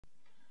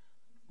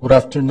Good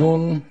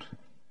afternoon,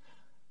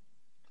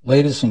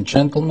 ladies and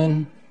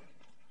gentlemen,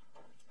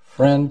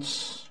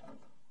 friends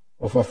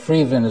of a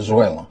free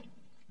Venezuela.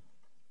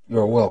 You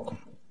are welcome.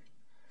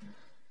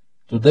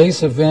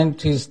 Today's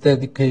event is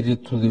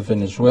dedicated to the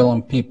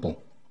Venezuelan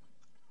people.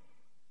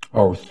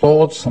 Our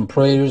thoughts and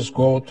prayers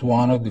go to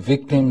honor the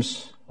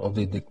victims of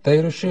the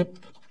dictatorship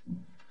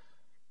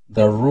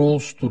that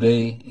rules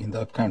today in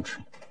that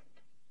country.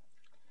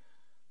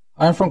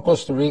 I'm from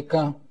Costa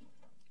Rica,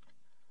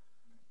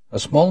 a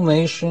small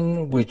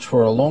nation which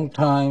for a long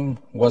time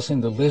was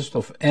in the list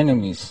of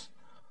enemies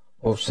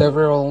of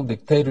several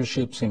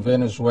dictatorships in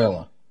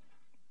Venezuela.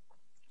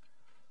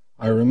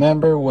 I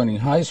remember when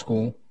in high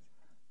school,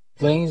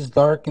 planes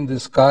darkened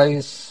the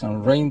skies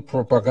and rained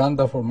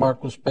propaganda for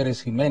Marcos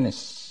Pérez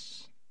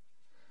Jiménez,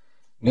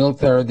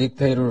 military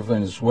dictator of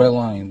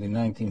Venezuela in the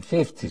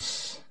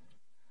 1950s.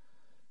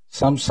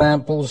 Some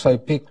samples I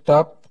picked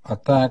up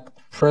attacked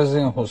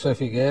President José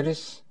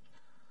Figueres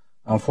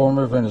and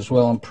former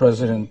Venezuelan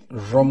President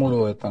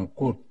Rómulo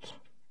Betancourt.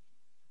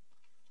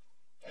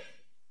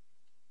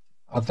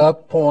 At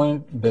that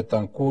point,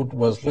 Betancourt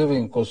was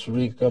living in Costa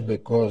Rica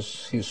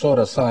because he sought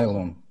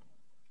asylum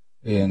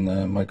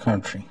in my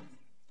country.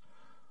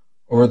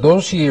 Over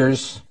those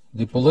years,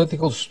 the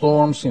political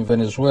storms in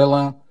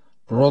Venezuela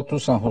brought to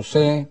San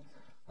Jose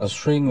a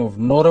string of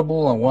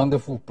notable and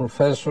wonderful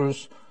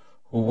professors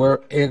who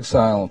were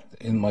exiled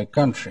in my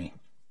country.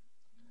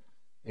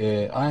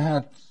 I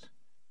had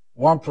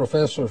one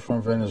professor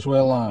from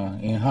Venezuela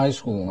in high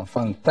school, a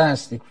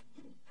fantastic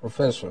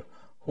professor,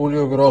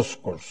 Julio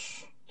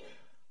Groscors.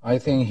 I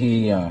think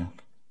he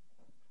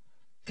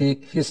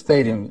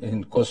stayed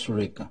in Costa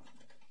Rica.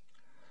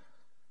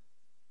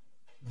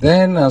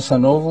 Then, as a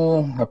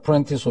novel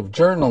apprentice of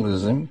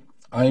journalism,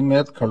 I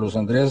met Carlos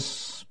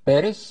Andrés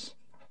Pérez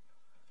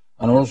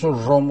and also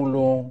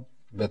Rómulo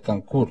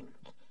Betancourt.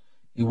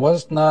 It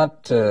was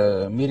not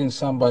meeting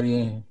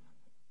somebody,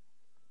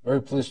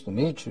 very pleased to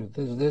meet you,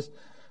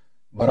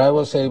 but I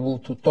was able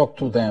to talk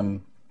to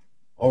them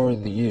over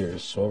the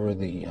years or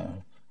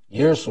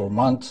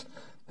months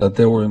that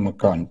they were in my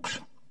country.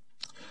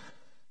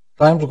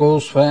 Time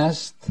goes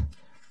fast,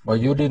 but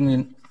you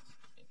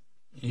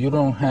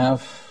don't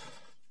have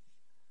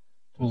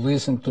to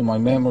listen to my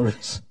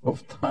memories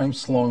of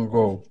times long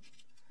ago.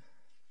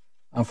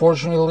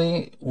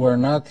 Unfortunately, we're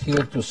not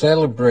here to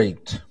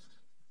celebrate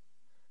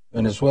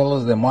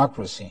Venezuela's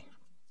democracy.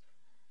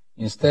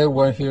 Instead,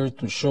 we're here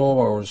to show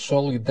our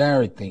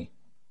solidarity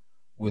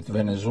with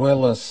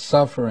Venezuela's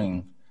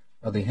suffering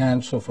at the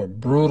hands of a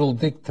brutal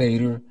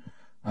dictator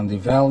and the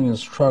valiant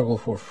struggle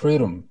for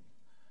freedom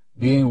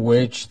being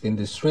waged in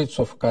the streets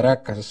of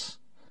Caracas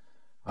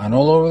and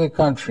all over the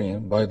country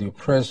by the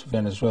oppressed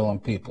Venezuelan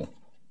people.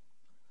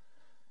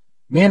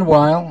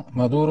 Meanwhile,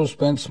 Maduro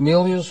spends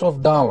millions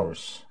of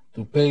dollars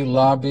to pay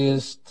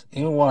lobbyists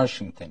in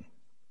Washington.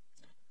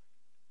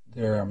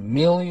 There are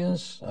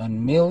millions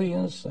and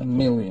millions and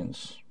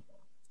millions.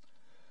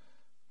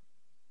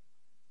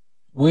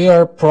 We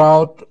are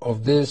proud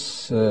of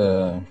this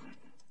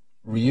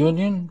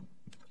reunion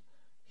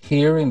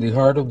here in the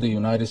heart of the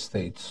United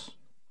States.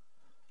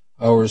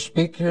 Our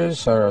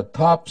speakers are a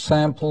top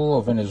sample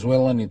of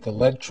Venezuelan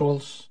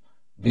intellectuals,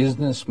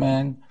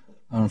 businessmen,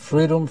 and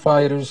freedom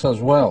fighters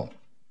as well.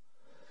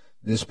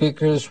 The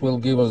speakers will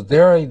give us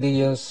their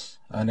ideas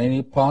and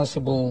any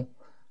possible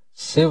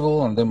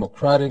civil and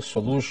democratic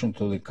solution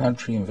to the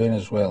country in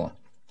Venezuela.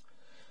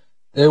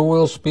 They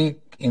will speak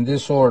in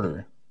this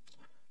order.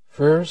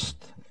 First,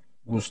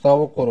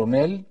 Gustavo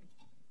Coronel,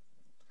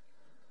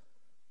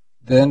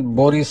 then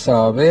Boris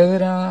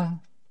Saavedra,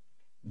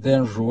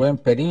 then Rubén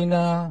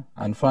Perina,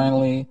 and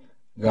finally,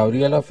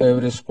 Gabriela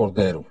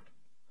Febres-Cordero.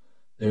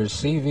 Their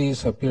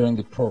CVs appear in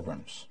the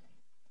programs.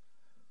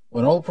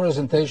 When all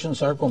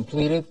presentations are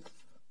completed,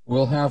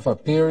 we'll have a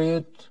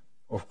period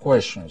of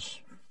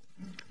questions.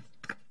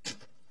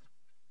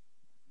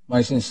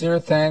 My sincere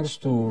thanks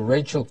to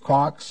Rachel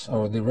Cox,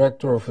 our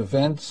Director of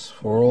Events,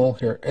 for all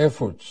her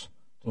efforts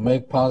to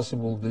make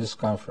possible this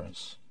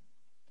conference.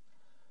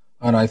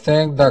 And I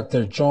thank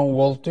Dr. John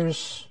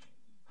Walters,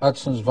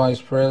 Hudson's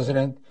Vice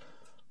President,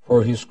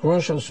 for his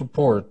crucial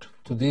support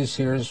to this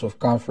series of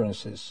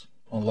conferences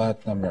on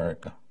Latin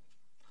America.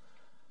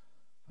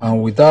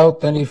 And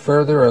without any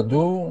further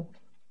ado,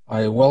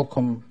 I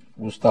welcome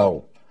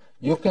Gustavo.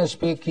 You can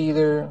speak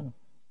either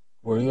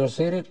where you're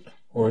seated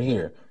or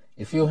here.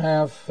 If you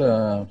have,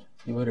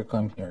 you better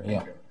come here,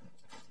 yeah.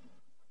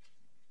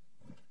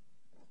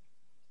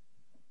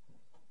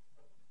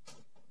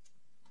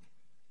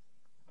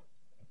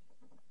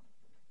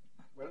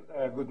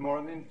 Well, good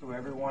morning to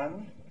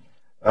everyone.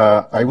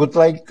 I would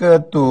like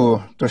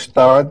to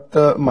start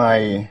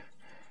my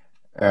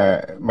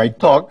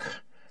talk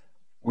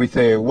with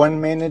a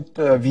 1-minute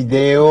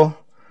video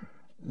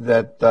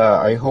that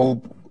I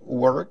hope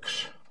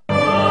works.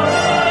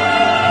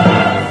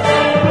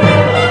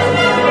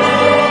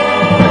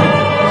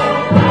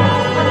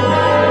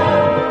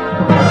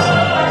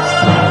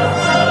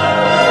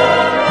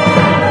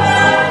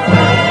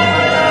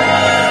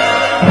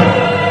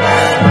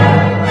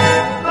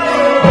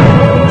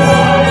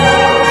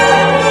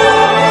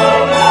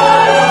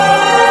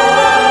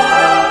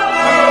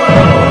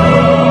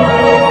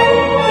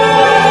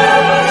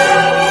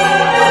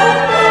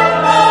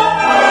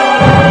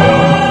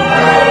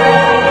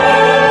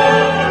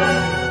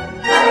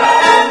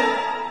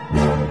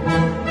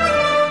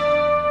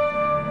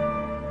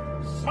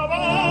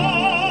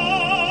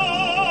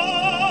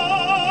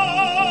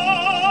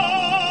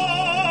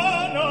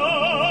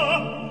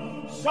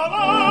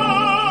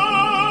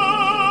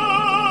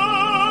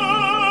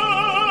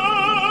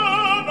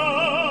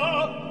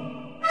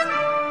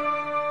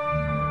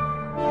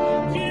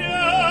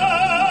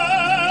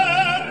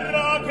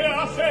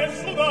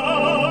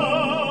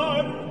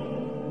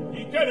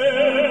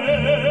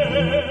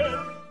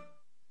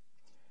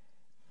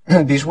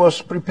 This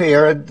was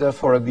prepared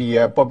for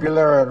the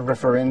popular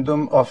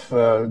referendum of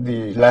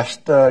the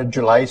last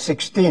July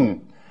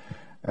 16,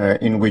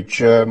 in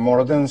which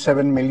more than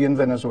 7 million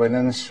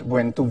Venezuelans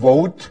went to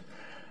vote.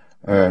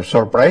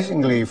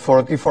 Surprisingly,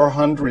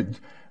 4,400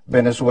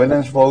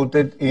 Venezuelans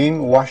voted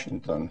in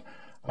Washington.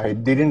 I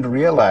didn't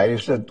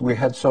realize that we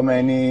had so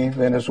many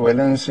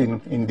Venezuelans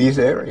in this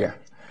area.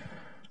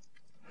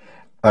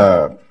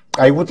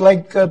 I would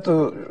like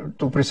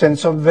to present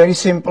some very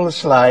simple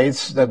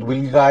slides that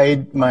will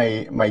guide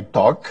my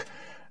talk.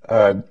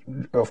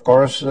 Of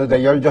course,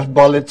 they are just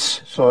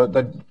bullets so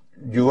that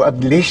you at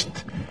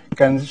least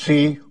can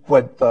see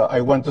what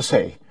I want to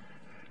say.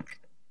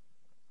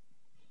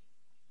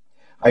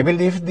 I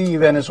believe the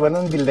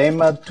Venezuelan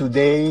dilemma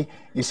today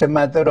is a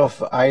matter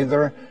of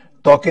either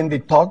talking the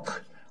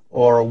talk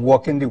or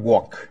walking the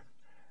walk.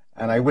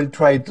 And I will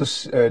try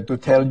to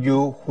tell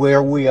you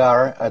where we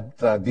are at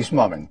this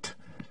moment.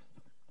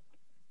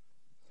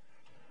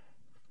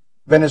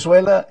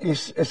 Venezuela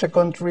is a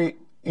country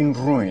in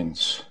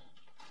ruins.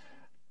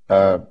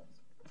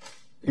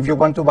 If you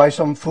want to buy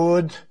some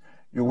food,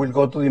 you will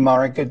go to the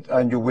market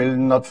and you will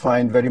not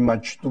find very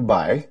much to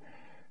buy.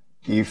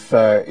 If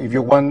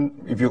you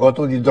go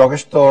to the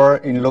drugstore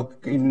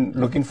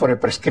looking for a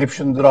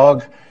prescription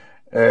drug,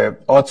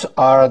 odds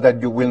are that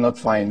you will not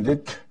find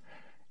it.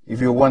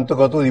 If you want to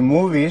go to the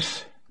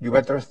movies, you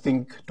better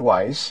think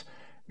twice,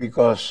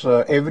 because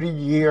every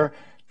year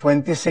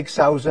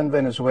 26,000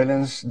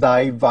 Venezuelans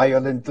die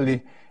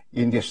violently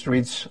in the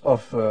streets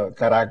of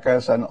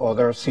Caracas and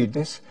other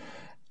cities,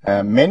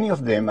 many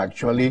of them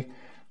actually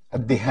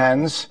at the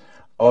hands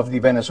of the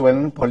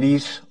Venezuelan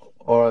police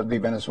or the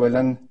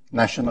Venezuelan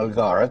National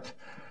Guard.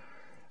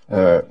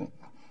 A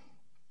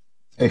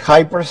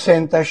high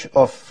percentage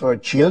of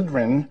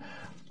children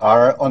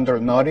are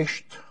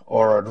undernourished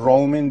or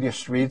roaming the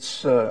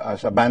streets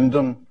as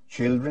abandoned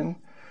children.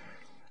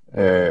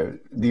 The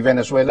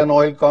Venezuelan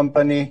oil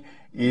company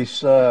is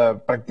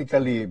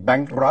practically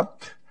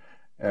bankrupt,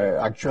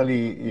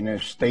 actually in a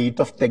state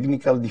of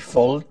technical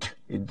default.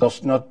 It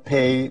does not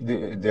pay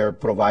their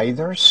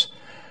providers.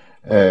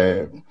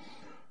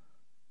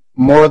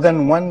 More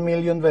than 1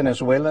 million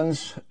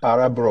Venezuelans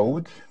are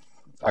abroad.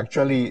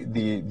 Actually,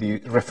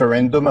 the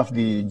referendum of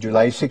the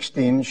July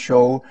 16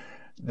 show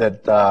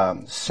that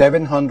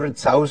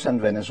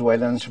 700,000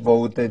 Venezuelans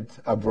voted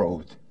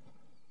abroad.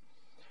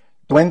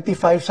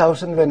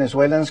 25,000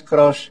 Venezuelans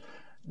cross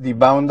the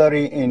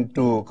boundary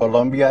into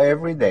Colombia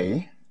every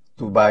day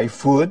to buy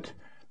food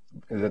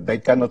that they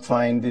cannot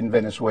find in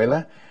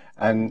Venezuela,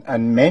 and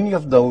many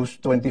of those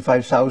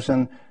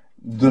 25,000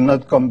 do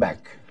not come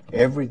back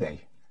every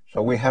day.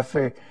 So we have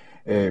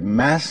a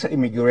mass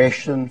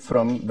immigration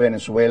from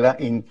Venezuela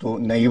into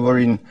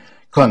neighboring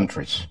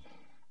countries.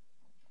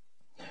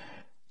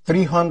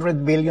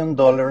 $300 billion,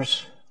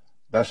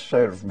 that's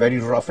a very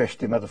rough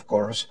estimate, of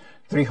course,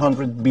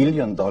 $300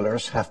 billion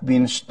have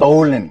been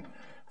stolen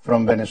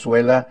from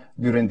Venezuela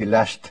during the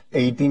last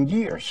 18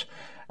 years.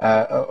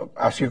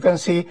 As you can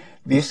see,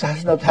 this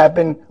has not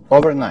happened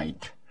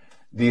overnight.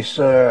 This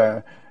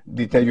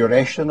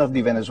deterioration of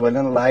the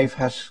Venezuelan life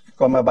has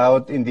come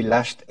about in the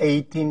last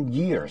 18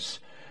 years.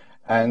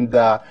 And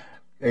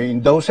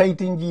in those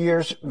 18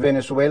 years,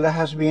 Venezuela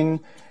has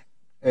been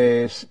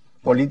a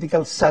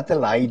political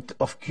satellite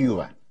of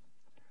Cuba.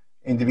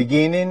 In the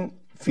beginning,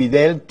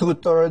 Fidel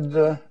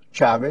tutored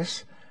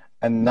Chavez,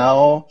 and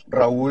now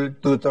Raúl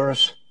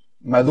tutors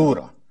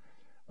Maduro.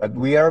 But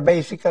we are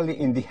basically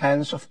in the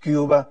hands of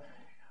Cuba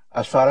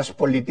as far as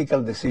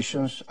political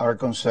decisions are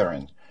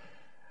concerned.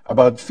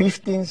 About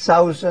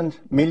 15,000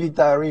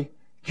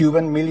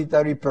 Cuban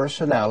military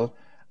personnel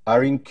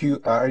are in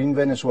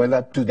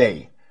Venezuela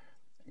today,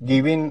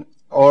 giving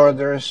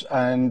orders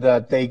and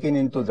taking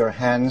into their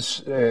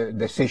hands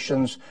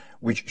decisions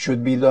which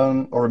should be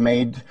done or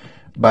made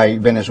by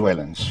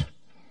Venezuelans.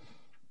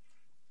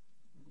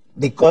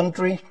 The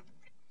country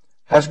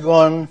has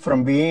gone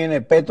from being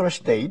a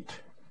petro-state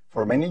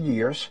for many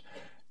years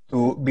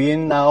to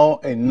being now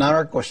a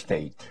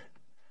narco-state.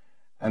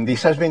 And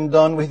this has been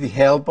done with the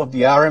help of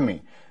the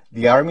army.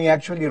 The army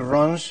actually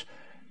runs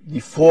the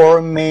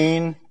 4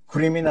 main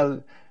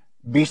criminal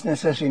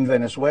businesses in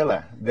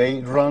Venezuela. They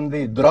run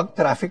the drug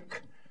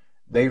traffic,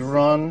 they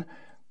run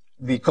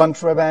the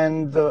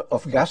contraband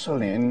of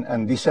gasoline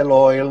and diesel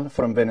oil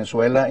from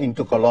Venezuela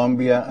into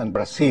Colombia and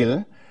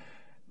Brazil.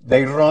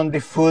 They run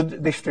the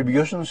food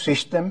distribution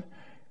system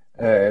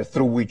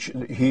through which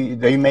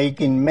they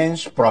make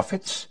immense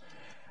profits.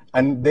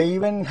 And they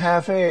even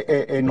have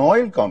an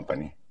oil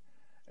company.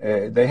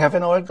 They have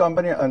an oil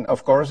company, and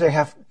of course they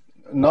have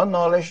no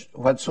knowledge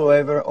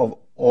whatsoever of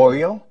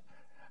oil,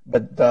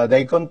 but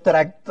they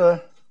contract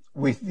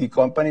with the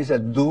companies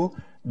that do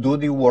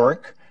the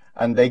work,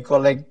 and they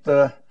collect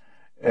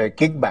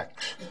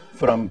kickbacks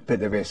from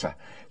PDVSA.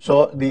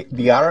 So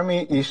the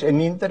army is an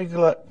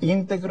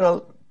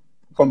integral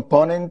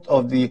component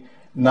of the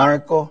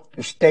narco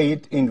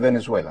state in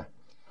Venezuela.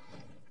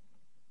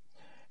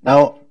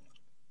 Now,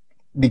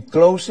 the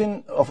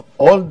closing of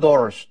all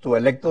doors to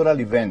electoral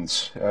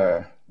events,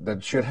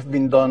 that should have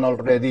been done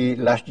already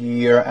last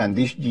year and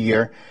this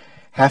year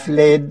have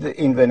led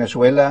in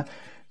Venezuela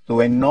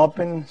to an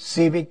open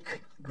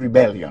civic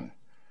rebellion.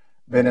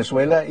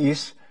 Venezuela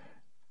is,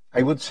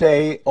 I would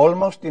say,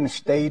 almost in a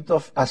state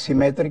of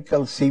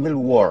asymmetrical civil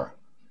war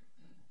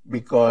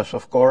because,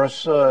 of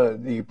course,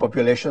 the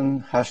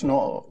population has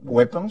no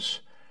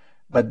weapons,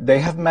 but they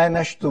have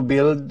managed to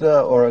build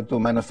or to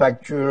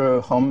manufacture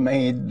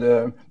homemade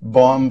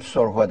bombs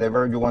or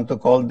whatever you want to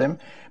call them,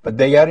 but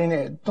they are in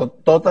a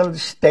total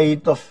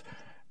state of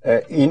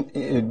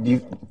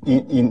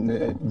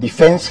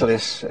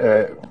defenseless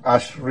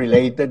as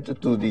related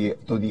to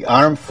the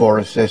armed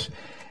forces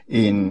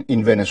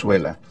in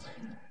Venezuela.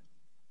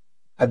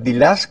 At the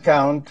last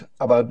count,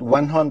 about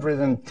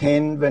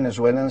 110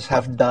 Venezuelans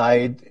have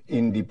died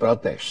in the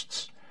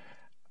protests.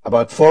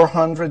 About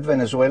 400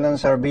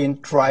 Venezuelans are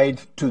being tried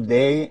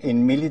today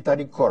in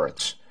military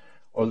courts,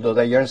 although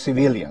they are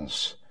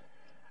civilians.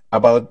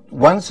 About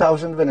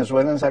 1,000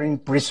 Venezuelans are in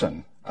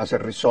prison as a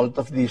result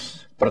of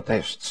these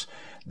protests.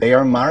 They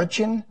are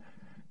marching.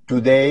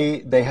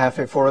 Today they have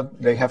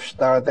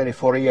started a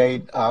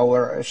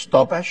 48-hour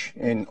stoppage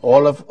in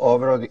all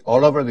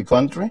over the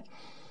country,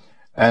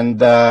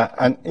 and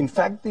in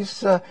fact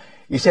this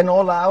is an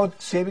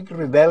all-out civic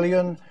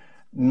rebellion,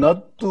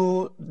 not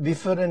too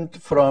different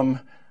from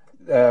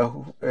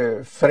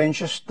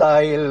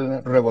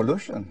French-style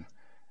revolution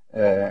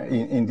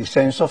in the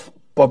sense of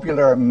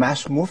popular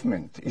mass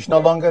movement. It's no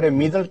longer a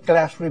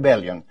middle-class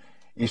rebellion.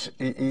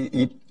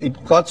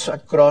 It cuts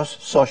across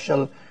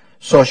social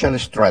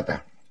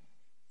strata.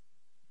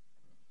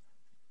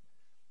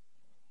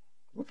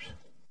 Oops.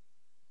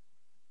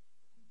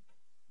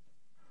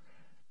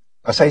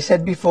 As I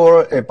said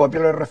before, a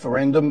popular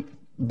referendum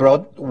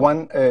brought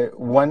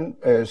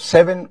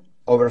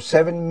over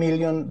 7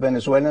 million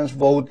Venezuelans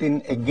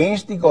voting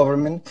against the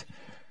government,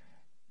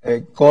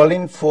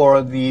 calling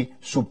for the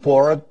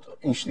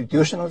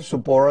institutional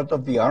support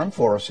of the armed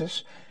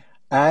forces,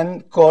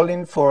 and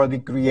calling for the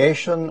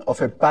creation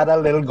of a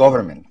parallel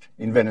government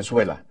in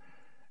Venezuela.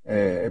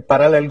 A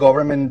parallel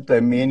government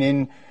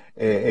meaning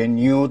a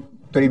new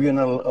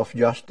Tribunal of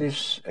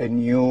Justice, a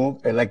new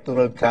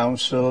electoral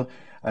council,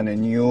 and a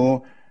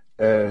new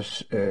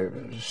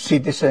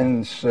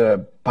citizens'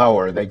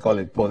 power, they call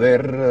it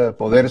poder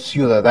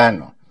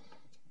ciudadano.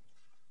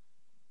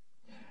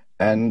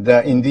 And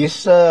in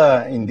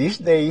these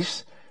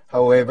days,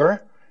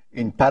 however,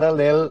 in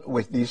parallel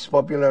with this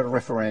popular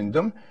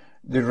referendum,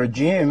 the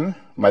regime,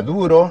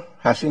 Maduro,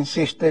 has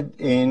insisted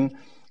in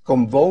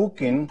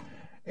convoking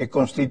a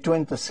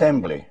constituent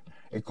assembly.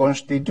 A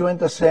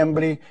constituent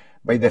assembly,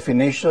 by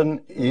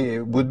definition,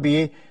 would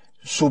be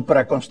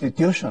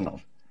supraconstitutional.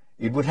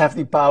 It would have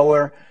the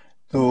power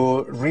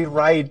to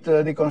rewrite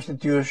the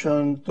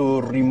Constitution,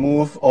 to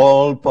remove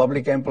all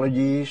public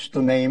employees,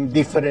 to name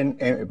different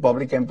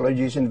public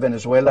employees in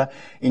Venezuela.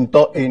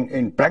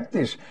 In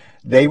practice,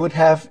 they would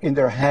have in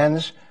their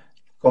hands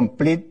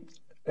complete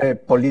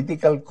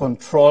political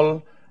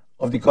control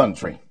of the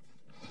country.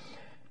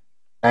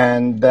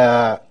 And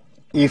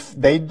if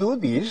they do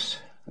this,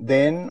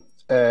 then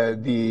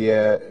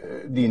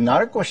the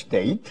narco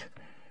state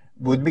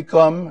would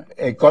become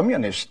a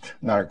communist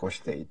narco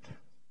state.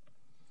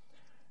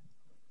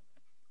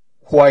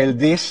 While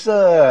this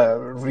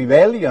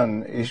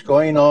rebellion is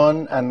going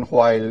on and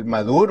while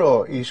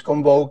Maduro is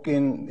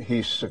convoking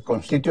his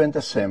constituent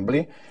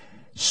assembly,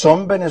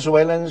 some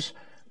Venezuelans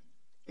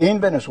in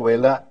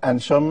Venezuela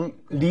and some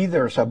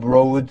leaders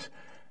abroad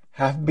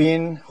have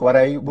been what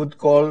I would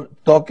call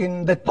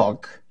talking the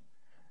talk.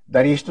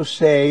 That is to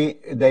say,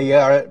 they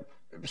are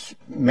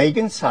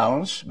making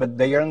sounds, but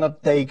they are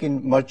not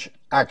taking much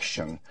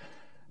action.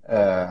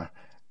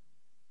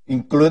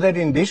 Included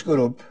in this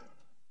group,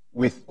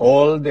 with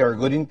all their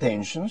good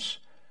intentions,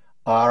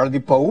 are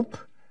the Pope,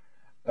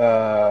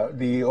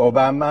 the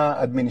Obama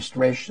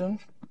administration,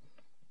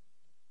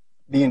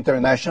 the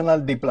international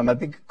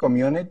diplomatic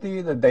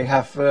community, that they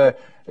have a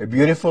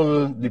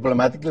beautiful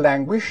diplomatic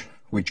language,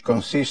 which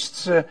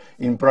consists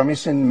in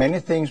promising many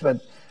things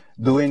but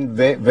doing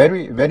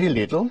very, very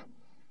little.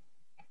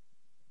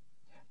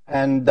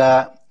 And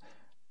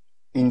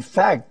in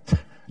fact,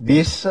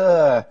 this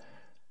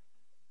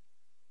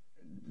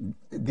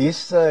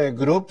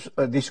group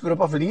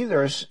of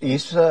leaders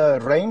is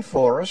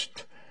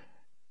reinforced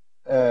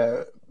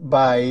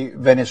by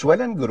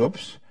Venezuelan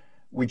groups,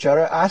 which are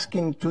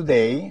asking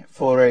today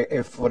for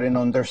an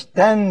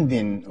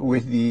understanding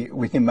with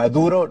the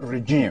Maduro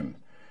regime.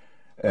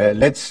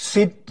 Let's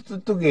sit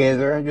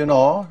together, you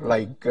know,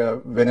 like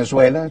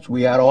Venezuelans.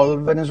 We are all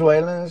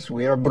Venezuelans.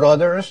 We are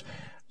brothers,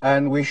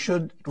 and we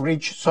should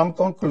reach some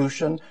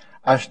conclusion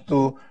as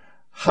to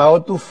how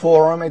to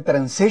form a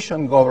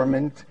transition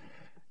government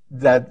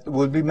that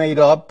would be made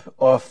up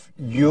of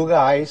you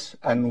guys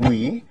and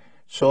we,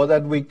 so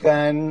that we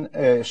can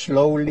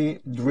slowly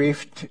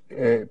drift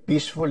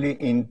peacefully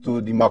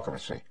into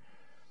democracy.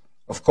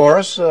 Of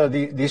course,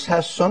 this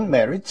has some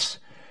merits.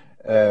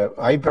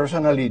 I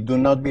personally do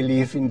not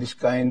believe in this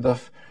kind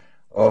of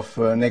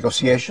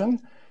negotiation,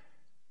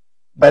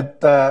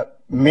 but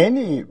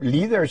many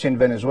leaders in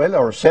Venezuela,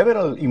 or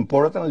several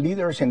important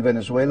leaders in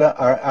Venezuela,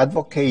 are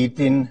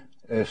advocating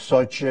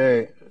such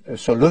a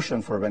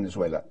solution for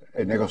Venezuela,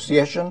 a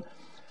negotiation.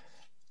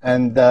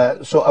 And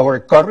so our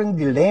current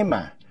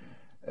dilemma,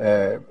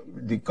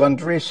 the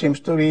country seems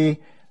to be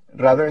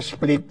rather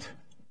split,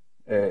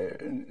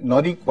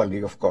 not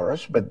equally, of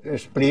course, but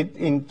split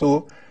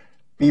into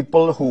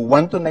people who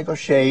want to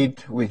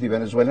negotiate with the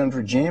Venezuelan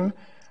regime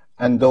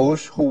and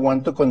those who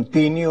want to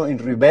continue in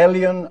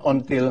rebellion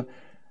until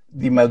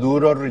the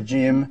Maduro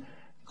regime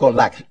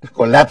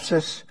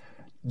collapses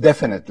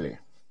definitely.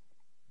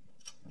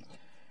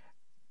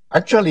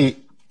 Actually,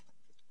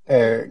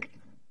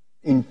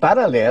 in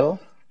parallel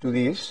to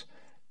this,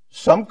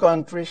 some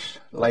countries,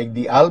 like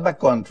the ALBA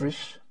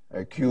countries,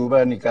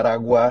 Cuba,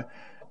 Nicaragua,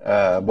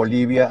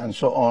 Bolivia, and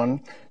so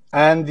on,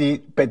 and the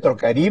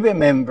Petrocaribe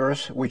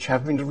members, which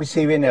have been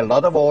receiving a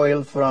lot of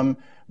oil from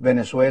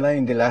Venezuela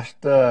in the last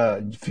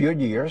few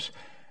years,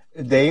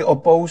 they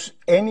oppose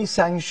any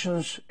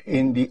sanctions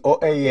in the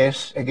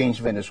OAS against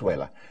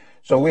Venezuela.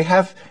 So we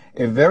have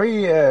a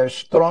very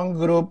strong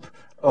group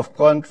of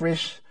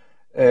countries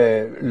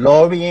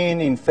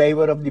lobbying in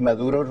favor of the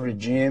Maduro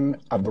regime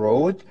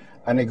abroad,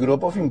 and a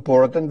group of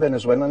important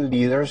Venezuelan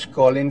leaders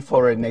calling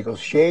for a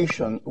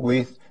negotiation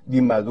with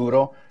the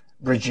Maduro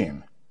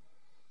regime.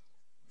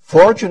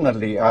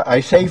 Fortunately,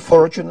 I say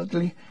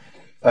fortunately,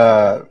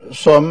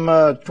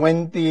 some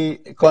 20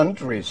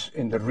 countries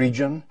in the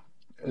region,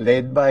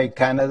 led by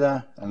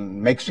Canada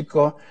and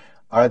Mexico,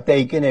 are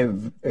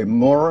taking a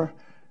more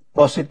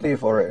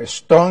positive or a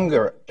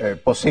stronger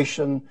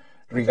position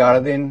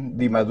regarding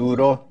the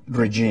Maduro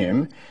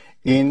regime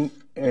in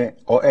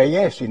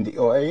OAS, in the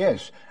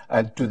OAS.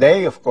 And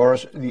today, of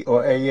course, the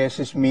OAS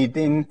is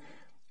meeting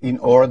in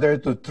order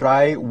to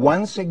try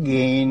once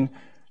again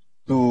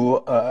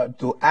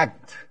to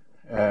act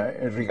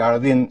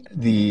regarding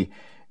the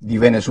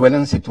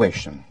Venezuelan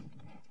situation.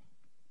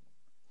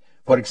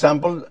 For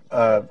example,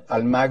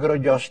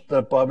 Almagro just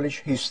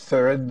published his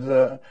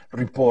third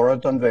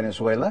report on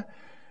Venezuela,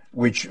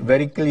 which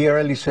very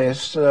clearly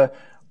says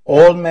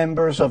all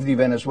members of the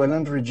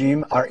Venezuelan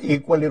regime are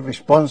equally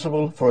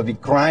responsible for the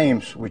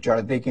crimes which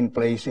are taking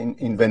place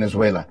in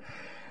Venezuela.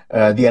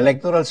 The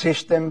electoral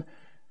system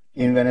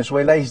in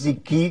Venezuela is the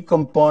key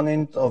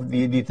component of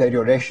the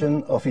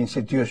deterioration of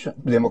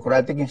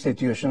democratic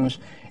institutions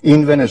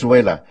in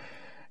Venezuela.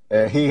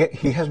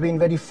 He has been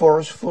very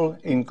forceful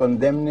in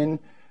condemning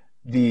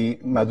the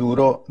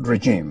Maduro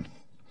regime.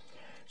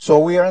 So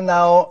we are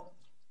now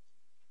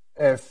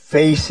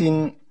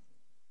facing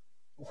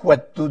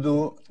what to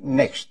do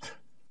next.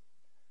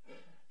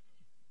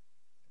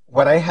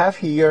 What I have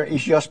here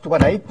is just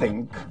what I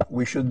think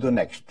we should do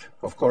next.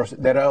 Of course,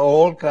 there are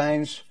all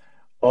kinds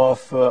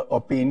of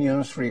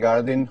opinions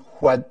regarding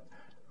what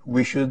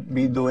we should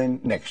be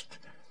doing next.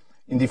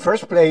 In the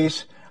first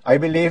place, I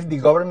believe the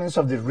governments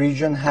of the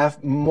region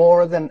have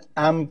more than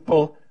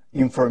ample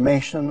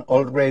information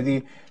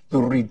already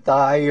to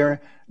retire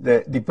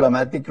the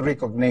diplomatic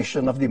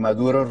recognition of the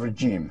Maduro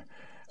regime.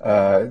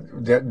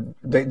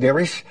 There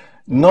is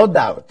no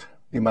doubt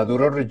the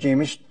Maduro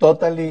regime is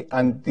totally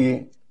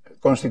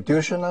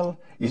anti-constitutional,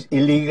 is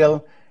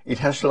illegal, it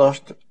has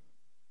lost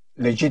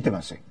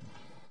legitimacy.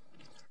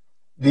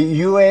 The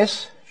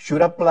U.S.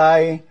 should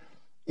apply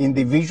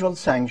individual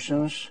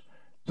sanctions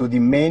to the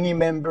many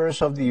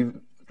members of the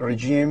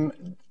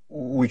regime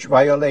who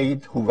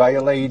violate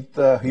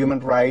human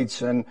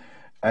rights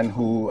and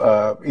who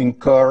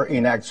incur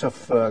in acts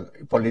of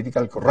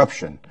political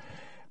corruption.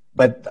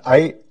 But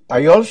I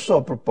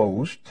also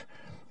proposed,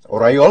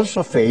 or I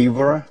also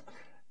favor,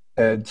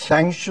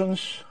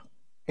 sanctions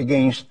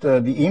against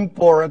the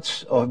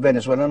imports of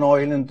Venezuelan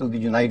oil into the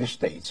United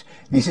States.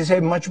 This is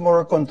a much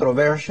more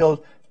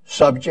controversial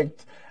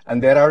subject,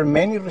 and there are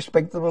many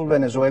respectable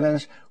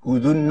Venezuelans who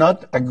do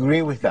not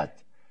agree with that,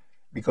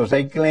 because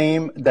they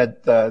claim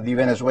that the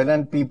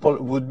Venezuelan people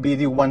would be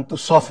the one to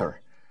suffer.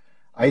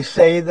 I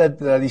say that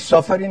the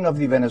suffering of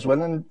the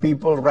Venezuelan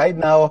people right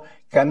now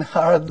can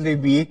hardly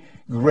be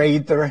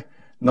greater,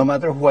 no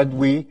matter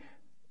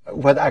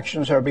what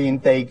actions are being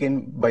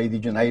taken by the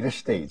United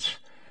States.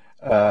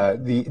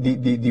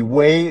 The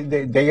way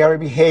they are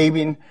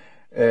behaving,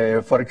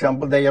 for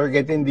example, they are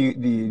getting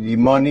the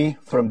money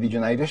from the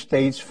United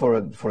States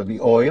for the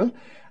oil,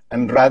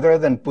 and rather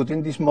than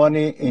putting this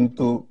money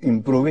into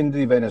improving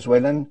the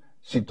Venezuelan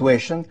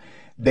situation,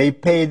 they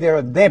pay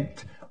their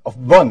debt of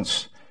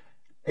bonds,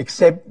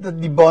 except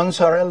that the bonds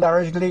are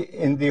largely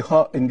in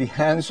the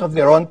hands of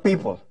their own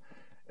people.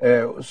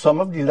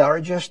 Some of the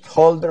largest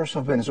holders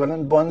of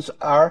Venezuelan bonds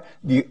are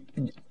the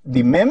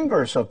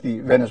members of the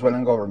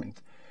Venezuelan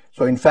government.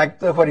 So in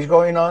fact, what is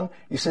going on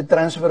is a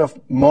transfer of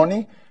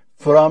money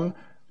from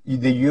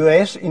the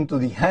U.S. into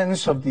the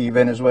hands of the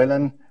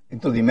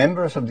into the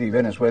members of the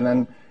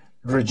Venezuelan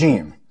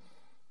regime.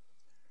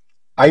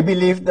 I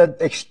believe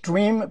that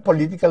extreme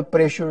political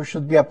pressure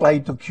should be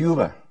applied to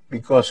Cuba,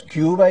 because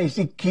Cuba is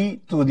the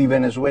key to the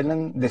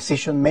Venezuelan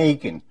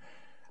decision-making.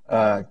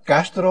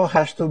 Castro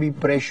has to be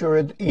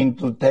pressured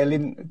into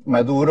telling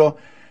Maduro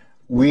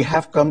we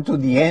have come to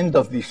the end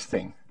of this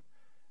thing.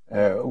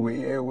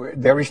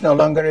 There is no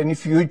longer any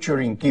future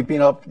in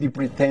keeping up the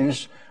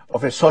pretense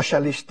of a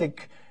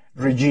socialistic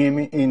regime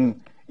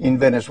in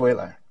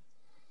Venezuela.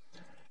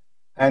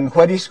 And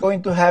what is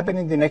going to happen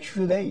in the next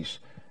few days?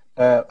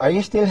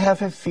 I still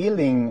have a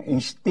feeling,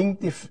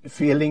 instinctive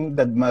feeling,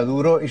 that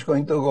Maduro is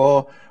going to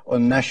go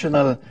on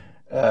national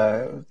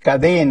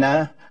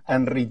cadena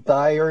and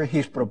retire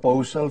his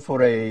proposal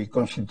for a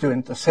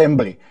constituent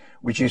assembly,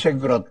 which is a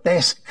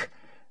grotesque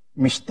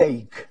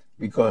mistake,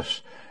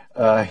 because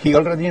he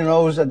already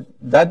knows that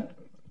that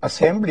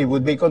assembly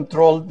would be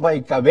controlled by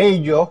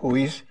Cabello, who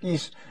is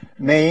his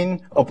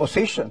main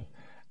opposition.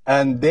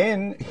 And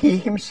then he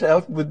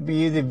himself would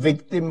be the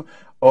victim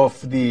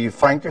of the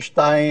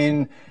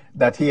Frankenstein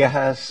that he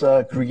has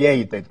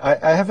created.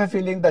 I have a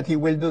feeling that he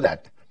will do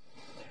that.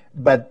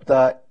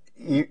 But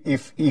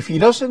if he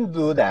doesn't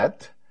do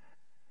that,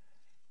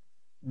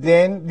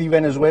 then the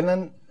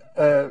Venezuelan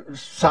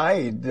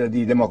side,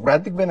 the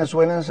democratic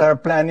Venezuelans, are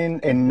planning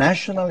a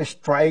national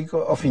strike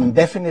of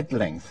indefinite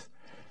length.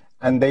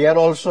 And they are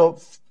also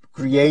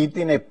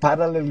creating a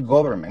parallel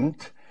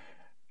government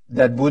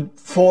that would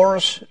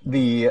force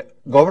the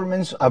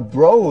governments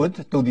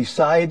abroad to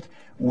decide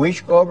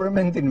which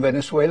government in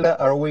Venezuela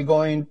are we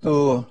going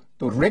to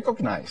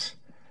recognize.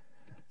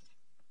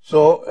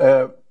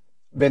 So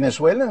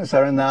Venezuelans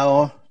are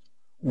now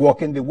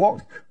walking the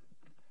walk.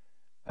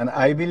 And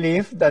I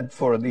believe that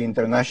for the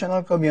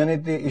international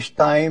community, it's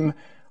time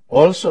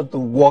also to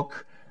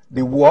walk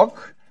the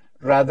walk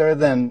rather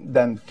than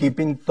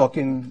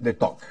talking the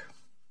talk.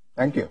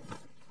 Thank you.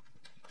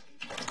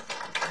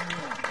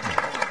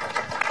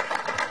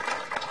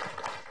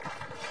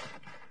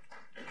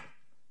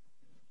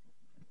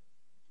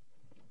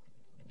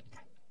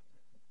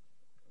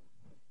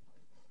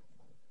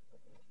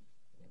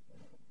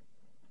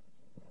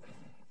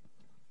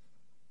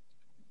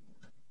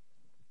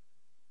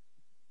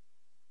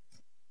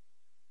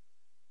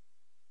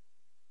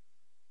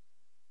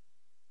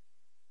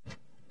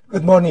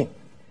 Good morning.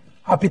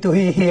 Happy to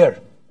be here.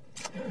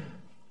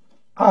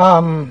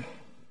 I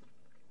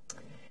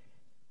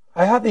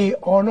have the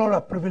honor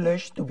and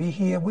privilege to be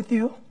here with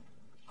you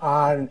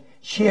and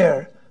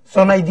share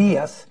some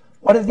ideas.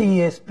 What is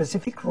the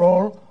specific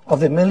role of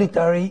the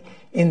military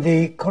in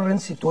the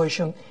current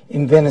situation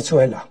in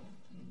Venezuela?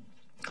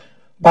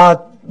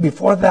 But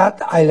before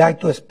that, I'd like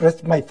to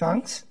express my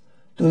thanks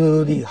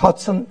to the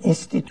Hudson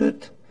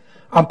Institute,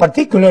 and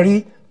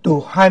particularly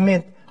to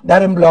Jaime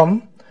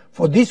Darrenblom,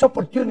 for this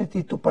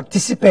opportunity to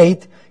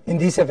participate in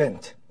this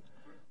event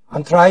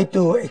and try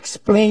to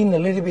explain a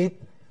little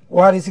bit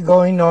what is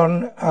going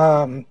on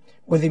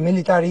with the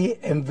military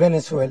in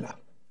Venezuela.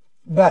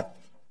 But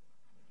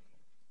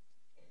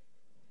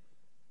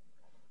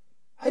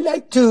I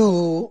like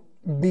to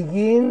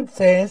begin,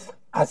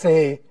 as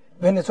a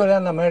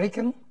Venezuelan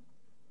American.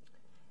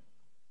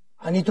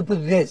 I need to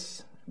put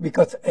this,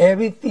 because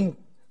everything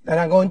that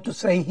I'm going to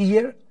say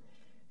here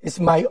is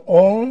my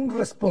own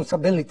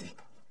responsibility.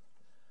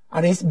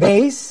 And it's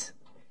based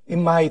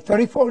in my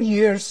 34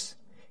 years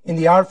in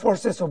the armed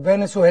forces of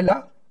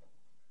Venezuela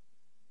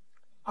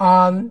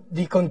and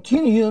the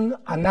continuing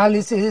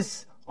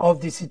analysis of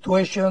the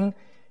situation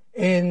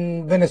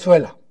in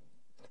Venezuela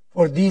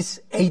for these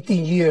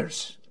 18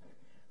 years.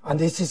 And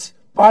this is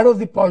part of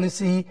the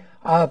policy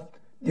of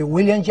the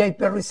William J.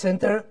 Perry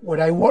Center,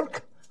 where I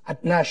work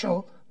at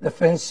National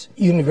Defense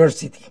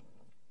University.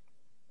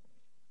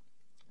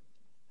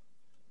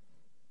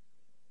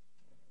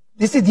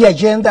 This is the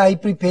agenda I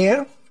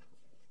prepare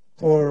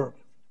for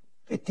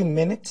 15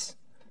 minutes.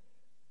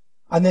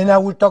 And then I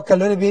will talk a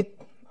little bit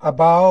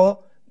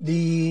about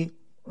the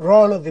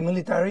role of the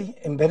military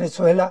in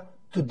Venezuela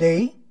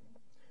today,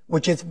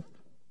 which is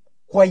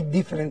quite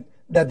different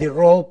than the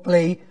role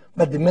played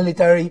by the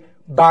military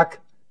back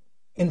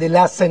in the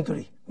last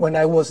century when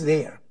I was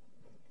there.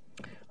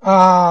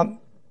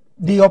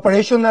 The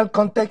operational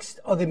context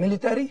of the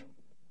military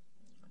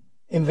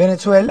in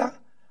Venezuela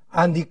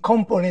and the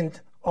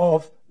component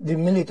of the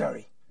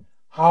military,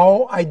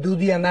 how I do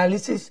the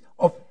analysis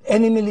of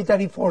any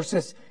military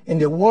forces in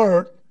the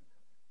world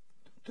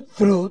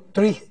through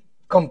three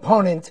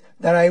components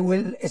that I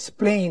will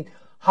explain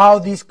how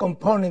these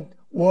components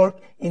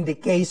work in the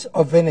case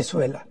of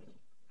Venezuela.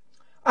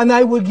 And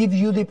I will give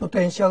you the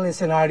potential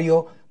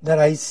scenario that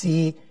I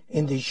see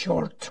in the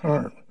short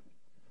term.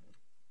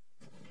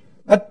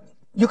 But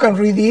you can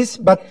read this,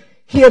 but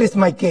here is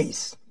my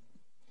case.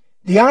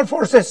 The armed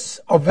forces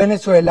of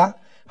Venezuela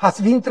has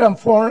been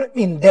transformed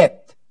in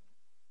depth,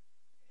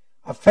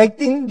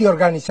 affecting the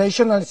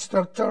organizational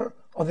structure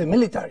of the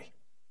military.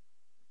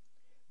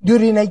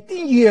 During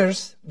 18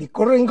 years, the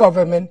current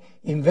government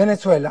in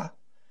Venezuela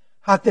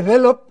has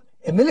developed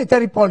a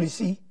military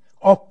policy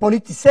of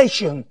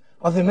politicization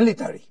of the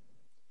military,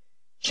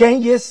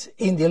 changes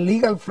in the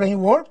legal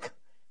framework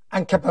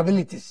and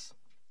capabilities.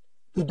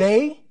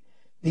 Today,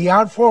 the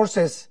armed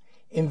forces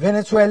in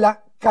Venezuela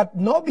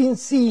cannot be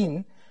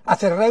seen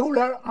as a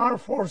regular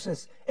armed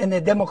forces in a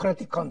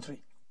democratic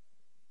country,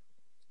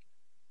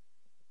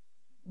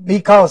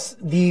 because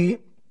the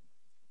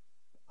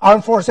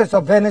Armed Forces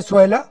of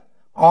Venezuela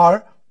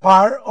are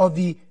part of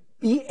the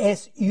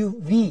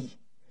PSUV,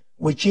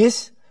 which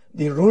is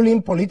the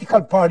ruling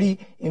political party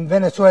in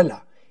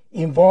Venezuela,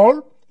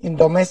 involved in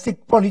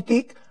domestic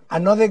politics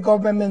and other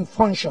government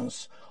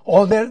functions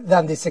other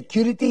than the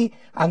security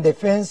and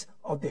defense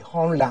of the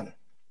homeland.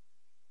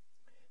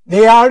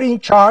 They are in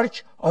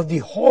charge of the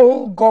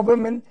whole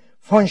government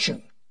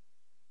function.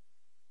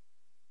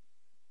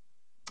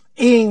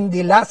 In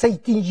the last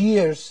 18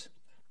 years,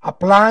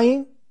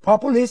 applying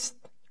populist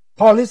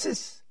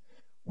policies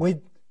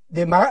with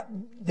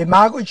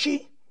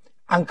demagogy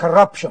and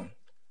corruption.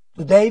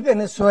 Today,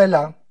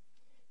 Venezuela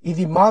is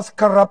the most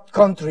corrupt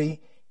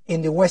country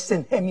in the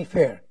Western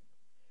Hemisphere,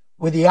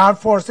 with the armed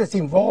forces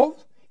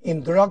involved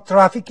in drug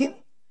trafficking,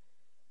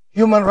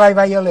 human rights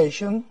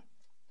violation,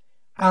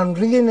 and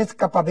readiness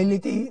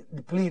capability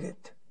depleted.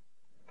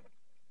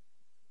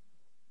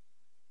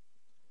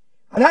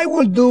 And I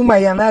will do my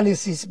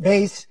analysis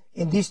based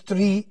in these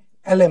three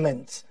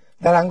elements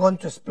that I'm going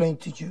to explain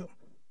to you.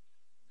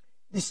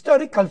 The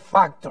historical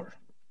factor.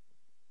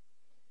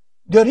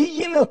 The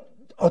origin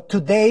of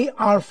today's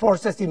armed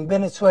forces in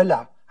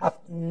Venezuela have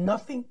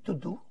nothing to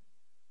do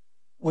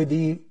with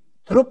the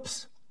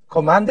troops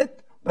commanded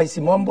by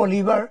Simón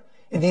Bolívar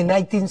in the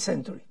 19th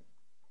century.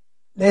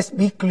 Let's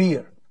be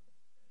clear.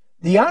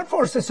 The armed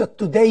forces of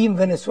today in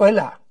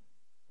Venezuela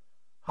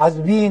has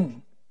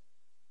been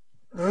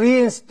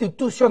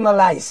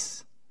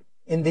reinstitutionalized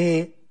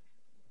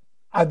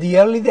at the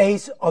early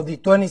days of the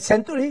 20th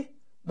century,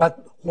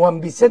 but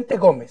Juan Vicente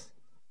Gómez,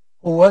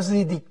 who was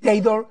the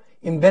dictator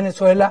in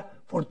Venezuela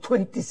for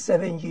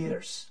 27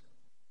 years.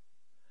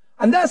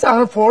 And those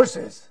armed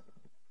forces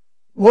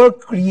were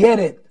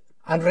created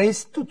and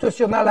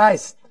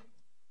reinstitutionalized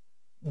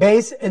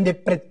based on the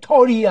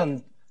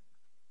Pretorian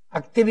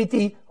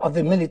activity of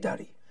the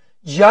military,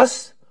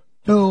 just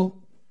to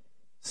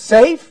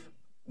save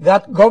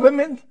that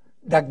government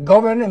that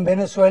governed in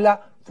Venezuela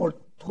for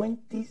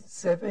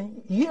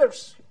 27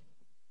 years.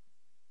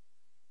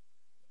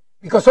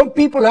 Because some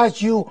people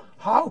ask you,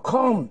 how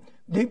come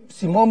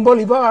Simón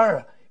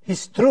Bolívar,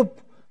 his troop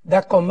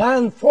that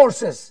command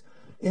forces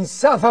in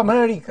South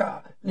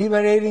America,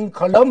 liberating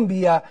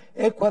Colombia,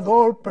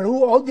 Ecuador,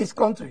 Peru, all these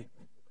countries?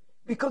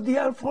 Because the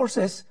armed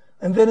forces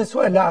in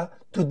Venezuela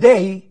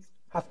today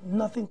have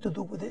nothing to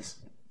do with this.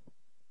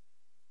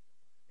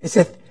 It's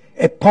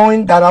a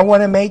point that I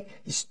want to make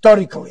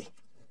historically.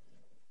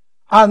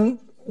 And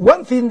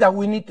one thing that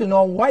we need to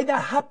know why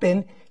that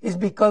happened is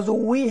because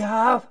we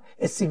have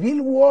a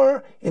civil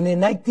war in the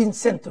 19th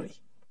century.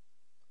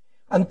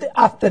 And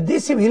after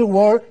this civil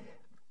war,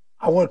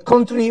 our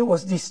country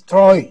was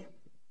destroyed.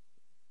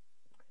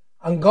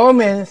 And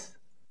governments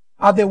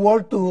had the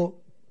work to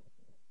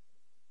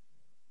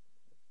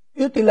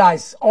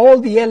utilize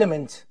all the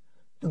elements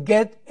to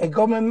get a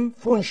government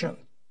function.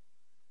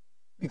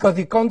 Because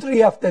the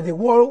country after the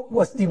war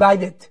was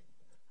divided.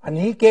 And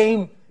he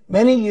came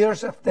many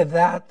years after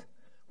that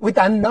with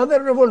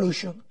another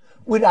revolution,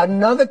 with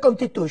another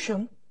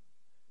constitution,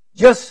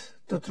 just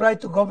to try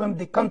to govern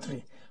the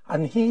country.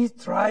 And he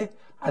tried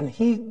and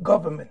he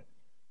governed,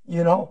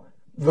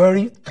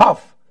 very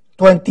tough,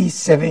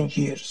 27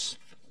 years.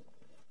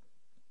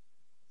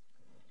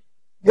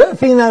 The other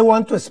thing I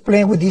want to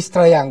explain with this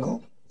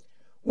triangle,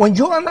 when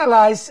you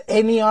analyze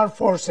any armed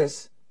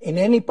forces in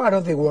any part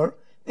of the world,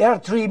 there are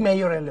three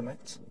major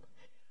elements.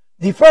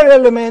 The first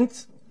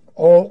element,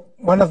 or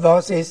one of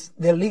those, is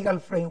the legal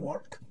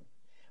framework.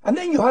 And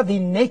then you have the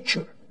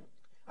nature.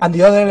 And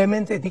the other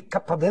element is the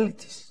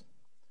capabilities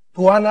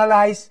to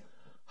analyze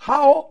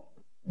how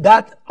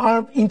that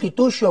armed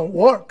institution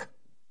work,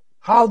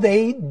 how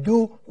they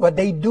do what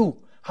they do,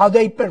 how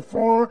they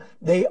perform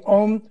their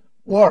own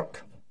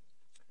work.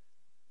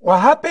 What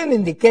happened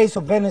in the case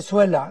of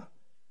Venezuela,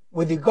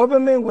 with the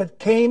government that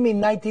came in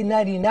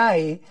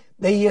 1999,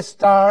 they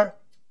start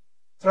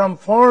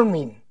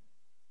transforming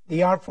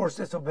the armed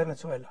forces of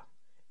Venezuela.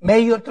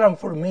 Major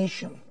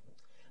transformation.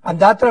 And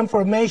that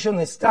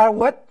transformation start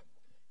what?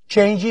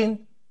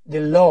 Changing the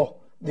law,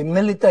 the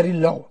military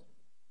law.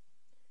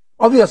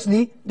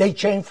 Obviously, they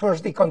changed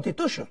first the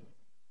constitution.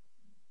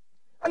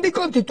 And the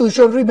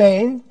constitution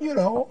remained,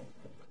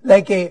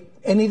 like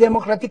any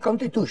democratic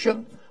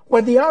constitution,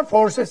 where the armed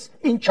forces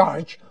in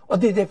charge of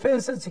the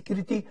defense and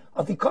security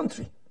of the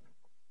country.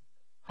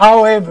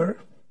 However,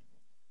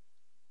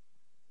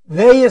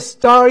 they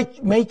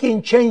start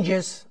making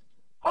changes,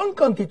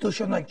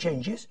 unconstitutional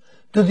changes,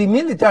 to the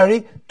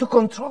military to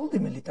control the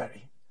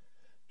military,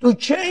 to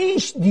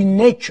change the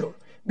nature,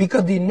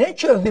 because the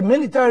nature of the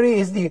military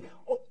is the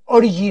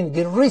origin,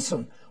 the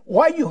reason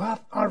why you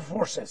have armed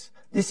forces.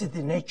 This is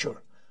the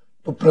nature.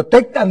 To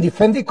protect and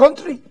defend the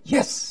country?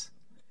 Yes.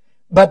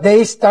 But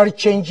they start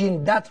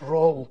changing that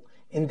role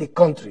in the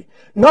country.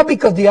 Not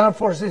because the armed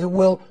forces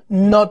will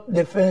not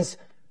defend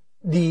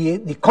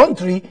the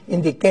country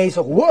in the case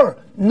of war.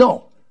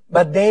 No.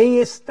 But they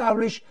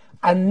establish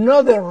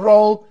another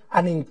role,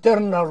 an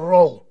internal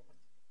role.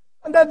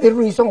 And that's the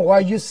reason why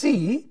you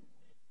see,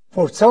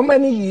 for so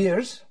many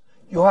years,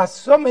 you have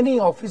so many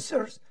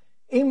officers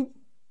in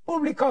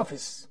public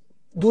office,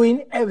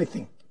 doing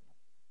everything.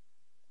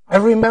 I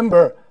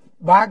remember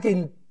back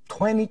in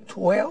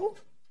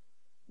 2012,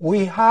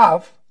 we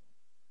have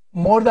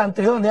more than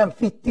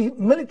 350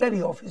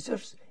 military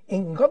officers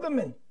in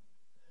government,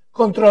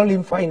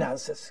 controlling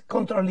finances,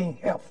 controlling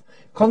health,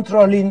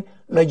 controlling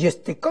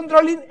logistics,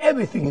 controlling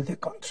everything in the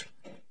country.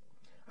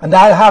 And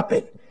that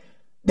happened.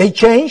 They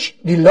changed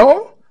the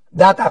law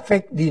that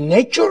affect the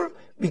nature,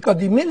 because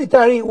the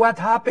military, what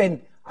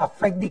happened,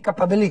 affect the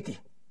capability.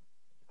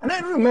 And I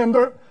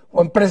remember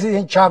when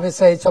President Chavez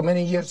said so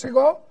many years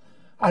ago,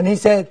 and he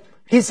said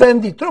he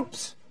sent the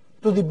troops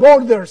to the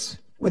borders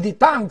with the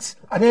tanks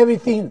and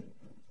everything.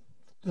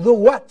 To do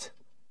what?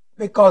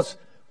 Because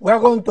we're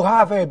going to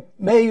have a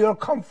major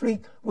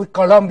conflict with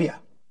Colombia.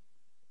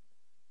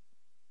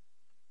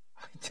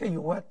 I tell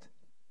you what,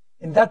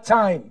 in that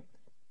time,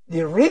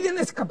 the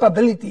readiness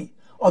capability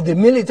of the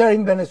military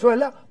in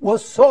Venezuela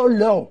was so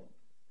low.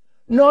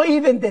 Not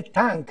even the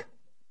tank,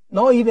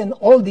 not even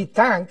all the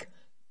tank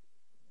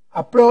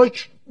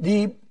approach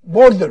the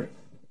border.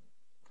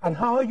 And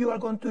how you are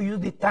going to use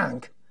the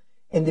tank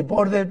in the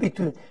border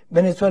between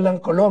Venezuela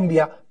and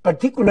Colombia,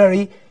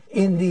 particularly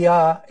in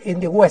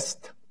the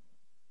west?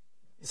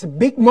 It's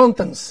big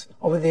mountains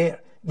over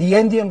there, the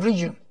Andean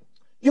region.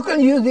 You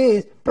can use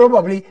this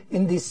probably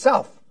in the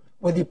south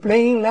with the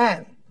plain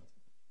land.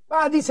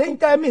 But at the same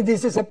time,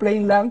 this is a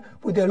plain land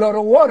with a lot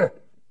of water.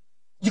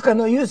 You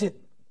cannot use it.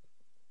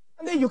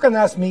 And then you can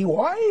ask me,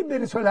 why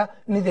Venezuela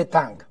need a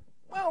tank?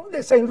 Well,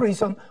 the same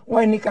reason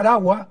why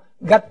Nicaragua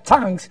got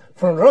tanks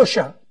from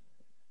Russia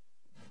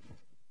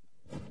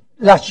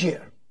last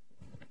year.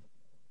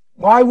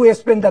 Why we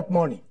spend that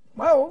money?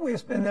 Well, we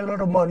spend a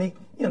lot of money,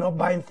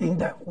 buying things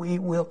that we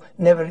will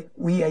never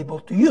be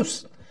able to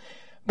use.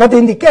 But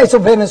in the case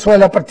of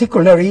Venezuela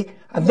particularly,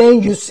 and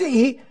then you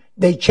see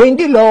they change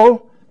the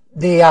law,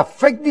 they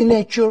affect the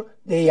nature,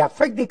 they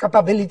affect the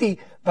capability,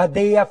 but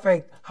they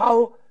affect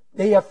how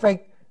they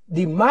affect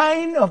the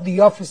mind of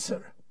the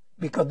officer,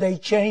 because they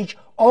change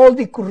all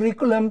the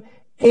curriculum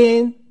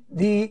in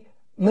the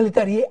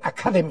military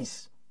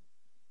academies.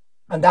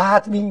 And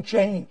that has been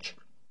changed.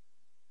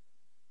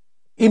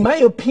 In my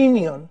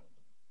opinion,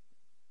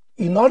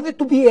 in order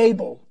to be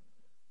able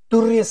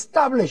to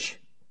reestablish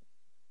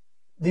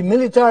the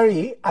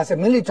military as a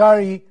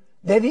military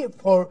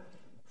for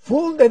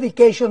full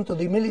dedication to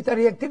the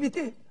military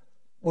activity,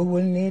 we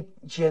will need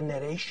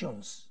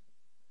generations.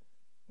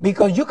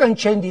 Because you can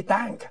change the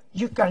tank,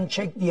 you can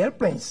change the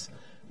airplanes,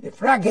 the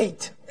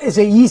frigate is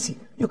easy.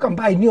 You can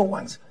buy new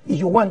ones if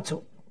you want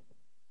to.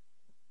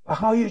 But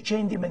how you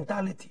change the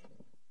mentality?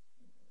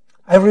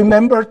 I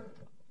remember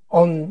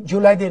on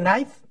July the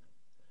 9th,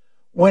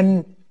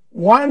 when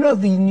one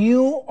of the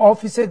new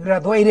officers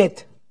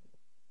graduated,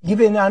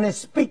 giving a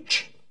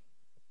speech.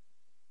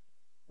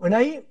 When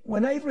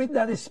I read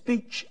that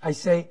speech, I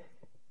say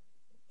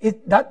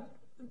that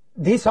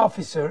this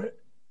officer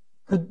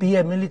could be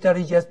a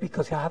military just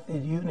because he had the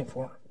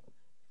uniform.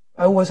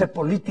 It was a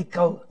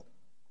political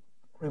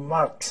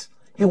remarks.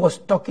 He was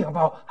talking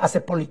about as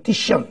a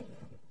politician,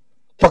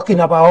 talking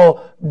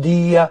about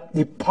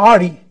the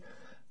party,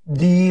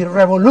 the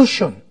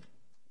revolution.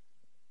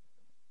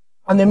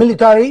 And the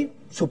military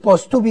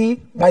supposed to be,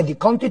 by the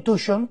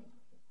Constitution,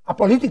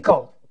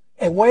 apolitical,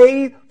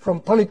 away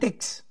from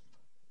politics.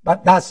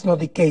 But that's not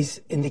the case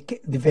in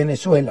the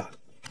Venezuela.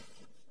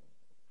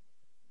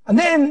 And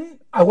then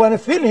I want to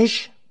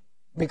finish,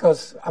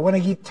 because I want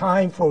to give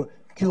time for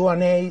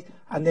Q&A,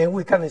 and then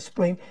we can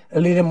explain a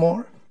little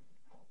more.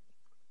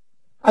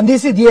 And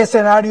this is the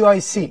scenario I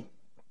see.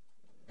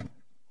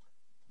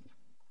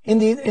 In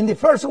the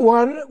first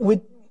one,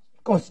 with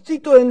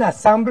Constituent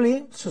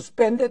Assembly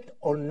suspended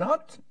or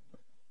not,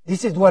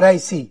 this is what I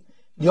see.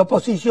 The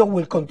opposition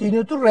will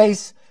continue to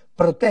raise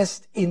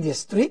protest in the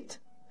street.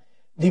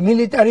 The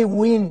military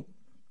win,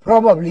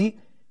 probably,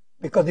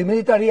 because the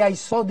military is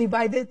so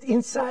divided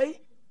inside.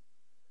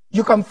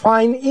 You can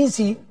find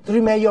easy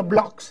 3 major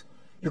blocks.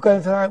 You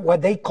can find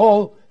what they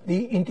call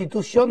the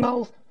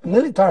institutional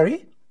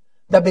military,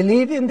 that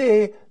believe in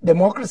the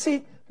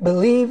democracy,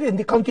 believe in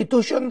the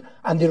Constitution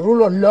and the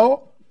rule of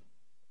law.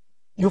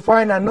 You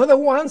find another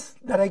ones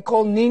that I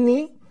call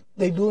Nini.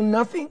 They do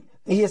nothing.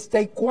 They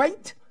stay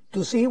quiet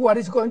to see what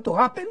is going to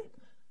happen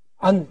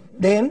and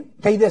then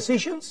take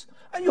decisions.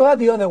 And you have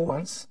the other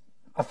ones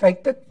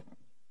affected,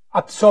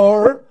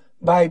 absorbed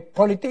by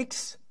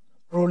politics,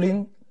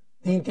 ruling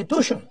the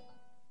institution,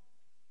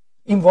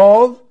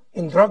 involved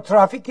in drug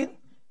trafficking,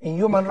 in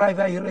human rights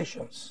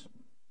violations.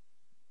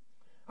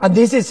 And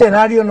this is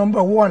scenario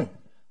number one.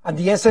 And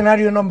the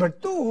scenario number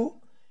two,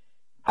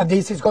 and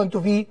this is going to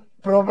be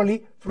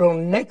probably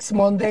from next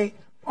Monday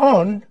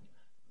on,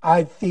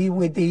 I think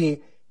with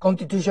the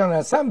Constitutional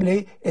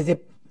Assembly, is the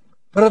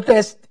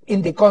protest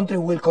in the country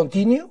will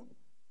continue.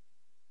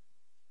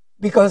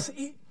 Because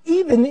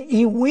even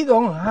if we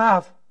don't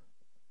have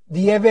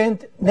the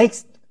event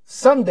next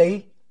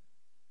Sunday,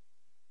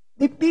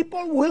 the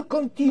people will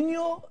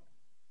continue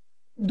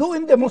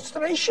doing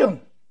demonstration.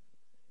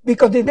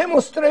 Because the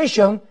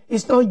demonstration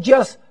is not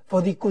just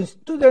for the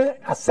Constituent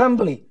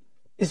Assembly.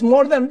 It's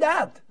more than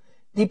that.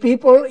 The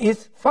people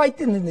is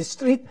fighting in the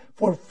street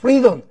for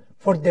freedom,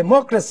 for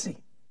democracy,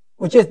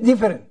 which is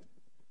different.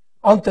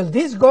 Until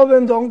this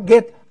government don't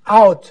get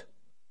out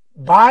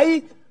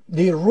by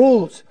the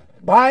rules,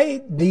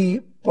 by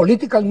the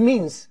political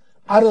means,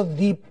 out of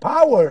the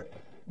power,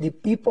 the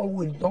people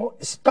will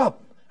not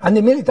stop. And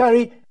the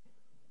military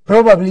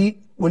probably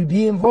will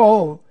be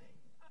involved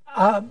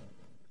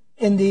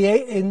in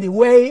the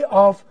way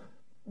of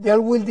they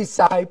will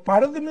decide,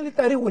 part of the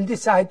military will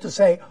decide to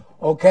say,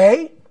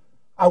 okay,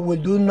 I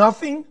will do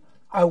nothing,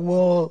 I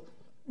will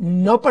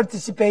not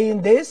participate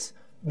in this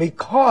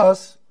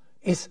because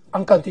it's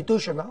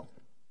unconstitutional.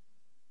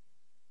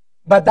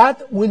 But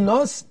that will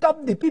not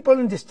stop the people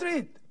in the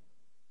street.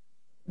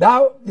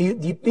 Now,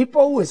 the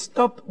people will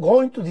stop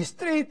going to the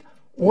street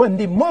when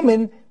the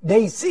moment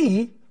they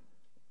see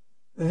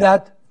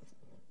that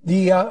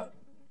the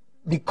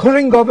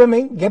current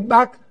government get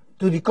back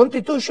to the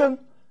Constitution,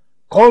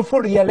 call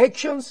for the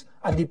elections,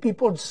 and the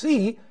people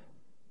see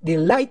the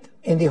light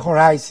in the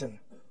horizon.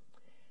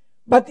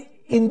 But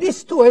in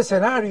these two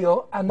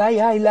scenarios, and I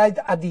highlight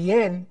at the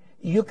end,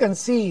 you can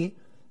see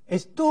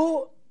is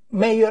two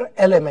major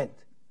elements.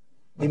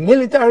 The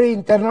military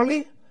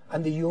internally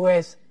and the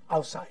U.S.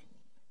 outside.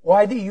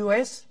 Why the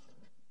U.S.?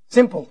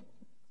 Simple.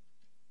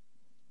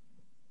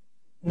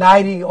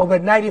 Over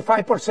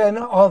 95%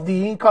 of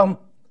the income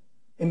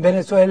in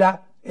Venezuela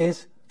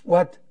is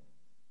what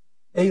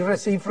they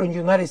receive from the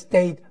United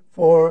States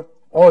for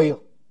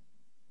oil.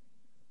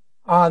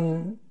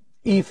 And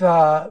if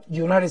the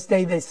United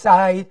States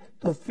decide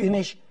to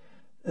finish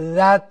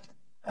that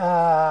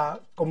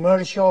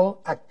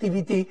commercial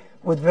activity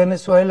with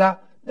Venezuela,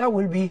 that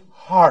will be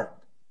hard,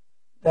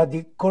 that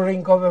the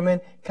current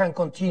government can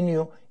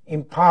continue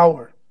in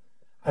power.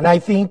 And I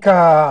think,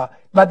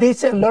 but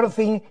there's a lot of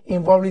things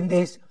involved in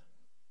this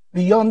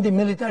beyond the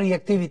military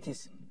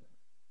activities.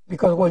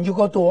 Because when you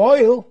go to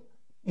oil,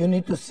 you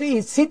need to see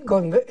Citgo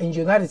in the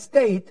United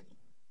States,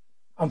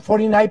 and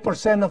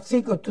 49% of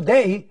Citgo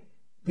today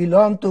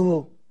belong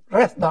to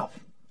Referendum,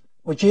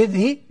 which is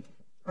the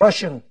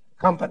Russian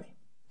company.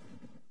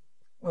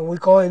 When we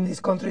call in this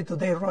country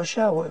today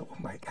Russia, well, oh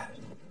my God.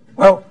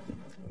 Well,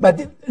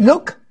 but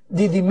look,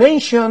 the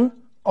dimension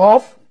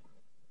of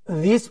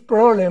this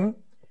problem,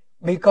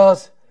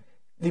 because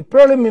the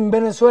problem in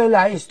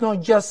Venezuela is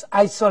not just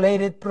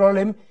isolated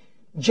problem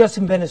just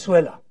in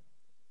Venezuela.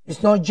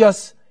 It's not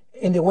just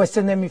in the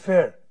Western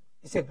Hemisphere.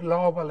 It's a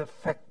global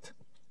effect,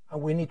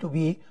 and we need to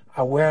be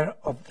aware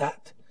of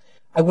that.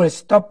 I will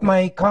stop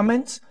my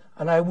comments,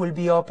 and I will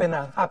be open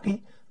and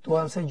happy to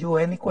answer you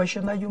any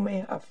question that you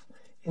may have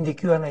in the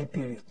Q&A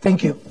period.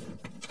 Thank you.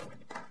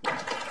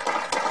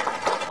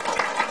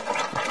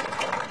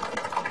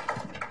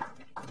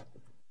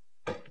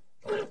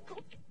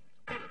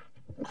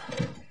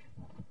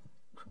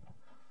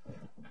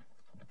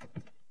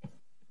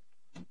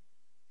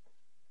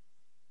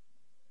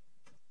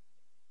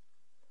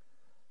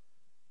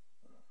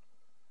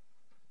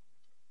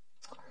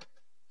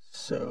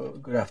 So,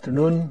 good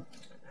afternoon.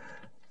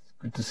 It's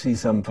good to see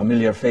some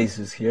familiar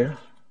faces here.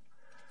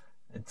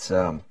 It's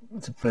a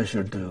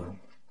pleasure to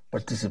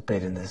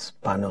participate in this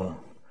panel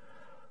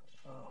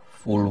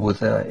full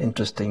with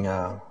interesting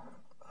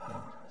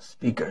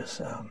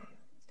speakers,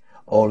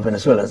 all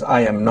Venezuelans.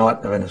 I am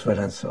not a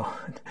Venezuelan, so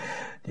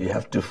you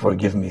have to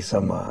forgive me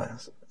some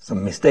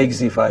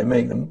mistakes if I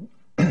make them.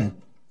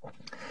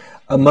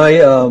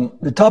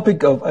 The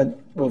topic of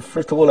well,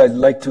 first of all, I'd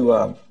like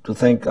to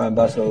thank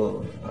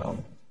Ambassador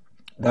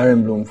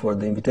Darren Bloom for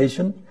the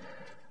invitation.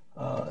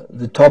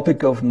 The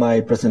topic of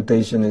my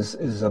presentation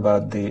is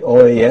about the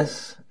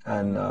OAS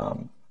and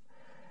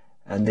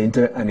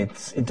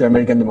its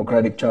Inter-American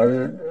Democratic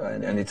Charter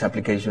and its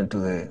application to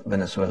the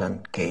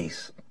Venezuelan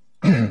case.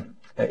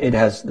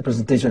 The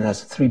presentation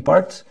has three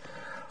parts.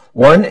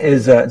 One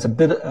is it's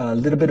a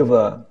little bit of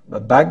a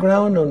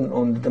background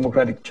on the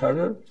Democratic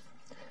Charter.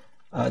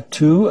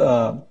 Two,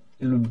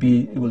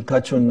 it will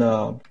touch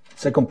on.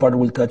 Second part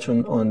will touch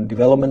on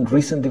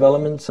recent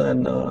developments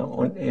and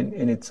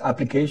in its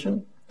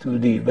application to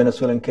the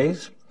Venezuelan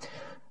case.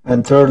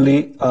 And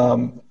thirdly,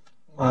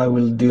 I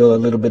will deal a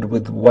little bit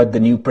with what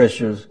new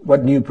pressures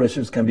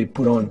can be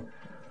put on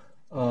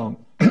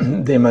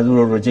the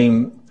Maduro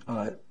regime,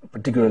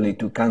 particularly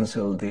to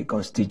cancel the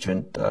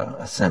Constituent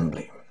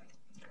Assembly.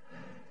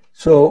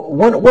 So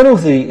one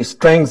of the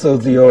strengths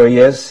of the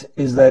OAS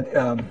is that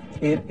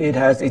it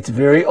has its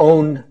very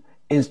own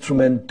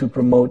instrument to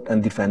promote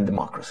and defend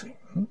democracy.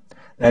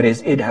 That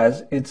is, it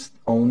has its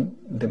own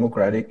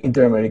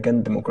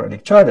Inter-American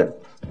Democratic Charter,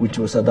 which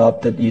was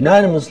adopted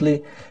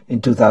unanimously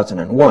in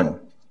 2001.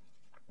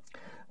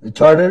 The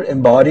Charter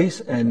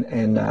embodies an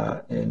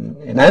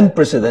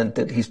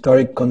unprecedented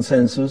historic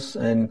consensus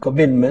and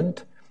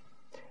commitment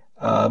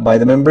by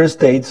the member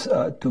states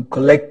to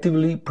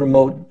collectively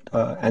promote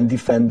and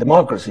defend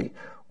democracy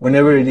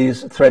whenever it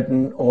is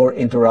threatened or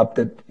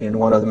interrupted in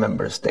one of the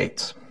member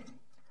states.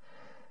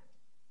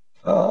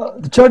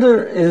 The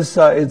Charter is,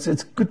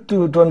 it's good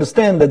to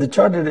understand that the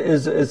Charter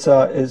is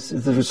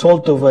the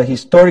result of a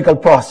historical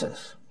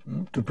process.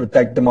 to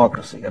protect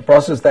democracy, a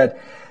process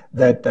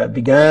that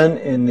began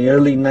in the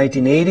early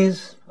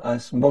 1980s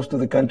as most of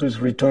the countries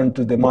returned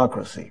to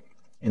democracy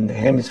in the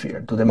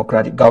hemisphere, to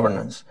democratic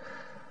governance.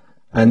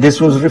 And this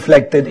was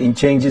reflected in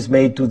changes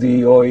made to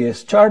the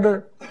OAS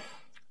Charter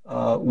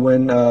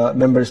when a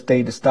member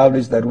state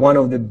established that one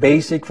of the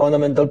basic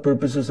fundamental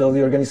purposes of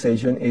the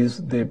organization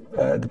is the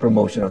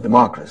promotion of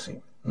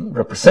democracy,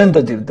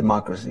 representative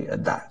democracy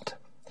at that.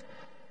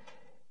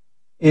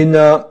 In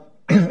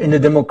the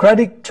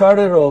Democratic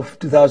Charter of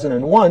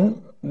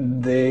 2001,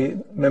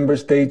 the member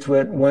states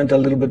went a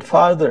little bit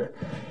farther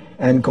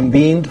and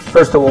convened,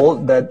 first of all,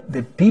 that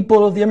the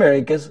people of the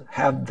Americas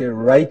have the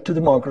right to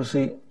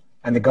democracy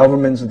and the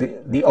governments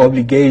the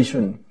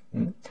obligation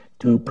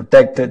to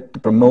protect it, to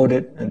promote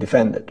it, and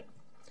defend it.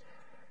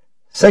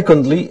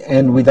 Secondly,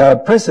 and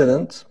without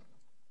precedent,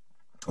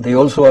 they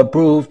also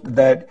approved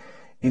that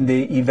in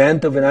the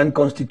event of an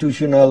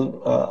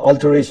unconstitutional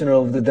alteration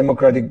of the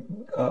democratic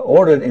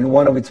order in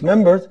one of its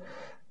members,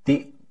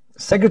 the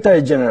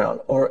Secretary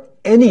General or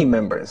any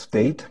member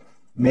state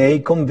may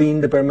convene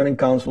the Permanent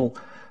Council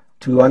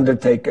to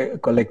undertake a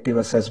collective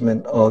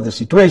assessment of the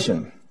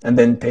situation and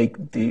then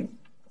take the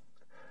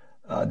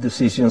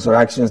decisions or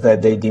actions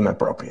that they deem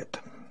appropriate.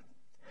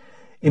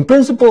 In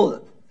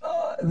principle,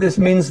 this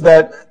means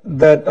that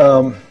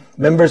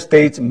member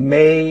states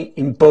may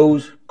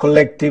impose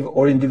collective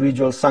or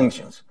individual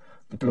sanctions,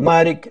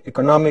 diplomatic,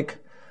 economic,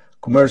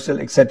 commercial,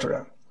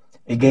 etc.,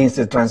 against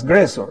the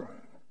transgressor,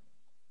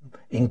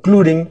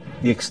 including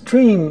the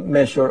extreme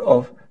measure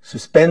of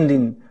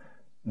suspending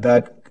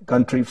that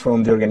country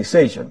from the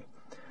organization.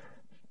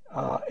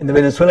 In the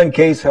Venezuelan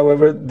case,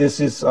 however, this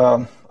is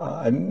a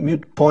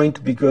moot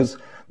point because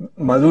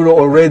Maduro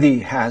already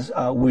has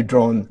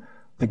withdrawn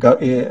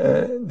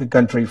the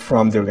country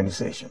from the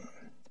organization.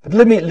 But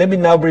let me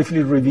now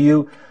briefly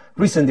review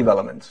recent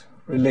developments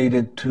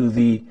related to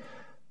the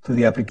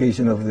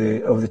application of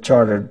the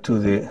charter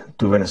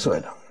to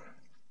Venezuela.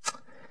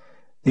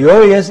 The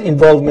OAS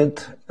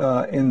involvement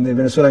in the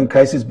Venezuelan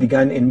crisis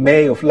began in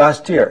May of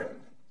last year,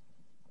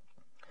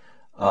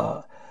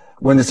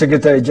 when the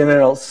Secretary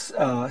General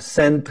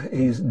sent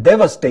his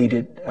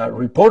devastated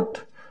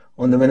report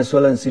on the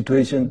Venezuelan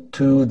situation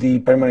to the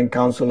Permanent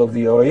Council of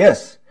the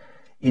OAS,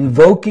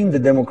 invoking the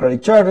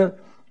Democratic Charter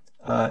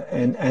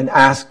and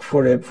asked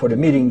for a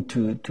meeting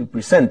to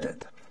present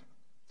it.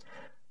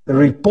 The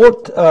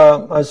report,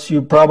 as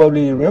you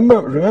probably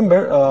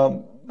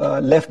remember,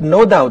 left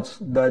no doubts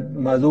that the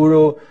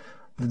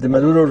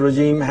Maduro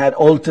regime had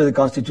altered the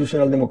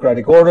constitutional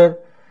democratic order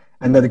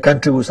and that the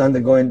country was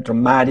undergoing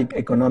dramatic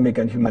economic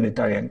and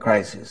humanitarian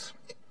crisis.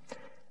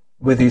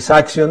 With his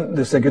action,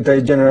 the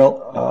Secretary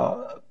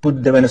General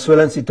put the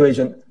Venezuelan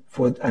situation,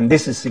 and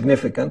this is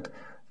significant,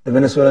 the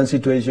Venezuelan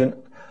situation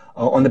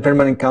on the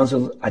Permanent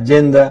Council's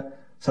agenda,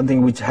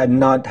 something which had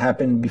not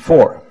happened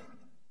before.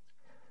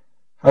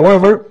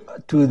 However,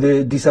 to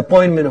the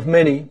disappointment of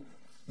many,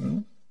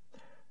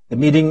 the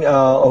meeting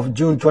of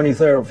June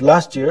 23rd of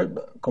last year,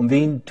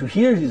 convened to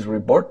hear his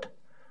report,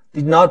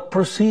 did not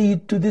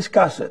proceed to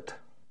discuss it,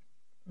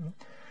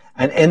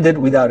 and ended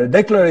without a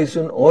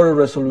declaration or a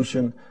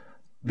resolution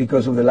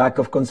because of the lack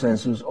of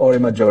consensus or a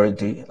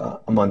majority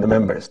among the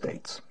member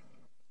states.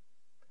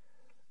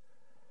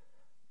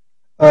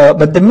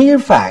 But the mere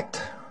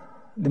fact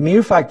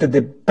that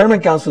the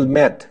Permanent Council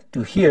met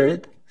to hear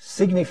it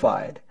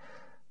signified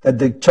that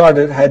the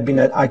charter had been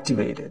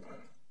activated.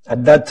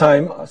 At that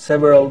time,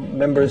 several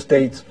member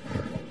states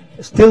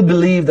still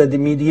believed that the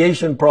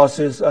mediation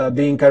process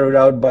being carried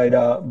out by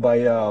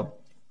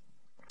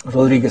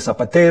Rodriguez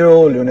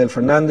Zapatero, Leonel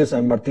Fernandez,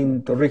 and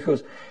Martin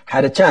Torrijos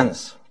had a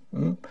chance,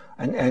 and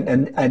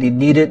it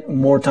needed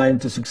more time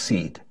to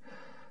succeed.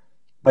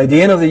 By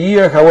the end of the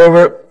year,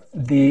 however,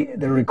 the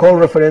recall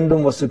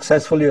referendum was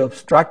successfully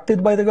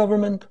obstructed by the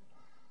government,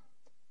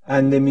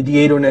 and the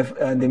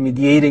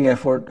mediating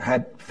effort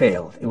had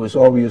failed. It was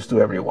obvious to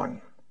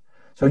everyone.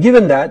 So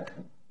given that,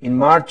 in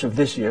March of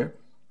this year,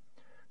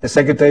 the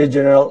Secretary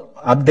General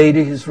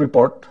updated his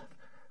report,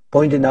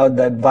 pointing out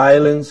that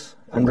violence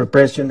and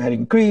repression had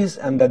increased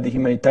and that the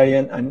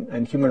humanitarian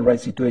and human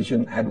rights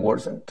situation had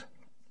worsened.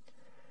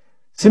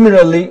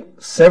 Similarly,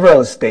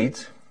 several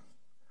states,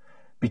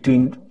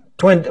 between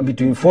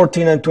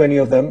 14 and 20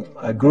 of them,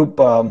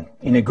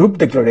 in a group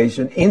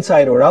declaration,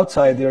 inside or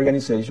outside the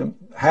organization,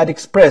 had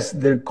expressed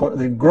their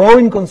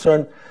growing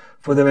concern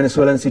for the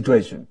Venezuelan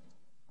situation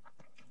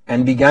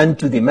and began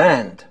to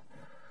demand,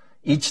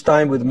 each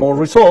time with more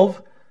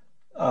resolve,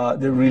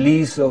 the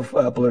release of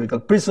political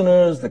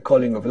prisoners, the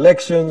calling of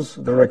elections,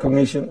 the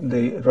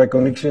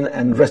recognition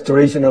and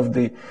restoration of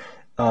the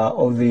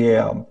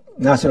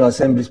National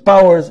Assembly's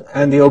powers,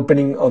 and the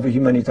opening of a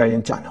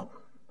humanitarian channel.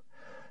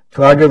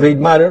 To aggravate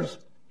matters,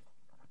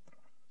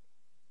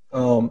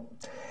 on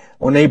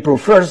April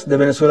 1st, the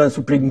Venezuelan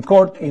Supreme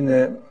Court, in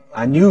an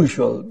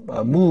unusual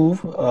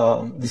move,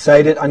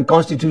 decided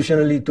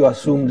unconstitutionally to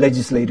assume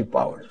legislative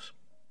powers.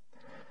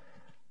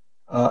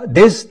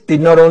 This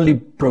did not only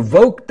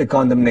provoke the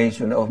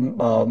condemnation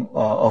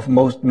of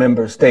most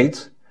member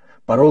states,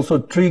 but also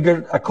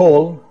triggered a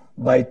call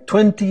by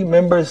 20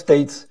 member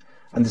states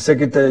and the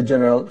Secretary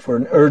General for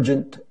an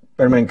urgent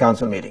Permanent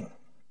Council meeting.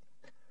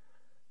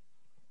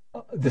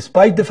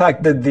 Despite the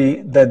fact that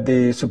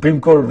the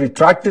Supreme Court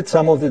retracted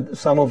some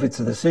of its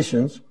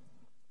decisions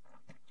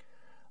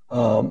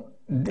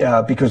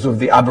because of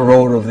the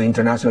uproar of the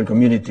international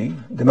community,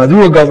 the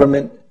Maduro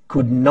government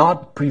could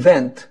not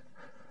prevent,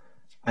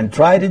 and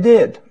tried it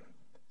did,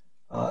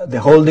 the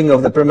holding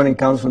of the Permanent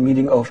Council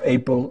meeting of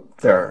April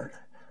 3rd.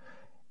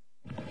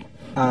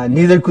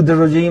 Neither could the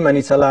regime and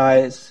its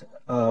allies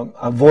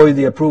avoid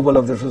the approval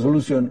of the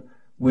resolution,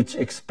 which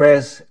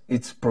expressed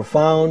its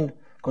profound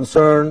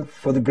concern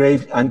for the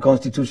grave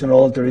unconstitutional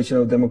alteration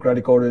of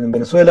democratic order in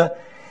Venezuela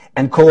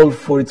and called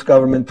for its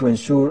government to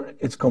ensure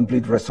its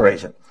complete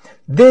restoration.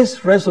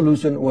 This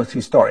resolution was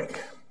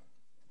historic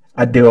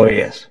at the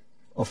OAS,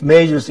 of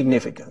major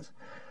significance.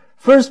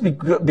 First,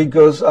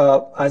 because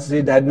as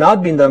it had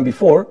not been done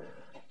before,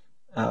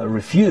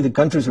 the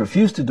countries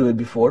refused to do it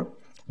before,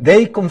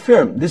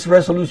 this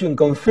resolution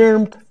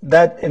confirmed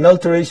that an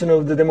alteration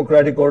of the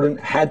democratic order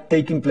had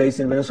taken place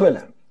in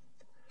Venezuela.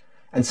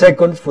 And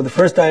second, for the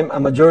first time, a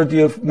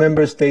majority of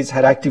member states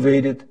had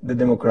activated the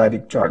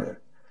democratic charter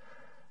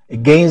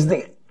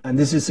and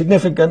this is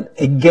significant,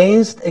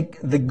 against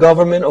the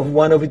government of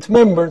one of its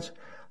members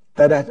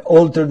that had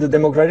altered the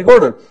democratic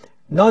order,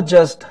 not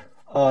just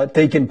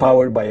taken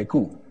power by a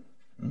coup,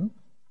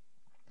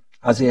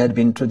 as it had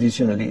been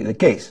traditionally the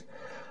case.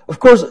 Of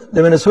course,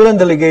 the Venezuelan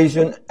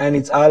delegation and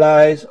its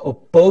allies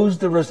opposed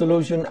the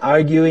resolution,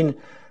 arguing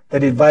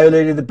that it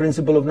violated the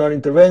principle of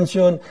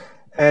non-intervention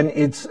and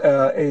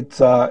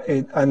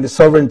and the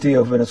sovereignty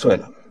of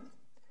Venezuela.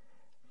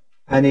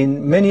 And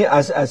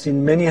as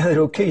in many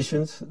other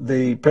occasions,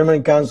 the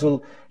Permanent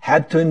Council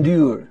had to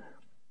endure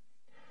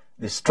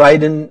the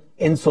strident,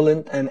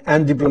 insolent, and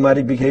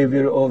undiplomatic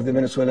behavior of the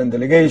Venezuelan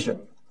delegation,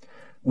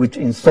 which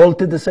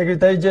insulted the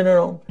Secretary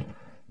General,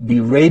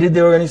 berated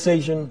the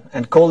organization,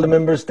 and called the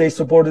member states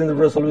supporting the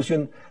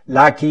resolution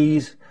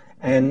lackeys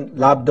and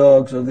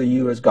lapdogs of the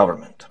U.S.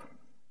 government.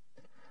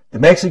 The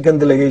Mexican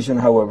delegation,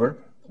 however,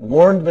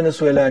 warned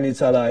Venezuela and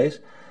its allies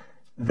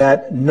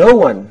that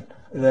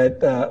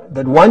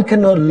that one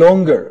can no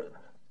longer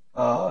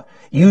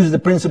use the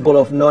principle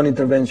of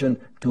non-intervention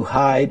to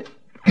hide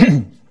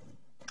the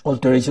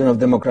alteration of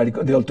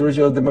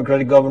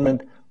democratic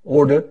government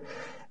order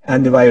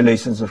and the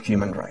violations of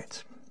human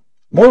rights.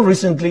 More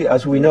recently,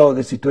 as we know,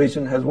 the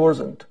situation has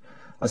worsened.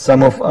 As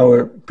some of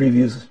our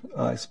previous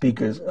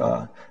speakers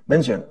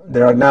mentioned,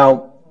 there are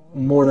now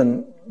more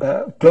than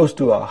close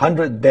to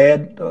 100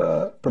 dead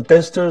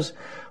protesters,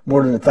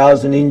 more than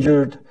 1,000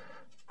 injured,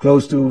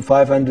 close to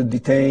 500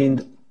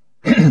 detained,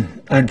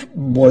 and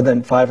more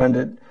than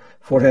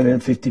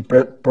 450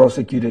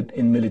 prosecuted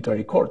in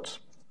military courts.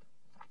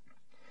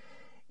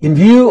 In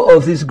view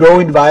of this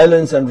growing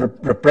violence and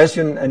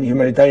repression and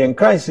humanitarian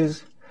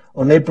crisis,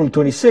 on April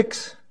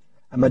 26,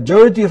 a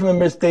majority of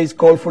member states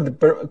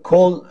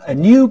called a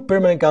new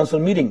Permanent Council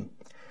meeting,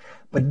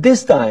 but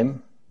this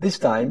time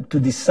to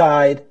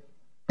decide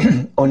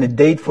on a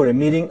date for a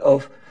meeting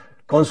of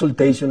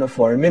consultation of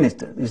foreign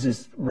ministers. This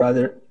is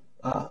rather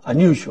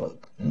unusual,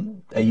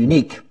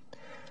 unique.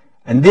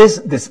 And this,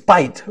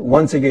 despite,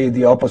 once again,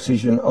 the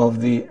opposition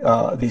of the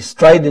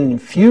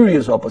strident,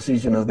 furious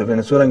opposition of the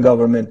Venezuelan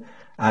government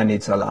and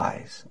its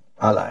allies.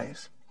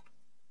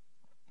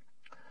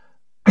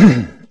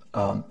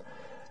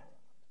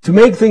 To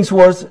make things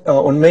worse,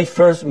 on May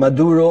 1st,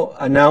 Maduro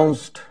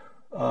announced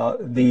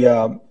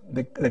the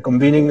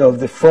convening of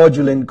the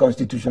fraudulent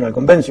Constitutional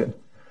Convention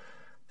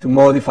to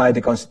modify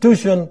the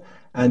Constitution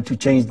and to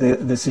change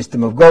the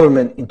system of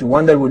government into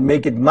one that would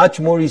make it much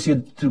more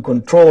easier to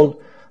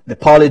control the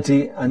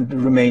polity and to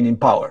remain in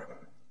power,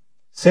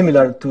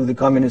 similar to the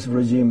communist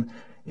regime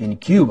in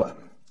Cuba.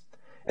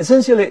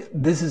 Essentially,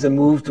 this is a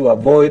move to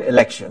avoid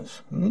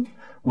elections,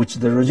 which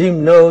the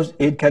regime knows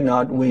it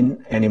cannot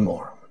win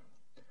anymore.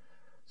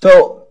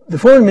 So the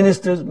foreign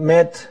ministers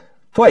met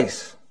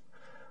twice,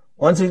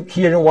 once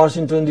here in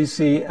Washington,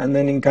 D.C., and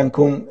then in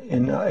Cancun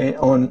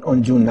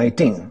on June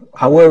 19.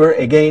 However,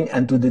 again,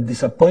 and to the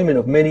disappointment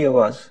of many of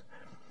us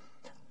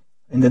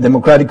in the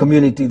democratic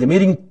community, the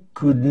meeting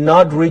could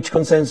not reach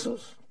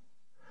consensus,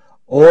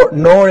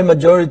 nor a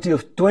majority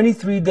of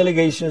 23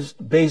 delegations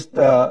based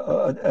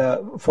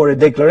for a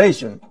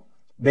declaration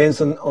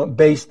based on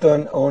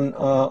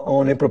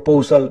a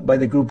proposal by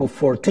the group of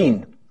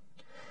 14,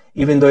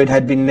 even though it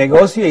had been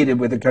negotiated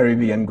with the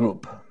Caribbean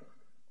group.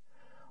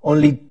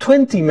 Only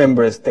 20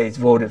 member states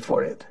voted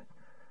for it.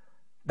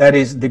 That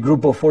is the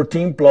group of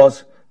 14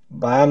 plus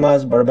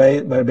Bahamas,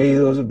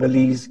 Barbados,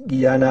 Belize,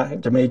 Guyana,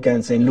 Jamaica,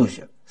 and St.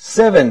 Lucia.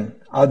 7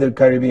 other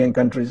Caribbean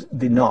countries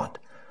did not,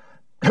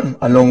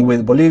 along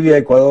with Bolivia,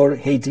 Ecuador,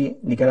 Haiti,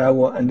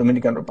 Nicaragua, and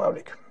Dominican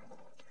Republic.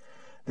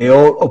 They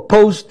all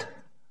opposed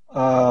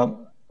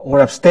or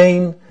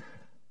abstained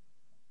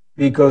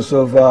because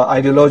of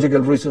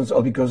ideological reasons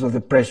or because of the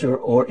pressure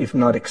or, if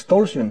not,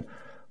 extortion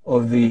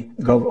of the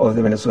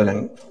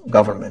Venezuelan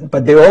government.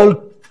 But they all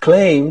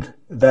claimed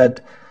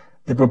that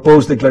the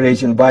proposed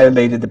declaration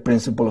violated the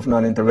principle of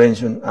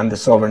non-intervention and the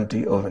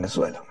sovereignty of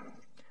Venezuela.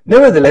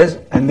 Nevertheless,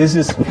 and this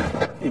is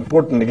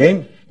important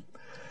again,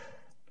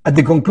 at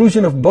the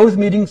conclusion of both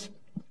meetings,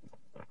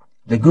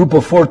 the group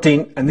of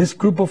 14, and this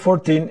group of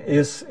 14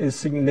 is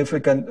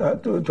significant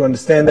to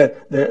understand that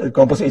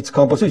its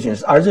composition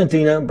is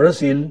Argentina,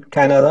 Brazil,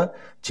 Canada,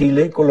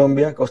 Chile,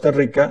 Colombia, Costa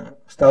Rica,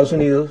 Estados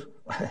Unidos,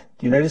 the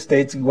United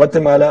States,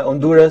 Guatemala,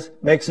 Honduras,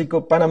 Mexico,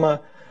 Panama,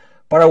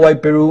 Paraguay,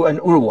 Peru, and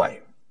Uruguay.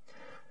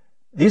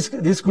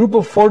 This group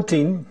of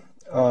 14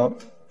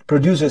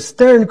 produced a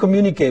stern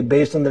communique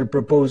based on their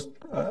proposed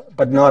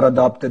but not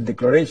adopted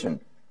declaration.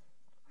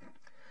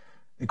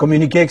 The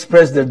communique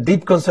expressed their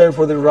deep concern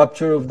for the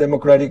rupture of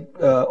democratic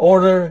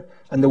order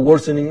and the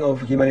worsening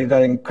of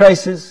humanitarian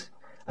crisis,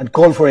 and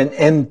called for an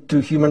end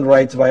to human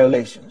rights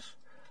violations,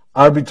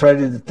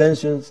 arbitrary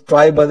detentions,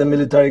 trial by the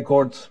military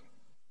courts,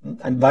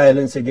 and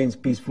violence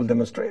against peaceful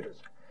demonstrators.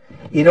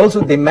 It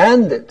also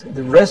demanded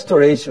the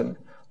restoration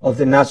of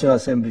the National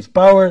Assembly's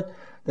power,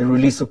 the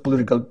release of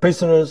political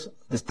prisoners,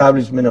 the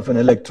establishment of an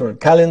electoral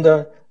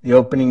calendar, the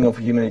opening of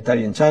a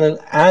humanitarian channel,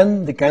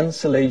 and the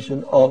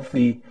cancellation of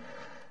the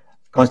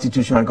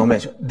Constitutional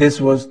Convention. This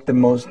was the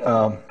most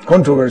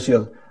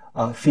controversial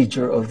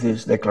feature of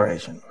this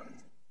declaration.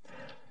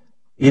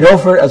 It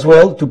offered as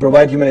well to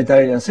provide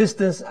humanitarian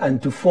assistance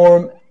and to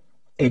form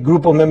a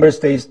group of member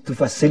states to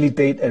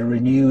facilitate a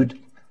renewed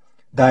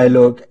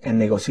dialogue and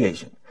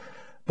negotiation.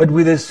 But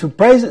with a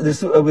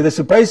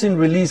surprising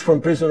release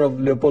from prison of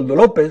Leopoldo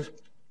López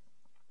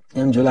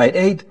on July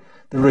 8,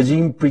 the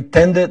regime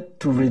pretended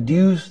to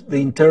reduce the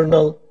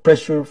internal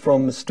pressure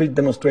from street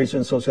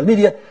demonstrations, social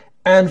media,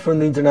 and from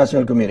the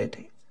international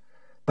community.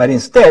 But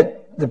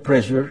instead, the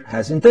pressure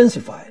has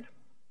intensified.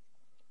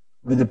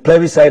 With the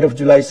plebiscite of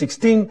July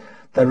 16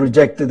 that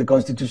rejected the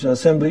Constitutional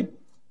Assembly,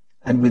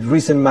 and with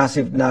recent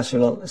massive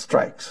national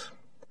strikes.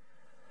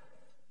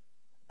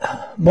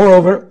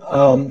 Moreover,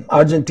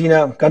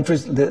 Argentina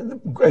countries,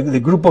 the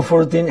group of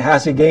 14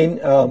 has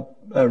again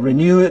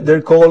renewed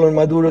their call on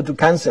Maduro to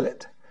cancel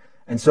it.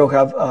 And so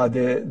have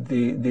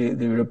the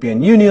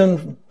European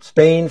Union,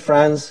 Spain,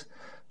 France,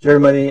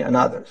 Germany, and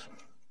others.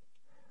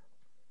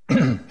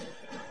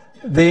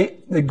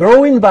 The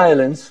growing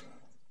violence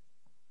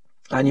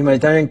and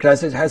humanitarian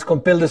crisis has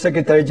compelled the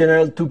Secretary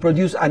General to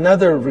produce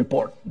another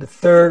report, the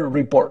third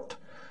report,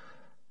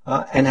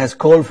 and has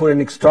called for an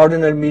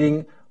extraordinary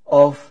meeting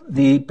of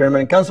the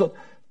Permanent Council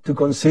to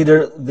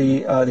consider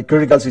the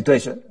critical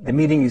situation. The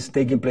meeting is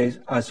taking place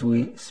as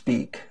we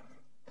speak.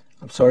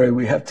 I'm sorry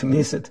we have to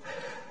miss it.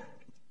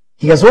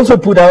 He has also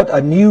put out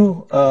a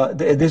new,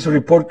 this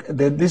report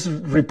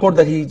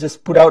that he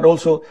just put out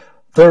also,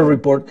 third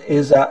report,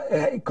 is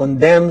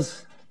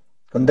condemns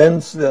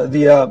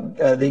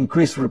the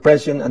increased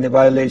repression and the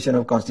violation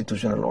of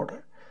constitutional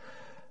order.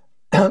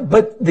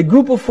 But the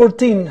group of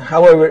 14,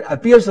 however,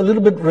 appears a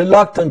little bit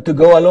reluctant to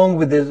go along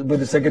with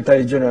the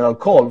Secretary General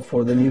call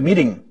for the new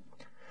meeting.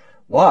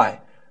 Why?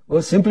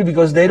 Well, simply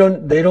because they have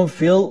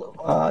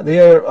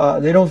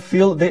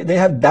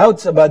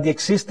doubts about the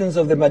existence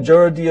of the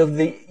majority of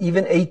the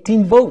even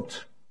 18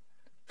 votes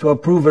to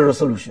approve a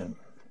resolution.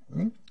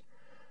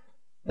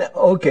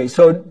 Okay,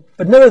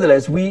 but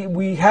nevertheless,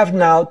 we have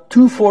now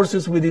two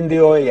forces within the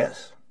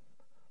OAS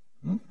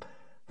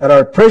that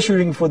are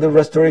pressuring for the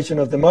restoration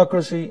of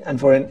democracy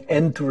and for an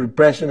end to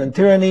repression and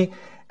tyranny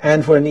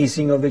and for an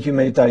easing of the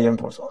humanitarian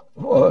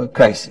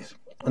crisis.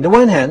 On the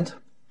one hand,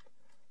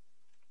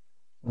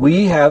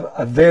 we have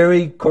a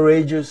very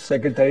courageous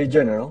Secretary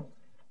General,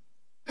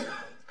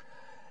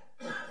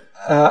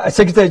 a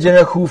Secretary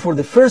General who for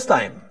the first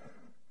time,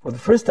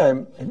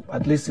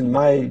 at least in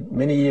my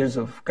many years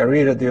of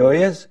career at the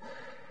OAS,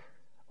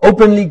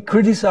 openly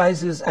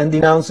criticizes and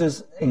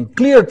denounces in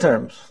clear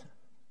terms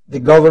the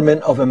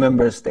government of a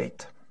member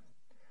state.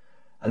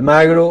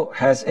 Almagro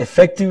has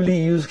effectively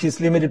used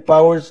his limited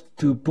powers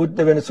to put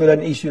the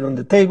Venezuelan issue on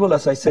the table,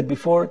 as I said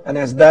before, and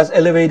has thus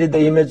elevated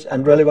the image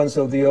and relevance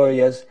of the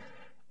OAS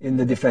in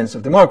the defense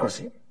of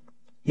democracy.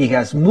 He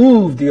has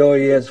moved the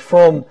OAS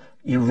from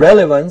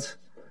irrelevance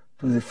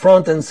to the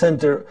front and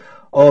center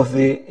of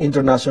the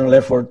international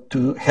effort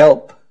to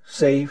help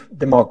save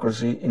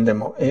democracy in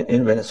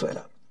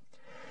Venezuela.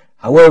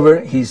 However,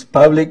 his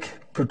public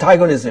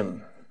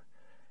protagonism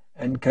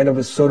and kind of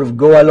a sort of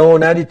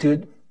go-alone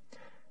attitude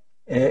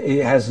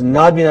it has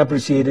not been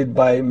appreciated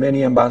by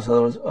many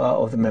ambassadors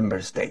of the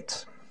member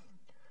states.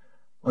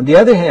 On the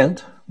other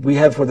hand, we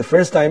have for the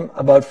first time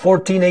about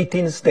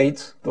 18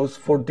 states, those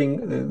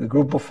 14, the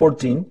group of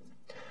 14,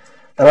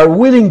 that are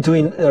willing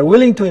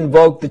to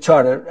invoke the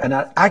charter and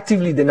are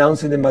actively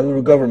denouncing the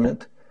Maduro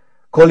government,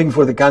 calling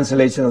for the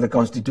cancellation of the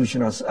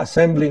Constitutional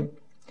Assembly,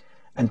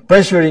 and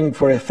pressuring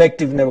for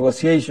effective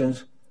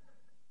negotiations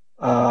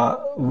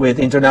with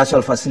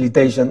international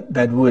facilitation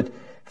that would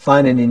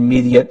find an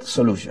immediate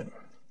solution.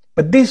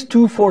 But these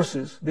two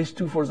forces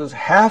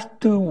have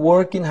to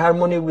work in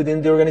harmony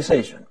within the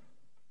organization.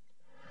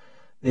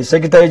 The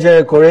Secretary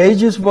General,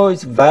 courageous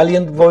voice,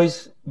 valiant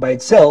voice by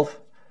itself,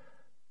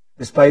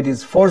 despite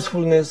its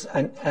forcefulness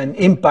and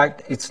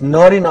impact, it's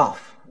not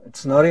enough.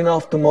 It's not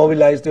enough to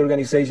mobilize the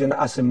organization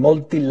as a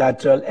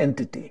multilateral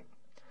entity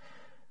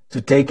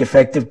to take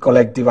effective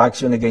collective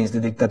action against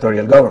the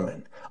dictatorial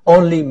government.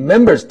 Only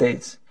member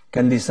states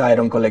can decide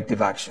on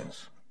collective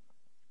actions,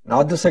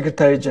 not the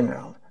Secretary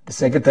General. The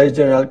Secretary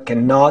General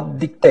cannot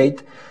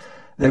dictate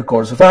their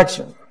course of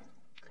action.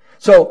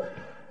 So,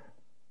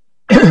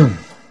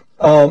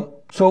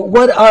 so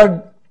what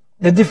are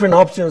the different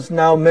options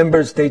now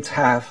member states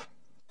have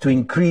to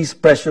increase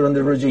pressure on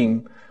the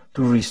regime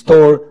to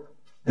restore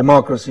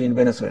democracy in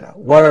Venezuela?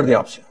 What are the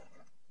options?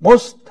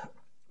 Most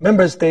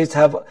member states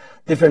have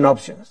different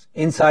options,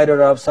 inside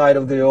or outside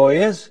of the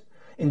OAS,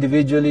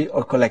 individually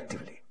or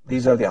collectively.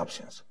 These are the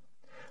options.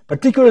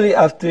 Particularly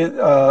after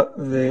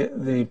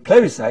the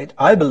plebiscite,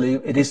 I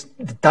believe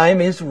the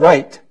time is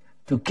right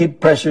to keep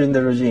pressuring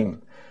the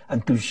regime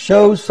and to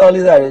show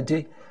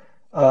solidarity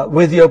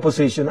with the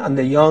opposition and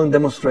the young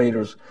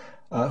demonstrators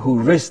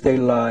who risk their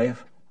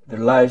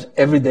lives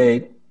every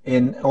day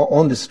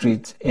on the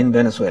streets in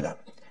Venezuela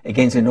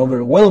against an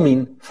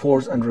overwhelming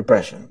force and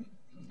repression.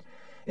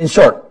 In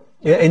short,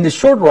 in the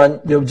short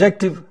run, the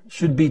objective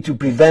should be to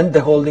prevent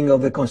the holding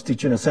of the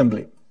Constituent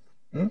Assembly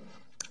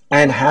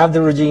and have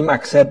the regime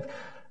accept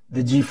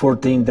the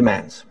G14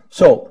 demands.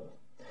 So,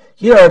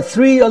 here are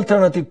three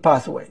alternative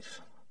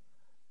pathways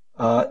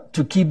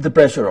to keep the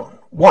pressure on.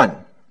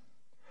 One,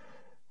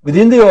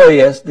 within the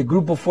OAS, the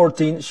Group of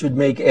 14 should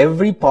make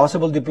every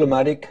possible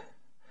diplomatic,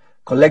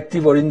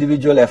 collective or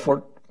individual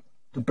effort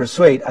to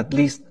persuade at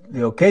least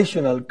the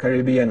occasional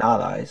Caribbean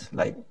allies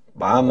like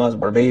Bahamas,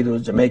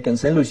 Barbados, Jamaica, and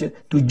St. Lucia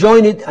to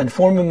join it and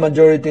form a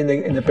majority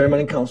in the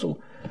Permanent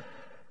Council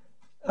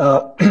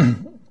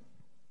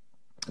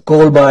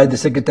called by the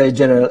Secretary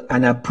General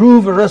and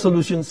approve a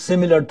resolution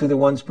similar to the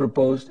ones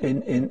proposed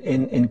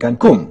in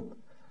Cancun.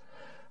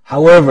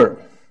 However,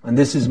 and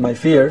this is my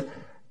fear,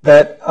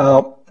 that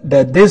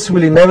this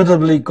will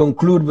inevitably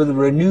conclude with a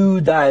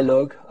renewed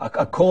dialogue,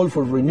 a call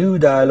for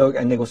renewed dialogue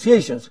and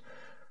negotiations.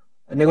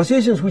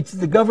 Negotiations which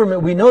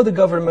we know the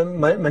government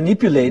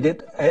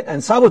manipulated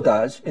and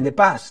sabotaged in the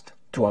past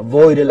to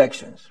avoid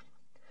elections.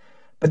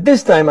 But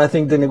this time, I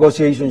think the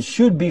negotiations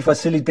should be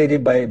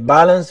facilitated by a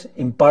balanced,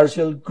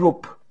 impartial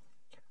group,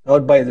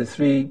 not by the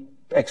three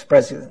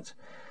ex-presidents.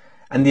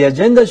 And the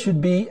agenda should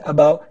be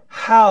about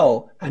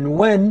how and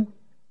when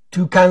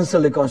to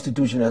cancel the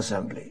Constitutional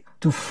Assembly,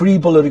 to free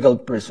political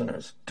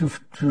prisoners, to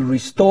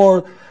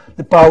restore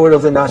the power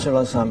of the National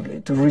Assembly,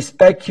 to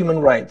respect human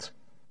rights,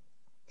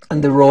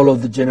 and the role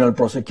of the General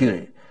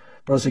Prosecutor,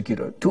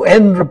 to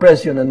end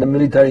repression and the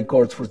military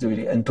courts for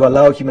stability, and to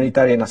allow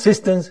humanitarian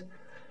assistance,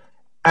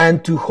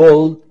 and to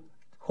hold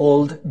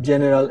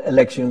general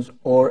elections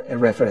or a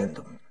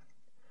referendum.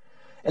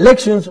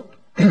 Elections,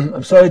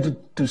 I'm sorry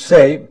to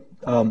say,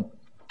 are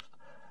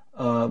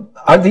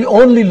the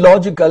only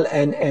logical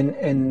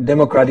and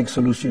democratic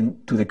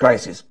solution to the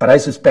crisis. But I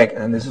suspect,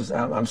 and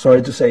I'm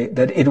sorry to say,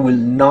 that it will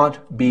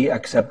not be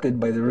accepted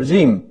by the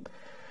regime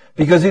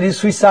because it is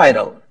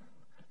suicidal.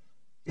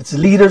 Its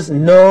leaders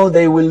know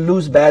they will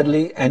lose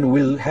badly and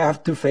will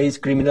have to face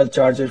criminal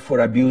charges for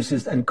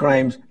abuses and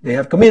crimes they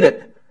have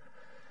committed.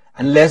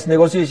 Unless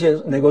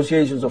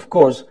negotiations, of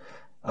course,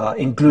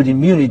 include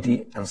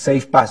immunity and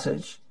safe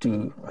passage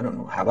to, I don't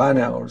know,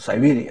 Havana or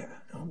Siberia.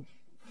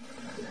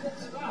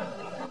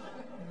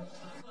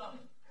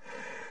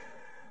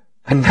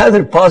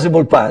 Another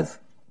possible path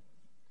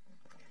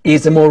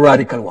is a more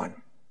radical one.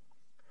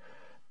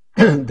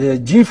 The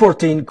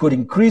G14 could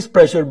increase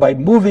pressure by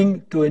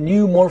moving to a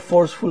new, more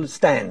forceful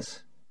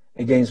stance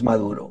against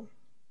Maduro.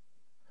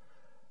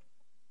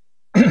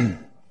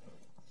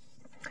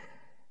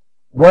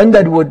 One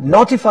that would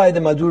notify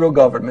the Maduro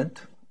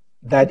government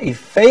that if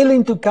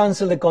failing to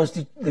cancel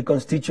the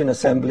Constituent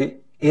Assembly,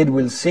 it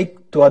will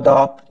seek to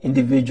adopt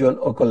individual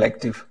or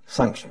collective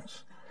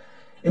sanctions.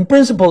 In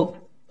principle,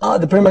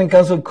 the Permanent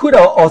Council could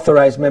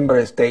authorize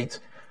member states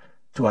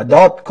to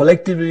adopt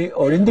collectively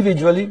or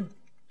individually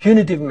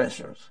punitive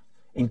measures,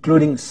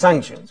 including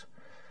sanctions.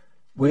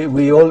 We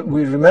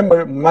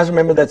must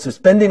remember that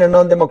suspending a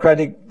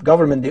non-democratic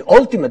government, the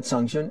ultimate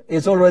sanction,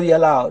 is already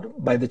allowed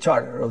by the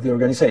charter of the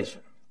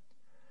organization.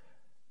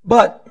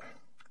 But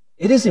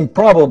it is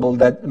improbable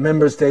that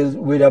member states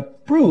would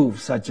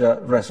approve such a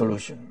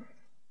resolution.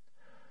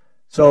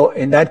 So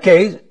in that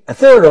case, a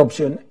third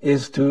option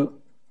is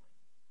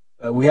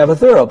we have a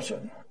third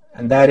option,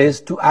 and that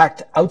is to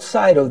act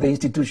outside of the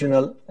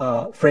institutional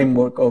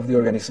framework of the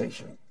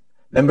organization.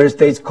 Member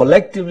states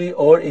collectively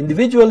or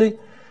individually,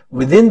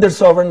 within their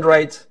sovereign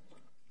rights,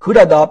 could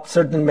adopt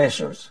certain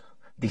measures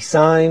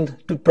designed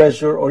to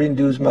pressure or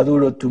induce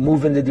Maduro to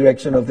move in the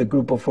direction of the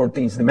Group of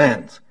 14's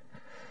demands,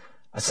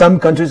 as some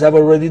countries have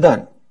already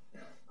done.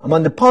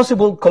 Among the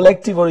possible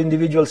collective or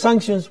individual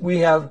sanctions, we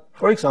have,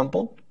 for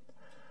example,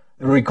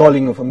 the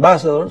recalling of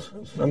ambassadors.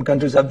 Some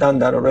countries have done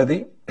that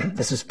already.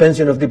 The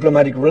suspension of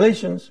diplomatic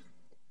relations,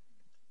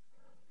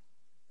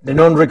 the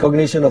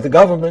non-recognition of the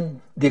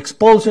government, the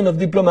expulsion of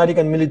diplomatic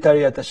and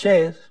military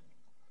attachés,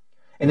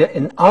 and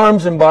an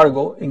arms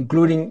embargo,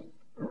 including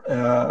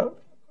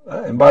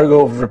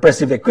embargo of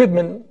repressive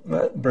equipment.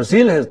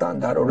 Brazil has done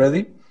that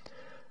already.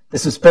 The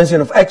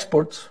suspension of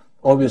exports,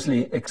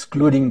 obviously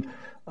excluding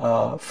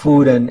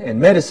food and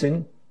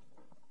medicine.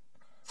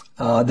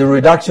 The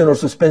reduction or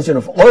suspension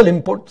of oil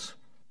imports.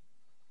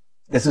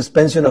 The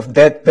suspension of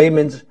debt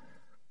payments.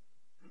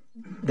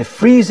 The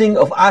freezing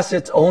of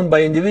assets owned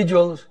by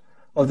individuals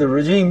of the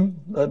regime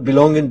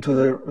belonging to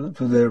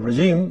the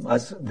regime,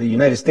 as the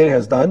United States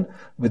has done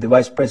with the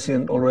vice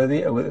president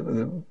already, with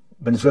the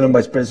Venezuelan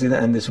vice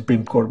president and the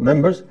Supreme Court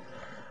members,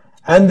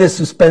 and the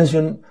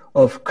suspension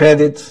of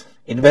credits,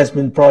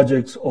 investment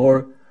projects,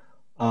 or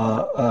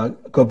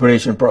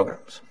cooperation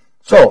programs.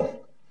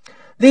 So,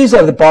 these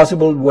are the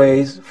possible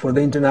ways for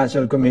the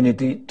international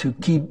community to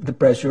keep the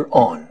pressure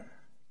on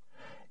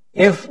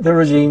if the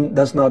regime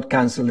does not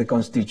cancel the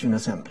Constituent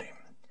Assembly.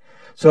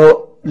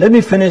 So, let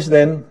me finish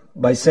then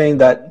by saying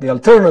that the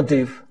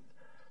alternative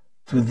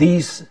to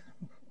these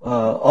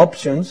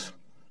options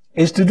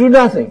is to do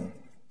nothing,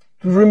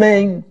 to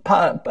remain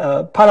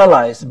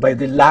paralyzed by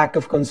the lack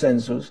of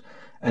consensus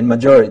and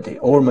majority,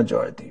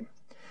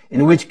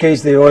 in which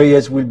case the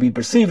OAS will be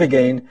perceived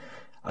again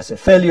as a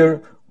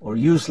failure or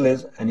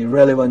useless and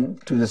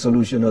irrelevant to the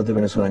solution of the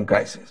Venezuelan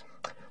crisis.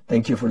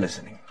 Thank you for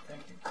listening.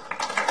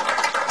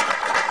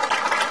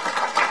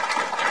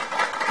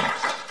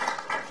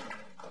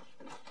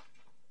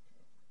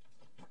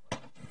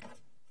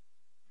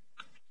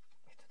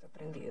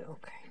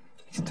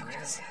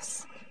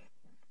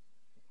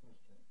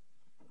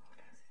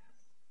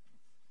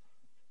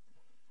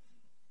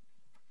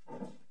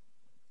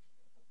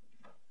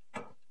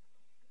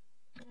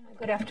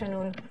 Good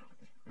afternoon.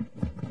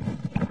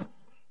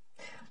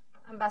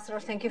 Ambassador,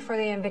 thank you for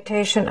the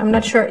invitation. I'm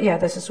not sure, yeah,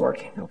 this is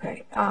working,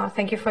 okay.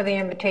 Thank you for the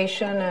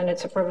invitation, and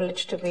it's a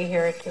privilege to be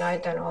here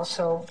tonight, and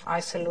also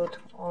I salute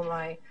all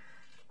my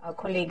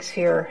colleagues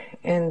here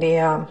in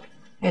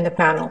the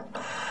panel.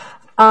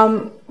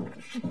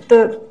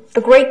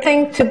 The great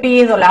thing to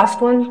be the last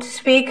one to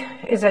speak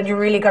is that you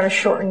really got to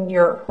shorten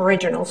your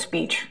original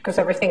speech, because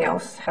everything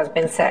else has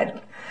been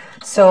said.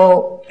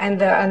 So, and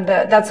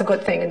that's a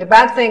good thing. And the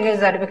bad thing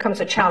is that it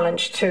becomes a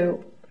challenge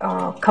to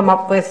come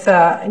up with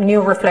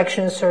new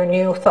reflections or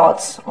new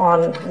thoughts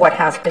on what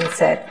has been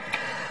said.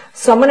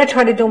 So I'm going to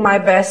try to do my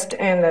best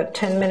in the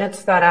 10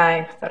 minutes that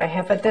I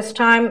have at this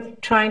time,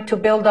 trying to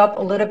build up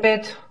a little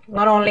bit,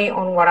 not only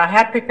on what I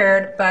had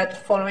prepared, but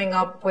following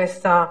up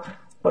with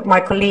what my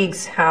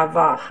colleagues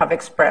have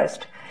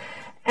expressed.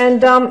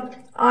 And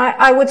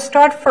I would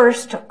start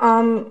first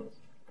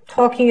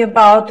talking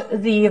about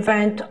the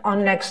event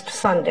on next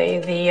Sunday,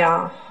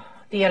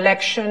 the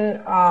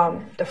election,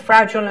 the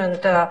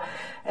fraudulent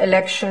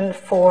election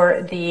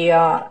for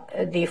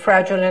the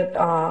fraudulent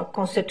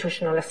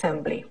Constitutional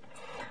Assembly.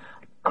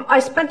 I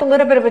spent a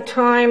little bit of a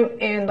time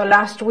in the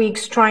last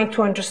weeks trying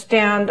to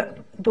understand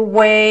the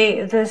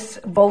way this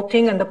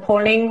voting and the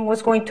polling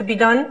was going to be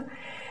done.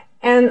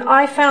 And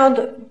I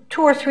found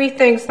 2 or 3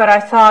 things that I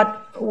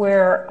thought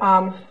were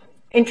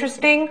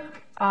interesting,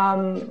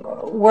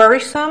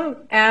 worrisome,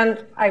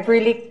 and I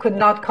really could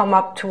not come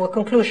up to a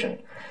conclusion.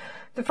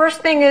 The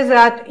first thing is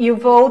that you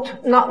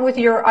vote not with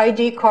your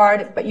ID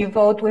card, but you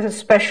vote with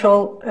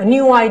a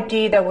new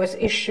ID that was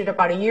issued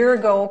about a year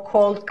ago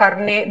called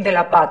Carnet de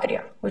la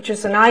Patria, which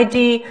is an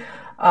ID,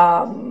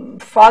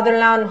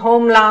 fatherland,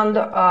 homeland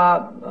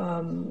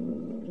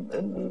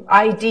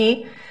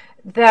ID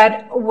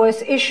that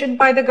was issued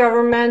by the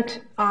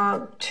government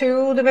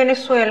to the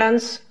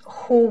Venezuelans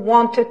who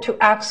wanted to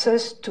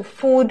access to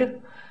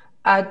food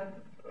at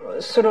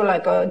sort of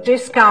like a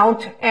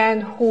discount,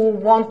 and who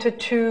wanted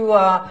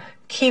to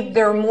keep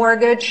their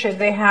mortgage if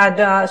they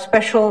had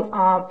special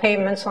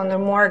payments on their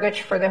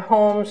mortgage for their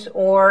homes,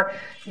 or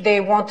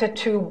they wanted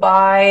to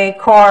buy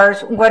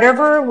cars,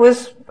 whatever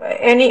was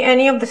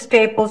any of the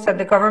staples that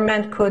the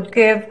government could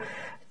give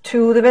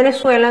to the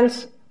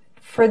Venezuelans.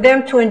 For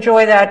them to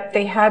enjoy that,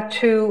 they had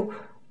to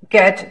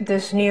get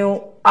this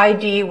new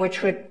ID,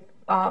 which would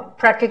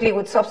practically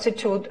would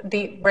substitute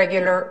the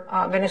regular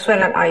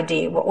Venezuelan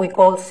ID, what we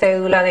call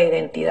cédula de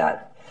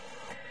identidad.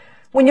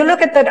 When you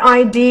look at that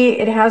ID,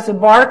 it has a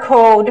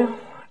barcode,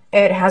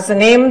 it has a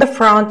name in the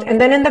front, and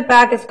then in the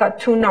back it's got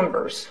 2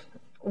 numbers.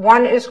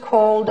 One is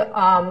called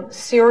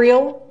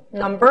serial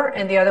number,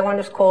 and the other one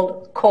is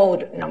called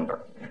code number.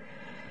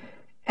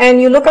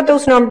 And you look at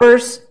those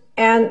numbers,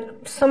 and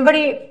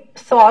somebody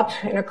thought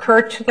and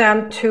occurred to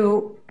them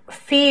to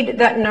feed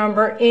that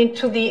number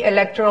into the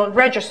electoral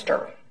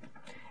register.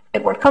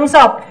 And what comes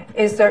up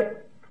is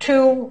that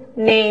 2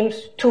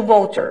 names, 2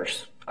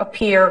 voters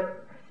appear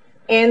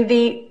in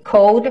the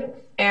code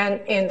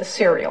and in the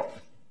serial.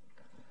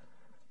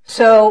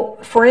 So,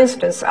 for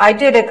instance, I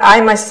did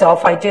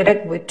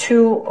it with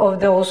 2 of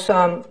those,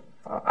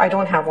 I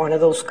don't have one of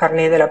those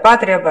Carnet de la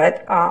Patria,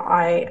 but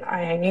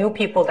I knew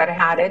people that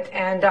had it.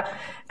 And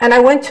I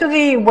went to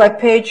the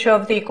webpage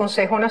of the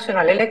Consejo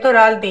Nacional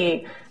Electoral,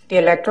 the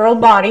electoral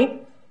body,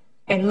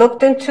 and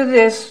looked into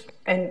this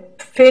and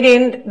fit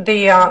in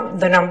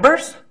the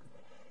numbers,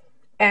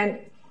 and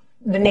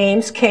the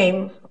names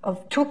came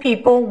of 2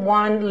 people,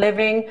 one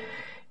living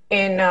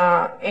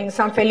in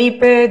San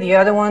Felipe, the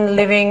other one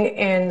living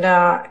in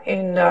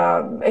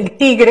El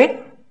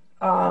Tigre,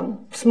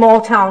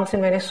 small towns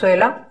in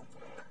Venezuela.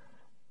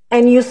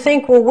 And you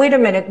think, well, wait a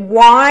minute,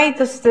 why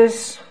does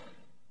this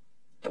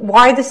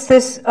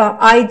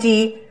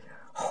ID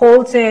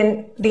holds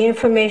in the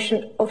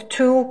information of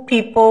two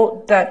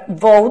people that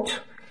vote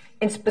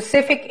in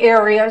specific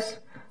areas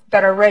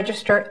that are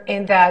registered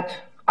in that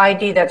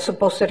ID that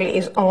supposedly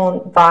is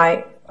owned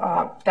by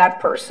that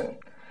person?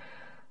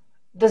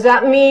 Does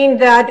that mean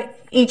that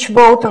each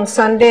vote on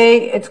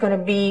Sunday it's going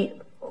to be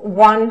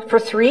 1 for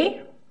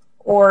 3?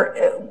 Or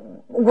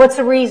what's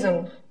the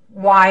reason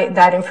why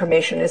that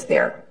information is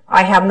there?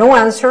 I have no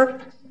answer,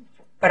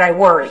 but I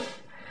worry.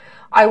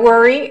 I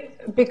worry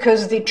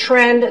because the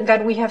trend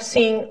that we have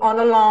seen all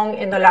along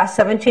in the last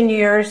 17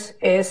 years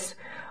is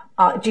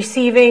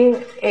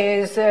deceiving,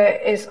 is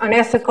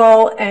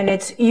unethical, and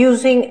it's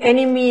using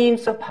any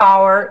means of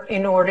power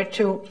in order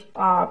to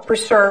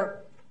preserve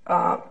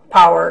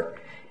power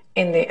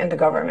in the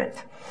government.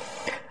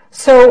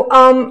 So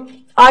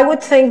I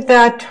would think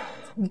that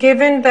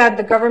given that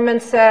the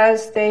government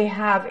says they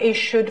have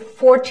issued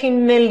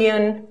 14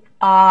 million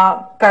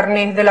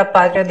carnés de la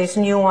patria, this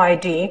new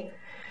ID,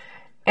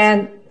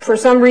 and for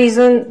some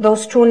reason,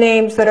 those two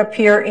names that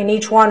appear in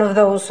each one of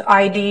those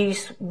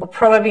IDs will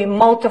probably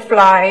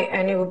multiply,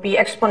 and it would be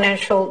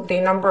exponential, the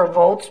number of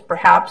votes,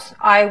 perhaps.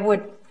 I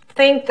would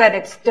think that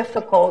it's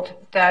difficult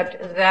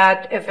that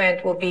that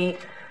event will be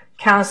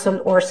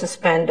canceled or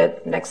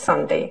suspended next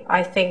Sunday.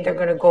 I think they're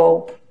going to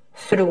go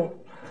through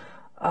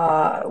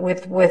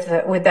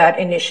with that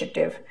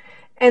initiative.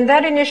 And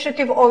that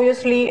initiative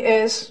obviously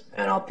is,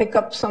 and I'll pick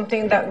up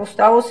something that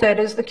Gustavo said,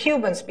 is the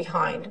Cubans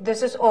behind.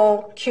 This is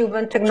all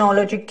Cuban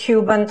technology,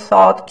 Cuban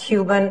thought,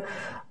 Cuban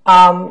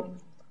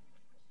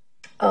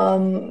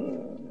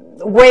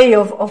way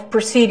of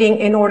proceeding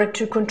in order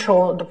to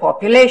control the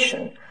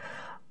population.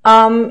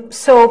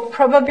 So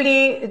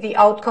probably the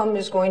outcome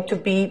is going to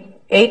be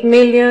 8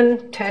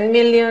 million, 10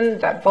 million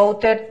that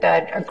voted,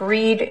 that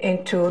agreed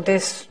into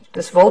this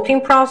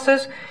voting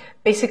process.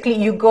 Basically,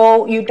 you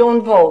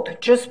don't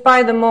vote. Just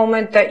by the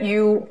moment that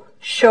you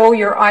show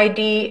your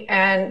ID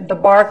and the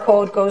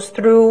barcode goes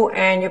through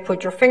and you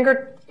put your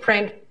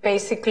fingerprint,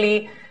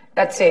 basically,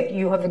 that's it.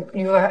 You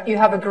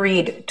have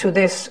agreed to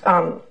this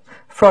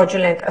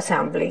fraudulent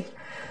assembly.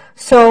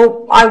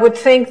 So I would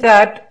think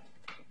that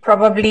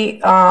probably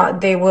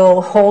they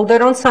will hold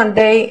it on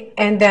Sunday,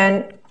 and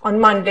then on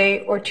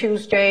Monday or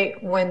Tuesday,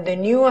 when the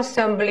new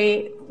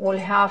assembly will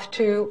have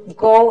to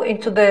go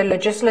into the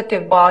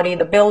legislative body,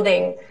 the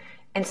building,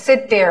 and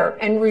sit there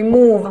and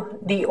remove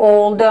the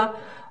old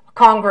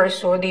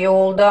Congress or the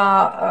old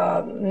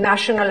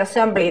National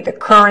Assembly, the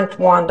current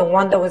one, the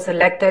one that was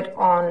elected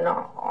on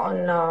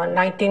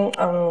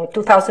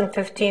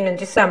 2015 in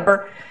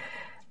December,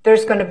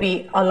 there's going to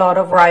be a lot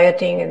of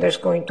rioting and there's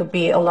going to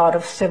be a lot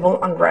of civil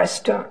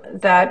unrest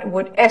that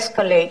would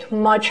escalate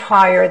much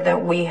higher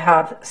than we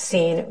have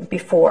seen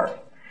before.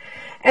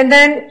 And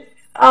then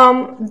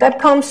that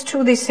comes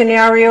to the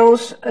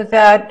scenarios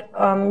that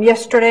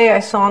yesterday I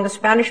saw in the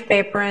Spanish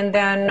paper, and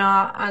then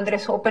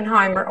Andres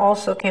Oppenheimer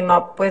also came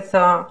up with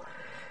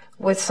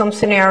some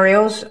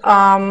scenarios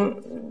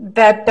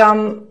that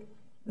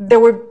there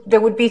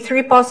would be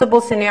 3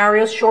 possible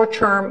scenarios short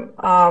term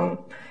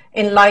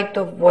in light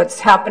of what's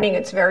happening.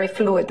 It's very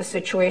fluid, the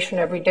situation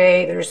every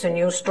day. There's a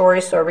new story,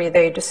 so every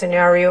day the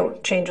scenario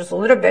changes a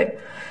little bit.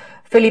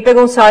 Felipe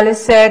González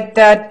said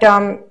that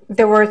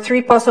there were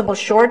 3 possible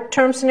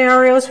short-term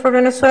scenarios for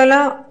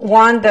Venezuela.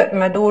 One, that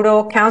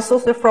Maduro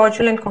cancels the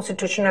fraudulent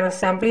Constitutional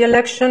Assembly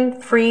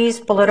election, frees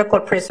political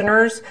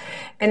prisoners,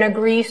 and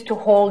agrees to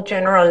hold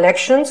general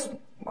elections.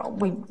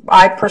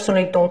 I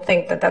personally don't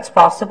think that that's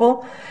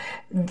possible.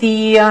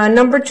 The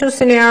number 2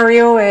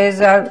 scenario is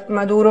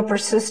Maduro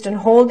persists in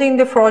holding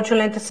the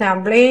fraudulent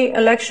assembly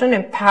election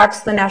and packs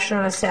the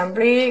National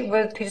Assembly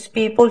with his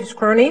people, his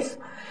cronies.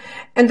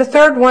 And the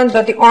third one,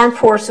 that the armed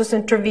forces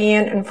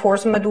intervene and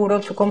force Maduro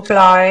to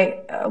comply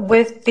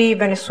with the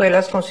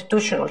Venezuela's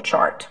constitutional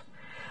chart.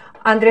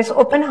 Andres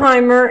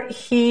Oppenheimer,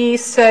 he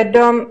said,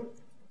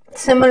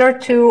 similar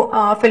to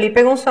Felipe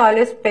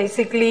González,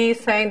 basically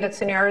saying that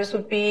scenarios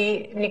would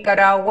be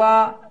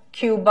Nicaragua,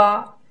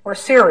 Cuba, or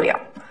Syria,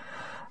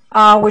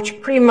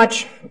 which pretty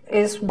much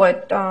is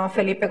what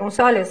Felipe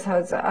González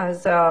has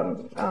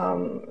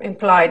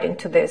implied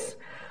into this.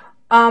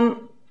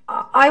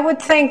 I would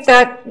think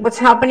that what's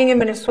happening in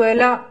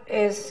Venezuela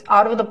is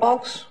out of the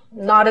box,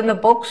 not in the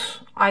books.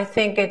 I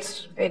think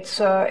it's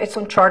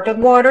uncharted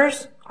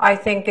waters. I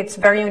think it's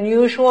very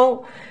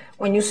unusual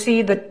when you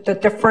see the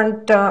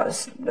different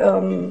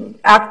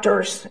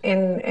actors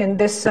in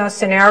this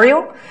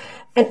scenario.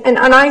 And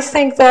I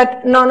think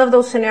that none of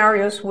those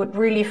scenarios would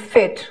really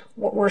fit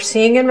what we're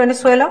seeing in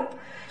Venezuela.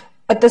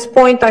 At this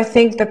point, I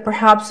think that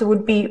perhaps it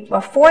would be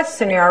a 4th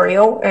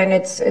scenario, and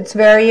it's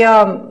very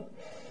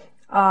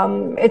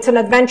it's an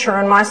adventure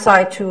on my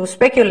side to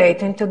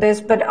speculate into this,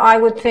 but I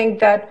would think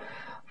that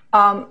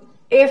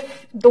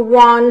if the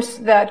ones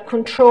that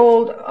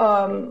controlled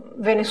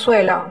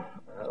Venezuela,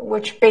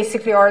 which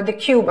basically are the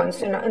Cubans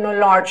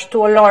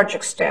to a large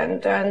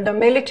extent, and the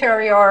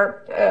military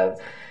are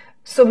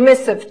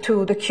submissive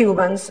to the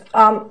Cubans.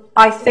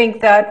 I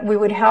think that we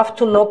would have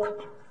to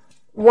look,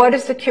 what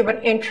is the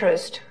Cuban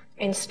interest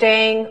in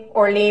staying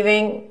or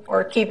leaving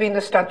or keeping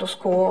the status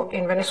quo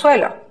in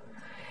Venezuela?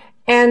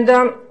 And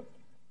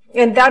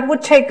that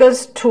would take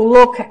us to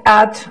look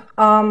at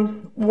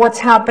what's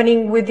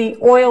happening with the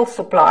oil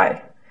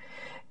supply.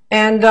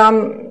 And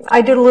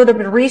I did a little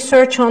bit of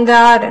research on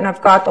that, and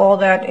I've got all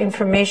that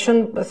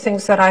information, the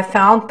things that I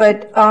found.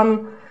 But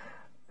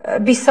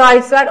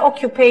besides that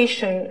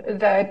occupation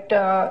that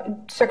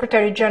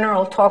Secretary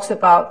General talks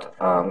about,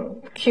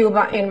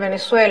 Cuba in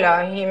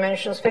Venezuela, he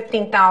mentions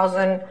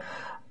 15,000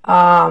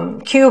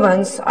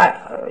 Cubans.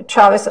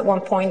 Chavez at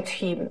one point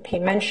he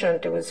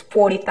mentioned it was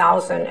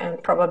 40,000,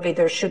 and probably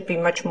there should be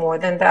much more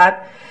than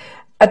that.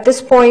 At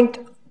this point,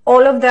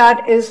 all of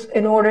that is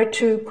in order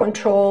to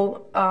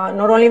control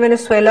not only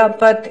Venezuela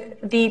but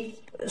the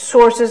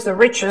sources, the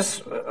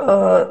richest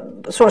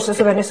sources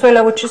of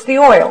Venezuela, which is the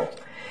oil.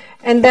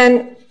 And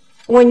then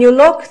when you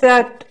look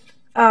at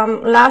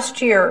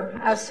last year,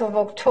 as of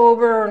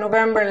October or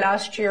November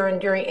last year, and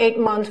during 8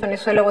 months,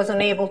 Venezuela was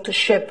unable to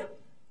ship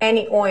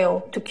any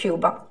oil to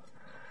Cuba.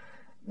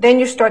 Then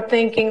you start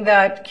thinking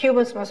that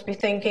Cubans must be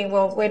thinking,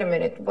 well, wait a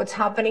minute, what's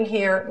happening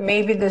here?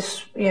 Maybe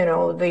this,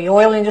 the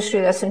oil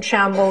industry that's in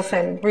shambles,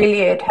 and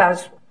really it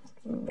has,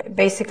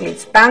 basically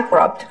it's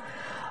bankrupt,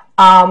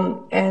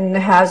 and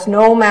has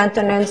no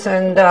maintenance,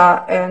 and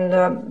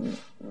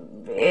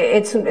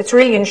it's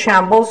really in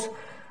shambles.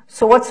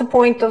 So what's the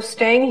point of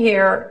staying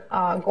here,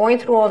 going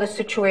through all this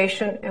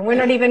situation, and we're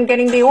not even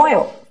getting the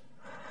oil?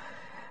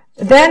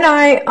 Then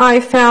I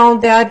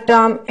found that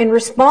in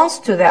response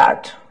to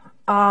that,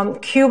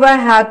 Cuba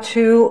had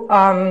to,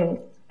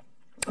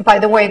 by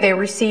the way, they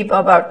receive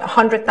about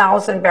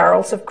 100,000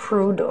 barrels of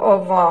crude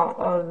of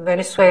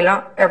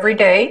Venezuela every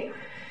day.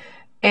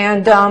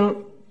 And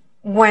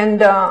when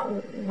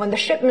the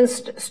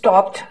shipments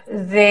stopped,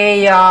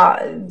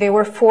 they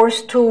were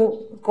forced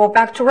to go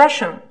back to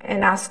Russia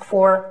and ask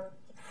for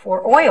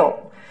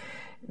oil.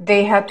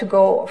 They had to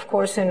go, of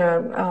course, in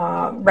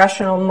a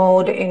rational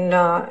mode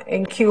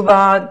in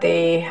Cuba.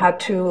 They had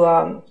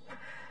to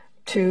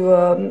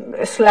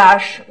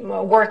slash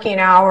working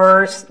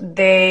hours.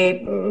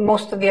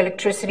 Most of the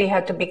electricity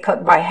had to be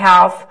cut by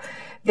half.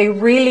 They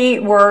really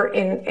were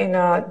in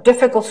a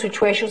difficult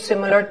situation,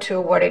 similar to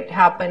what had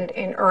happened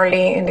in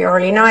the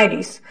early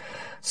 90s.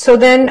 So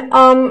then,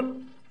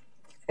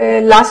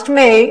 last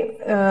May,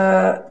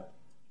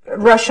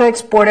 Russia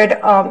exported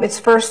its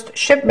first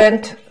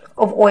shipment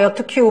of oil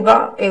to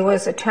Cuba. It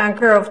was a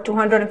tanker of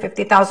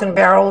 250,000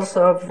 barrels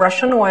of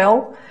Russian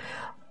oil,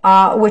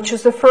 which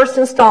is the first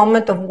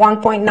installment of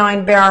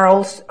 1.9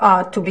 barrels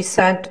to be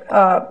sent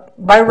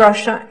by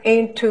Russia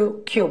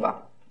into Cuba.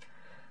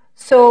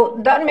 So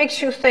that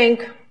makes you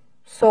think,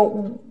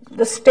 so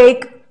the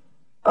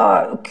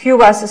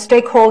Cuba as a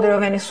stakeholder of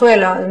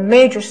Venezuela, a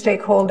major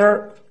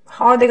stakeholder,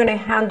 how are they going to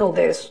handle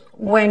this?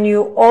 When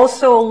you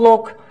also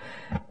look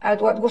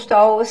at what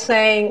Gustavo was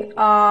saying,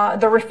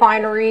 the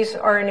refineries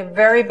are in a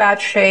very bad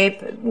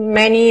shape.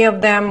 Many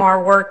of them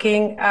are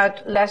working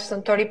at less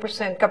than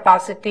 30%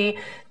 capacity.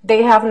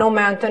 They have no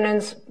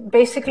maintenance.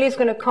 Basically, it's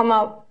going to come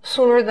out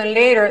sooner than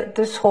later.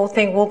 This whole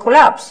thing will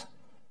collapse.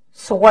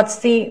 So what's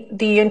the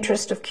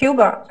interest of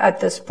Cuba at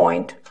this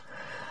point?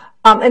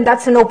 And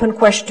that's an open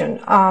question.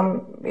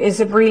 Is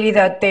it really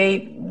that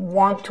they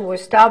want to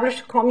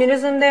establish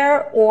communism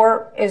there,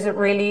 or is it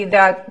really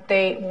that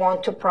they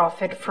want to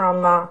profit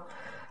from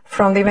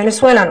the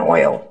Venezuelan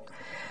oil?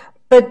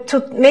 But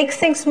to make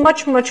things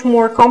much, much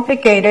more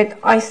complicated,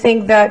 I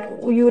think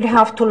that you would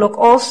have to look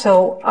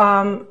also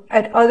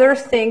at other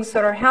things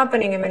that are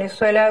happening in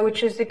Venezuela,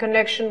 which is the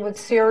connection with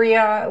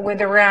Syria,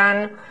 with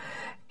Iran,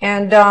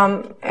 and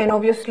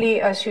obviously,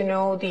 as you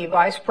know, the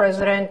vice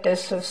president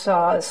is of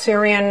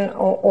Syrian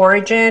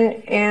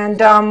origin, and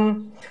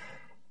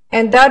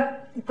that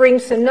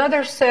brings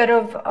another set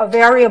of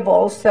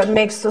variables that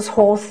makes this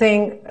whole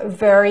thing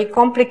very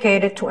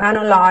complicated to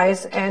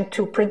analyze and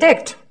to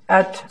predict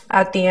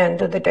at the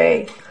end of the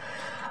day.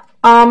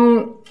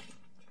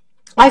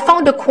 I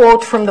found a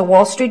quote from the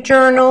Wall Street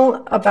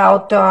Journal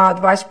about the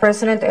Vice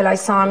President El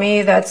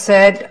Aissami that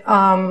said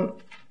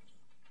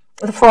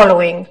the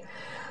following: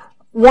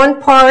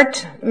 1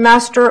 part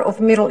master of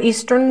Middle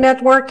Eastern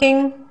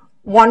networking,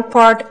 1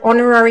 part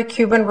honorary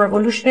Cuban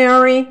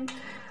revolutionary,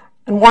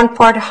 and 1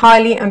 part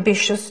highly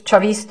ambitious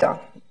Chavista.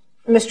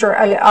 Mr.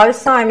 El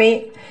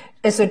Aissami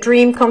is a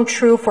dream come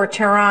true for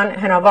Tehran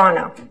and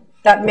Havana.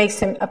 That makes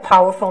him a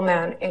powerful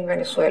man in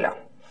Venezuela.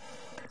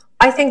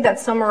 I think that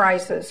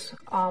summarizes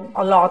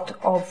a lot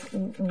of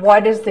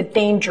what is the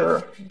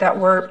danger that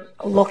we're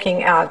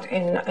looking at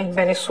in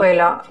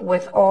Venezuela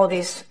with all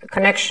these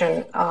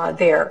connection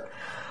there.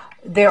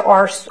 There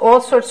are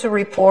all sorts of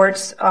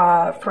reports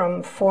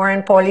from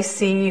Foreign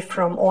Policy,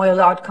 from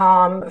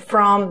Oil.com,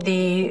 from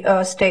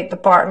the State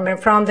Department,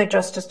 from the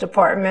Justice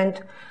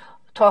Department,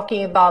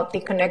 talking about the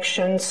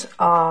connections,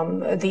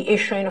 the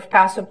issuing of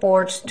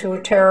passports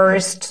to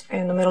terrorists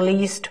in the Middle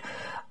East,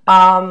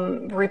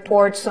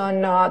 reports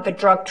on the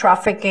drug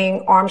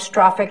trafficking, arms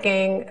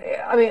trafficking.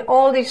 I mean,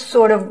 all these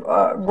sort of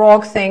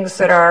rogue things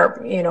that are,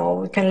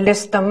 we can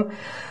list them.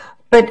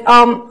 But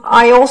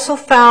I also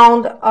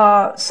found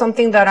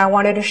something that I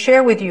wanted to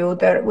share with you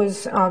that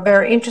was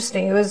very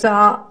interesting. It was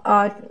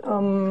a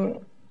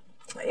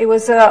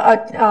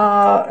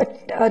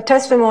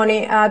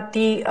testimony at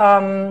the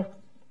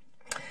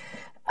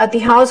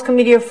House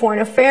Committee of Foreign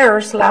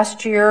Affairs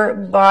last year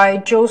by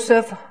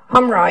Joseph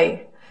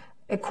Hamrai,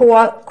 a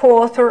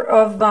co-author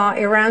of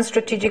Iran's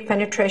Strategic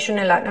Penetration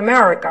in Latin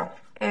America.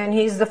 And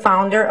he's the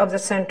founder of the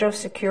Center of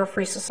Secure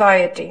Free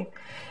Society.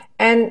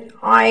 And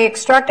I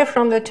extracted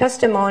from the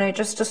testimony,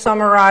 just to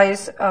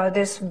summarize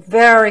this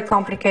very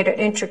complicated,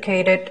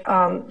 intricate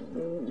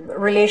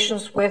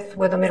relations with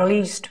the Middle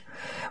East.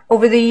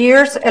 Over the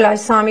years, El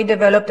Aissami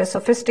developed a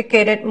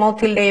sophisticated,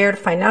 multi-layered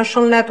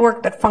financial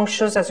network that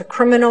functions as a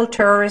criminal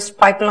terrorist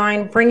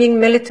pipeline, bringing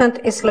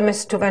militant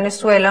Islamists to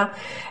Venezuela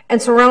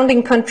and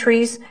surrounding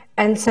countries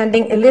and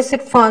sending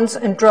illicit funds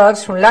and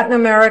drugs from Latin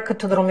America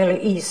to the Middle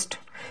East.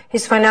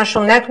 His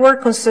financial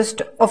network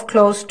consists of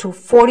close to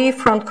 40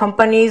 front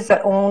companies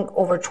that own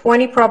over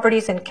 20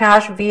 properties in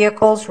cash,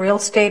 vehicles, real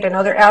estate, and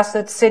other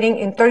assets sitting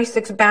in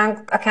 36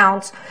 bank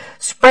accounts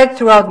spread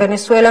throughout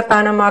Venezuela,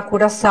 Panama,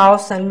 Curacao,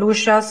 St.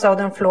 Lucia,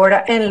 southern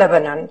Florida, and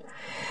Lebanon.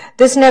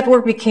 This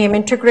network became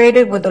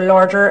integrated with the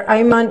larger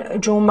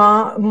Ayman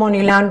Juma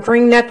money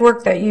laundering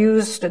network that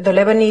used the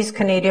Lebanese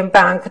Canadian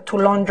Bank to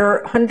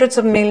launder hundreds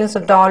of millions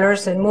of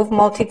dollars and move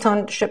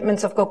multi-ton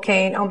shipments of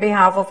cocaine on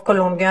behalf of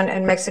Colombian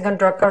and Mexican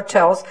drug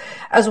cartels,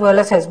 as well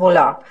as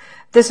Hezbollah.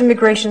 This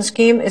immigration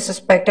scheme is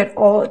suspected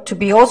to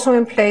be also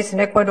in place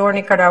in Ecuador,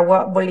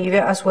 Nicaragua,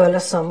 Bolivia, as well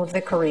as some of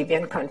the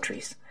Caribbean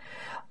countries.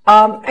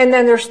 And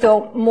then there's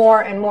still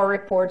more and more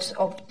reports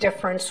of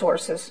different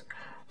sources.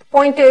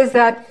 Point is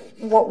that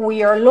what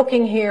we are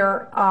looking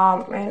here,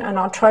 and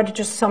I'll try to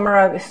just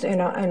summarize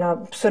in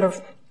a sort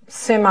of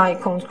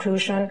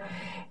semi-conclusion,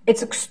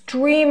 it's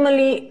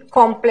extremely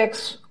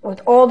complex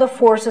with all the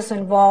forces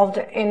involved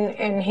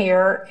in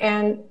here,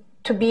 and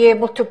to be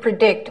able to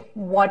predict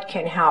what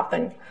can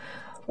happen.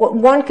 What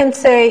one can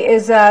say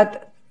is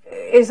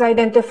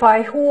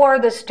identify who are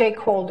the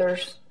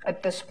stakeholders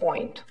at this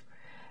point.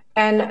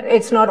 And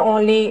it's not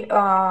only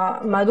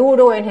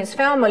Maduro and his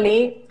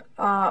family,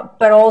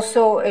 but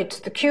also it's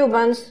the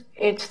Cubans,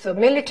 it's the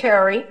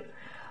military,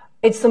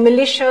 it's the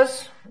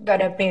militias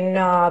that have been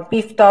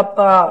beefed up,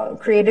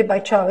 created by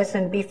Chavez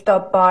and beefed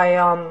up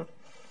by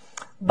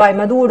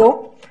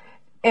Maduro,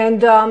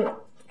 and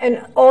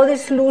all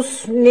this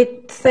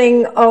loose-knit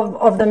thing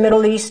of the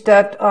Middle East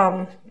that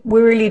we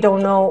really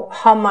don't know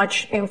how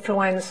much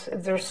influence,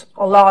 if there's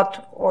a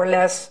lot or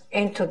less,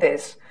 into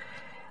this.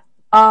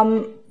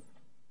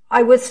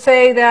 I would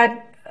say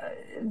that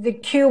the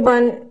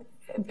Cuban,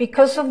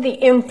 because of the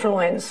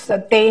influence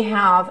that they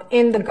have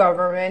in the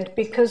government,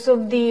 because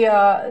of the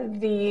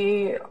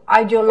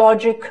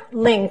ideologic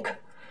link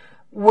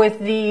with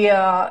the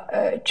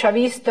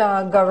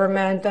Chavista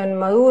government and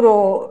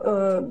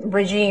Maduro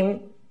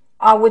regime,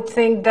 I would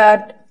think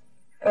that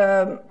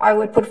I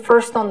would put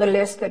first on the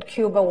list that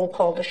Cuba will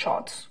call the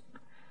shots.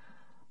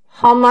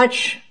 How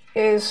much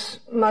is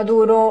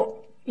Maduro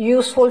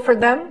useful for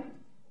them?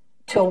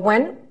 Till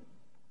when?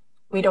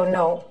 We don't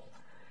know.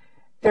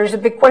 There's a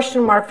big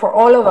question mark for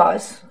all of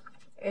us,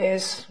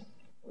 is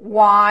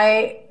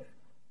why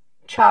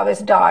Chavez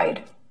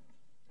died.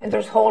 And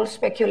there's whole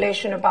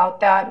speculation about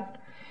that.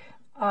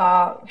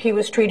 He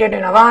was treated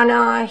in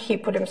Havana. He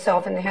put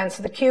himself in the hands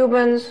of the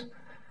Cubans.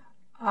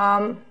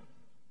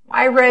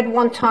 I read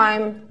one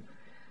time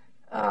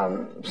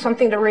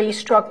something that really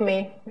struck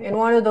me in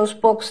one of those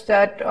books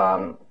that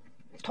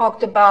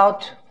talked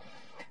about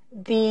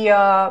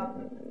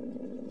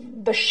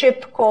the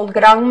ship called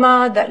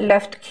Granma that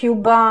left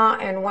Cuba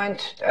and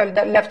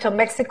that left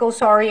Mexico,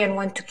 and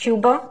went to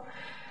Cuba.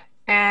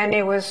 And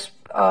it was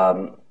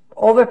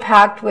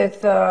overpacked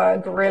with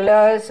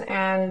guerrillas,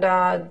 and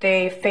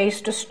they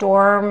faced a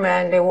storm,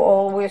 and they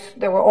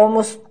were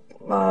almost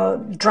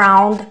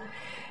drowned.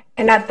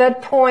 And at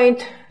that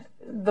point,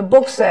 the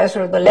book says,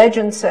 or the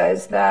legend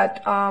says,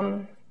 that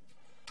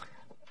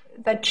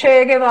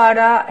Che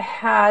Guevara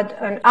had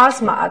an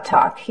asthma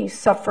attack. He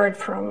suffered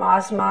from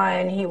asthma,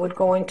 and he would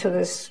go into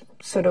this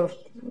sort of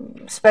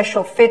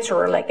special fits,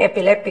 or like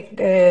epileptic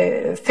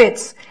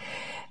fits.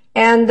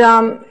 And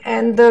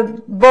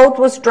the boat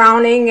was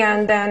drowning,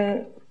 and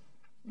then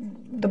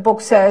the book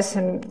says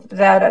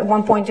that at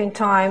one point in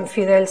time,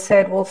 Fidel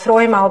said, "We'll throw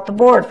him out the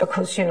board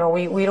because,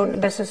 we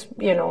don't, this is,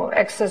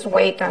 excess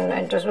weight,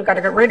 and just we got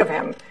to get rid of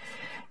him."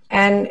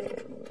 And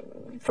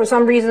for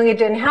some reason it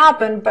didn't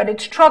happen, but it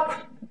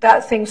struck.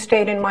 That thing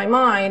stayed in my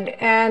mind,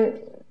 and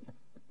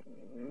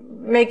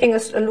making a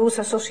loose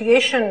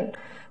association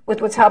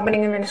with what's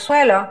happening in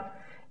Venezuela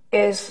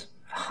is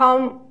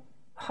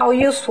how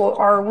useful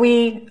are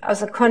we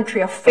as a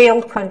country, a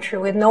failed country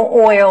with no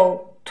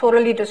oil,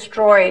 totally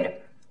destroyed,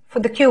 for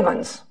the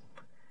Cubans.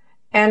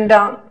 And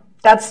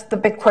that's the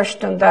big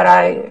question that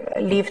I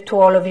leave to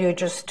all of you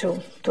just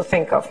to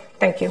think of.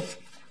 Thank you.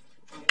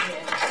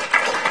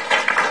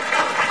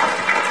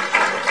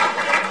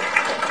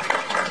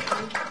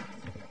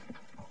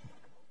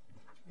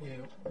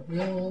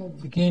 We'll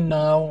begin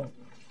now.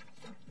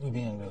 Muy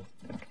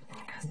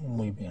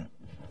bien.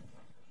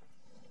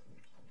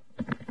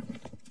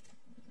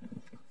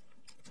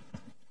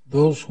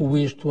 Those who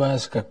wish to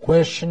ask a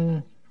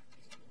question,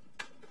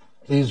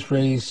 please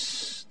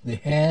raise the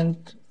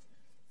hand.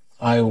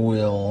 I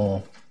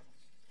will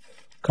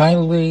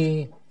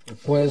kindly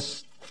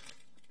request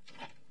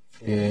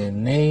a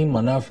name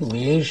and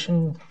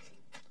affiliation,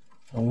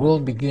 and we'll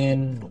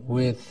begin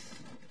with.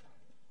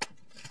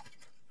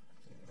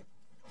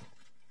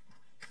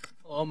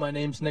 Hello, my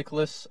name's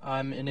Nicholas.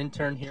 I'm an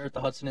intern here at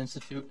the Hudson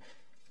Institute.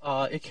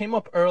 It came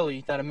up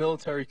early that a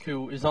military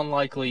coup is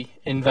unlikely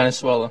in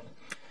Venezuela.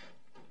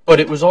 But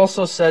it was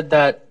also said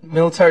that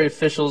military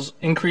officials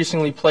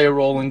increasingly play a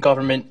role in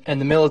government, and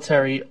the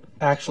military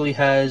actually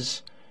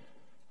has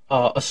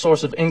a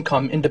source of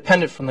income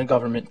independent from the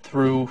government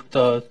through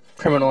the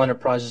criminal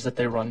enterprises that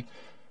they run.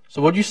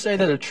 So would you say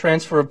that a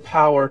transfer of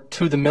power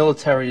to the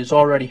military is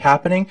already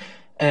happening,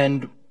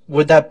 and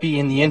would that be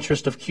in the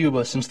interest of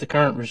Cuba since the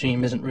current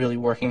regime isn't really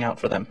working out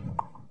for them?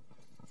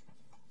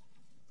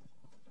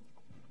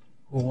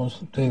 Who wants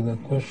to take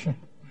that question?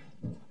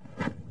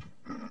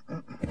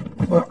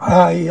 Well,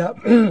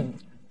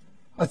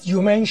 as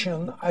you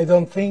mentioned, I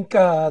don't think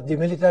the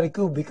military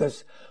coup,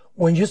 because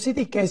when you see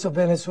the case of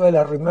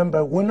Venezuela,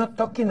 remember, we're not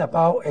talking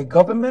about a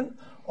government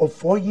of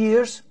 4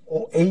 years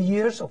or 8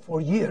 years or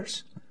 4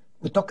 years.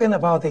 We're talking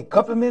about a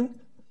government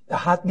that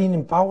had been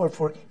in power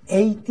for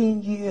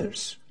 18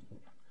 years.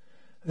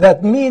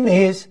 That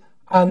means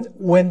and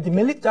when the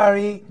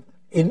military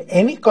in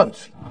any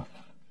country,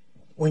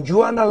 when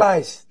you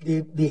analyze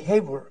the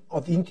behavior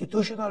of the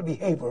institutional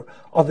behavior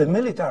of the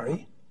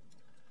military,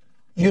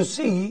 you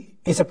see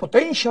it's a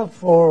potential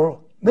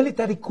for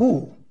military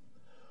coup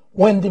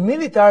when the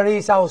military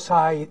is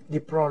outside the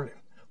problem,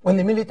 when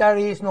the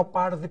military is not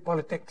part of the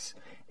politics.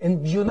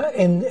 And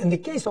in the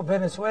case of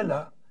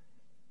Venezuela,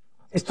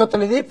 it's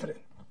totally different.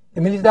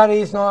 The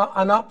military is not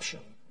an option.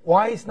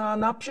 Why is not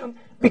an option?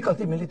 Because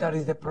the military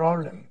is the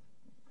problem.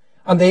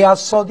 And they are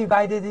so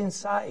divided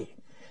inside.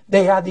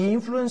 They have the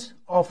influence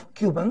of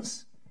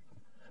Cubans,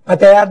 but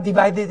they are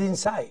divided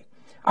inside.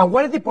 And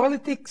what are the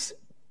politics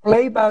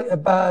played by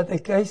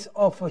the case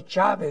of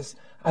Chavez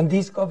and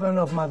this government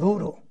of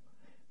Maduro?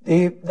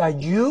 That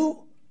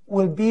you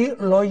will be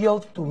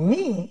loyal to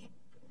me,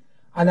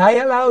 and I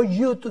allow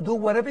you to do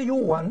whatever you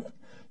want.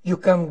 You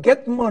can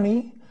get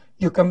money,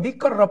 you can be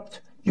corrupt,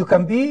 you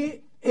can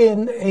be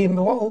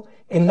involved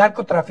in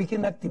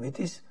narco-trafficking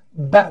activities,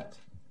 but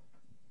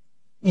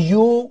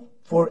you,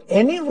 for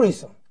any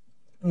reason,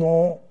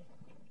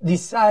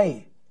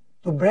 decide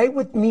to break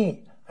with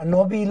me and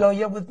not be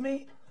loyal with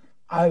me,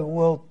 I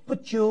will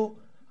put you,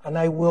 and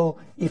I will,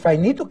 if I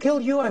need to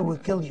kill you, I will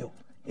kill you.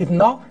 If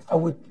not, I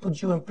will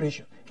put you in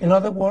prison. In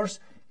other words,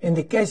 in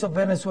the case of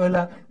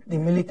Venezuela, the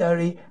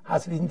military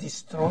has been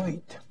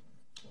destroyed.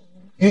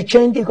 You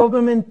change the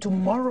government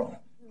tomorrow,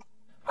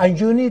 and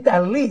you need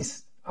at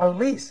least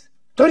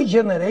 3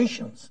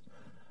 generations,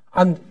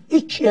 and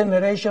each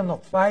generation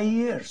of 5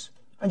 years.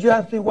 And you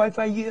ask me, why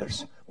 5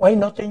 years? Why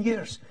not 10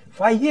 years?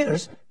 5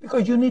 years,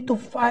 because you need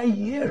 5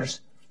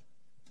 years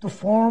to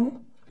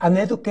form and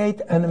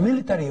educate a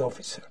military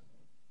officer.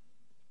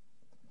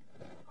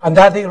 And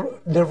that is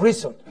the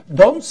reason.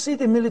 Don't see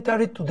the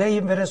military today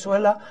in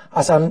Venezuela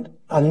as a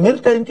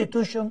military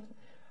institution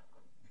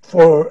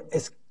for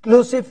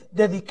exclusive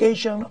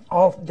dedication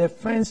of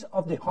defense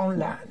of the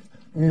homeland.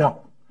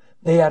 No.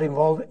 They are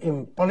involved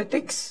in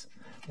politics,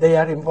 they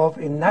are involved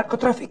in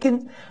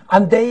narco-trafficking,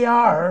 and they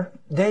are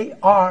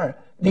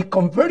the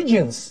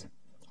convergence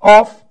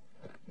of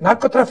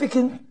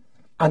narco-trafficking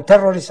and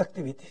terrorist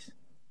activities.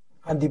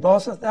 And the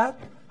boss of that,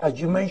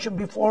 as you mentioned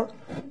before,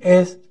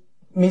 is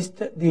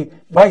the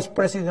Vice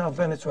President of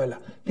Venezuela.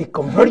 The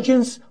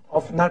convergence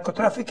of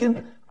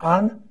narco-trafficking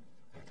and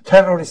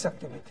terrorist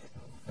activities.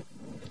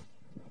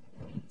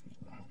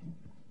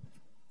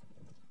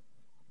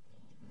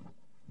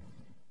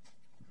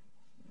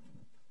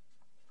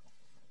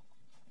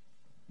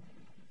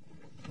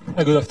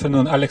 Hi, good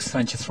afternoon. Alex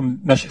Sanchez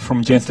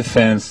from James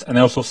Defense, and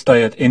I also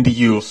study at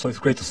NDU, so it's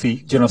great to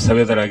see General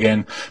Saavedra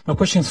again. My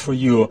question is for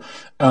you.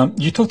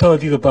 You talked a little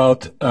bit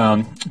about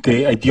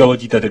the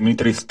ideology that the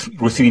military is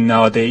receiving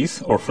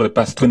nowadays, or for the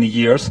past 20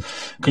 years.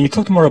 Can you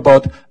talk more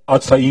about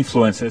outside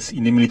influences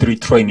in the military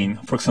training?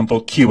 For example,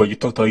 Cuba, you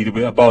talked a little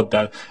bit about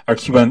that. Are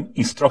Cuban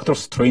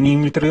instructors training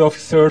military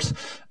officers?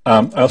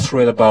 I also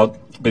read about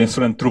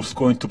Venezuelan troops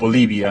going to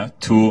Bolivia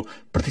to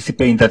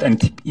participate in that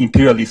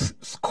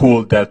anti-imperialist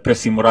school that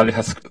President Morales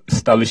has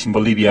established in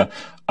Bolivia.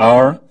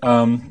 Have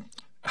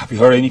you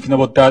heard anything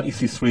about that?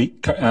 Is this really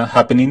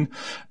happening?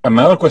 And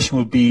my other question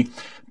would be,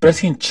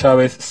 President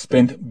Chavez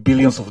spent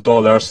billions of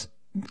dollars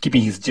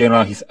keeping his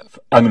general, his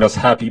admirals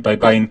happy by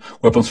buying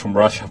weapons from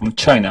Russia, from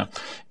China.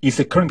 Is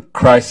the current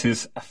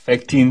crisis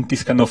affecting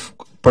this kind of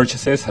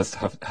purchases?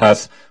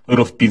 Has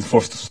Maduro been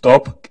forced to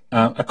stop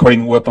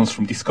acquiring weapons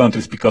from these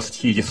countries because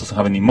he just doesn't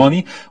have any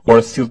money,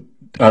 or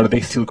are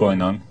they still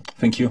going on?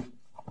 Thank you.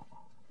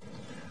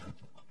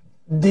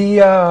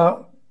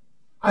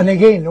 And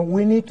again,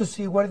 we need to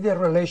see what is the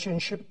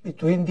relationship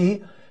between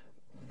the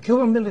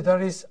Cuban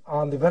militaries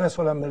and the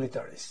Venezuelan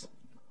militaries.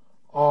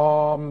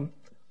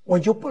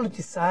 When you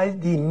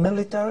politicize the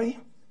military,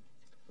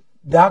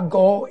 that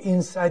go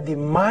inside the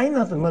mind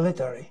of the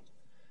military.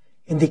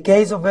 In the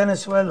case of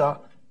Venezuela,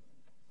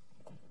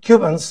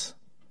 Cubans,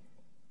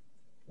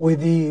 with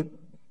the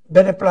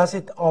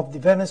beneplácit of the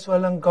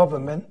Venezuelan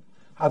government,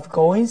 have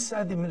gone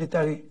inside the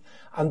military,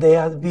 and they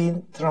have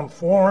been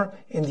transformed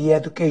in the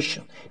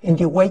education, in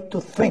the way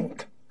to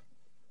think.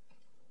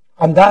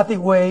 And that's the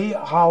way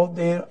how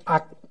they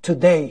act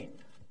today.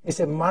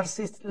 It's a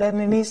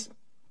Marxist-Leninist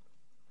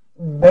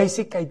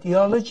basic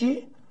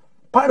ideology,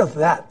 part of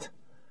that.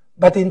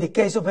 But in the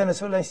case of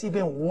Venezuela, it's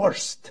even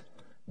worse,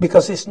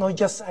 because it's not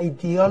just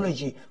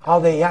ideology, how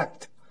they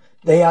act.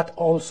 They act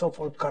also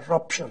for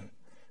corruption,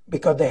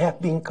 because they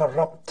have been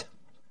corrupt.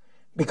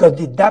 Because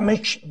the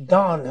damage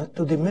done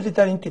to the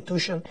military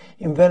institution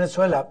in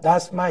Venezuela,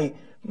 that's my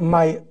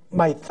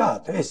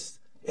thought, is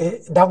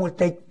that will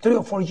take 3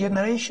 or 4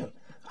 generations.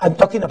 I'm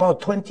talking about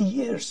 20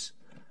 years.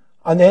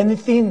 And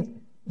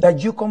anything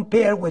that you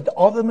compare with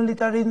other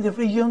military in the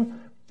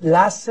region,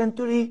 last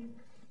century,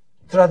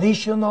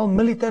 traditional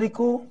military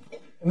coup,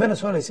 in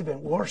Venezuela is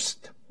even worse.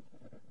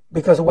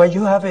 Because what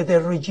you have at the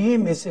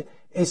regime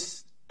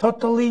is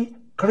totally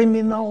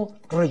criminal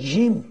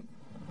regime.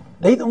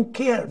 They don't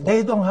care.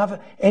 They don't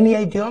have any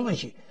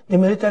ideology. The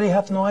military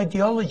have no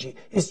ideology.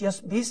 It's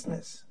just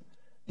business.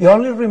 The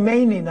only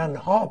remaining and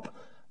hope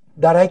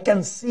that I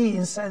can see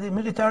inside the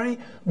military,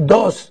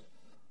 those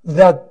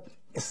that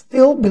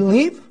still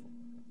believe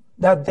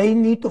that they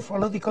need to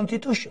follow the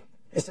Constitution.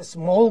 It's a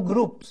small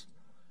groups.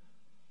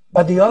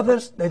 But the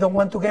others, they don't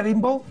want to get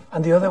involved.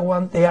 And the other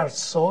one, they are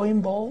so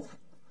involved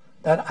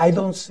that I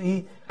don't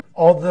see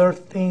other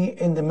thing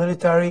in the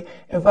military.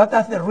 In fact,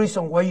 that's the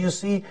reason why you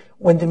see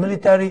when the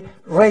military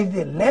raise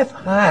the left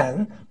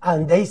hand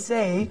and they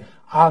say,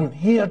 I'm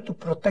here to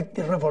protect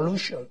the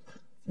revolution,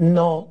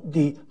 not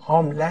the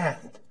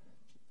homeland.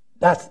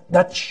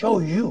 That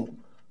shows you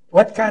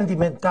what kind of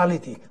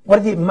mentality,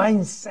 what the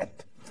mindset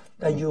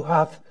that you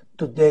have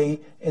today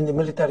in the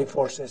military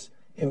forces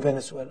in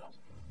Venezuela.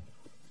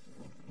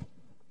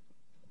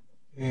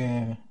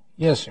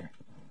 Yes, sir.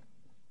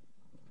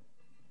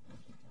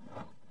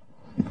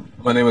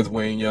 My name is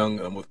Wayne Young.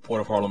 I'm with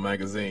Port of Harlem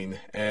Magazine.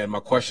 And my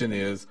question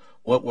is,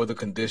 what were the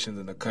conditions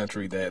in the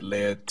country that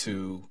led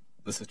to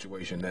the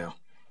situation now?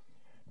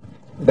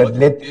 What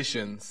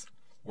conditions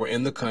were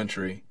in the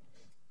country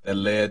that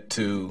led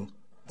to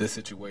this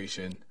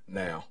situation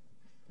now?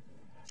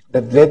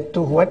 That led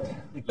to what?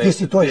 This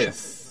situation.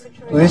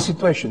 This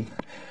situation.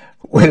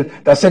 Well,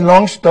 that's a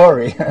long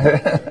story.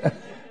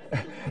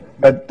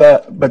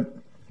 But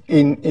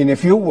in a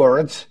few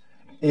words,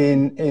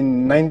 in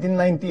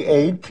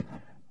 1998,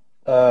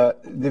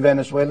 the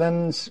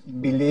Venezuelans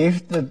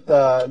believed that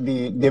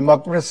the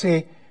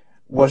democracy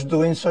was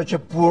doing such a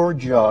poor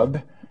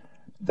job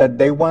that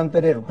they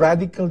wanted a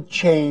radical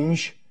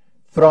change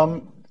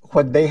from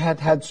what they had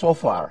had so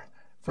far.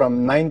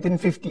 From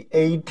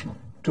 1958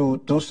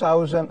 to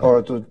 2000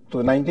 or to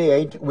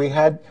 98, we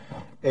had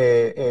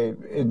a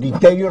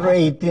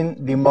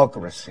deteriorating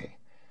democracy.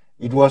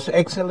 It was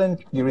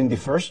excellent during the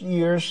first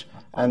years,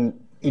 and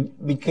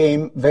it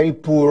became very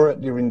poor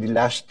during the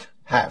last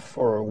half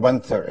or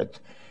 1/3.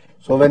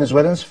 So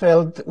Venezuelans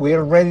felt we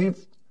are ready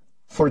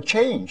for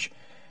change.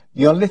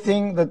 The only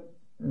thing that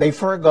they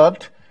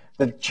forgot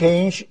that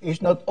change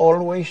is not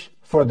always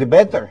for the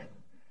better.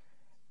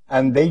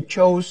 And they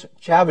chose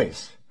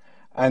Chavez.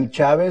 And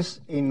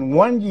Chavez, in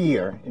 1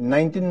 year, in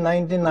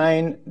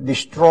 1999,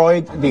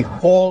 destroyed the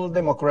whole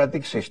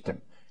democratic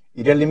system.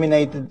 It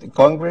eliminated the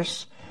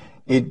Congress.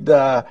 It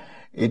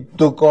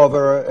took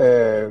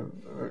over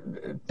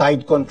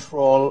tight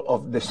control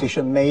of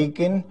decision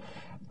making.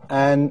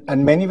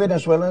 And many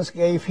Venezuelans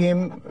gave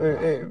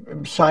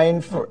him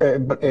sign for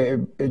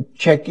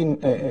check in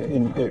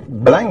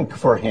blank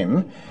for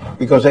him,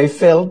 because they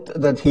felt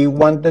that he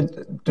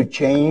wanted to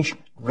change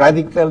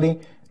radically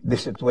the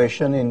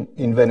situation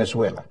in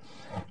Venezuela.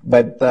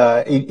 But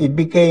it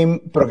became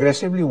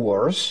progressively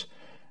worse.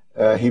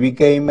 He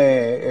became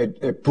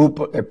a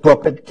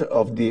puppet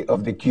of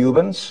the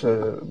Cubans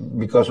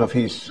because of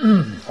his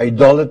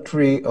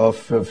idolatry of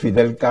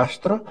Fidel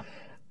Castro.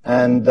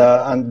 And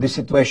the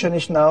situation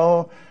is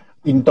now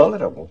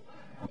intolerable.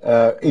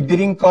 It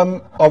didn't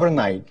come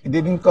overnight. It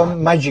didn't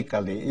come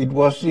magically. It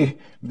was a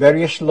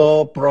very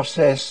slow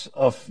process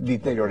of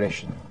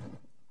deterioration.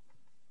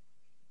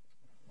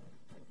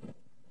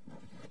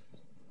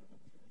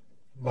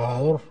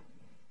 Bahadur.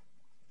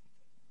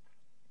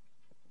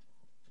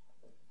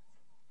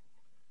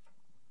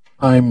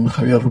 I'm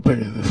Javier Rupert,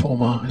 the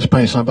former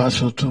Spanish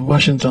ambassador to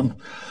Washington.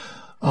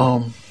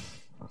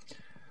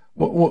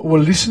 Well,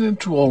 listening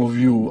to all of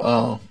you,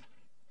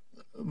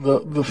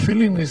 the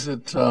feeling is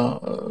that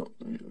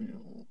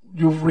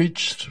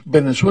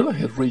Venezuela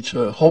has reached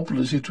a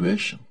hopeless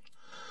situation.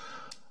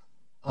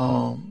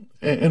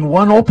 And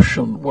one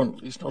option,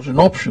 it's not an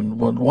option,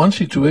 but one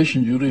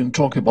situation you didn't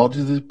talk about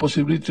is the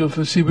possibility of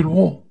a civil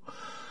war.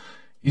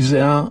 Is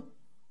there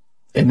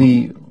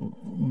any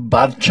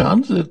bad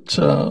chance that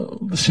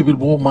the civil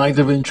war might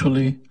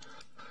eventually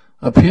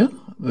appear?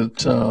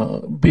 That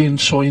being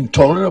so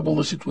intolerable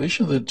a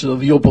situation that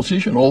the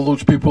opposition, all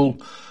those people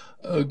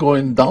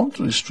going down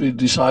to the street,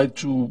 decide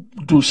to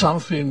do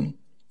something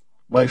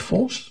by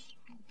force?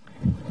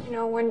 You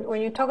know, when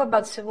you talk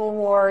about civil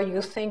war,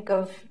 you think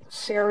of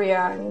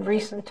Syria in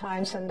recent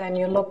times, and then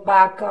you look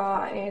back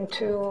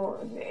into,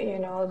 you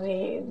know,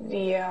 the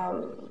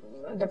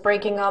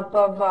breaking up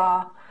of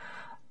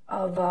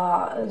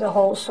the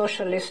whole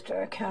socialist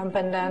camp,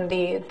 and then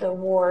the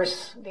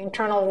wars, the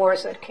internal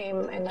wars that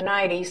came in the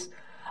 90s.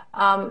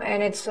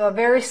 And it's a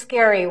very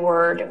scary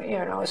word, you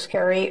know, a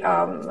scary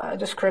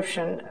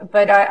description.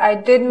 But I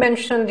did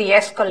mention the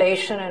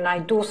escalation, and I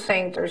do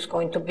think there's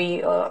going to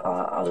be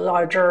a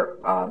larger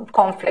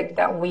conflict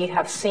that we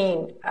have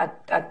seen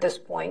at this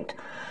point.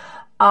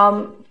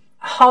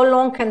 How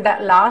long can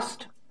that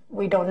last?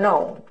 We don't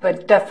know.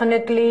 But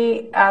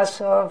definitely as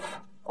of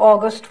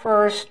August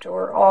 1st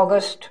or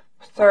August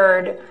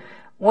 3rd,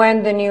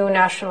 when the new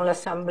National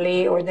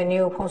Assembly or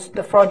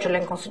the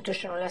fraudulent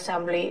Constitutional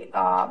Assembly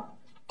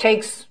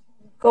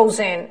goes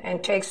in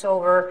and takes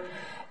over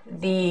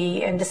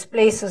and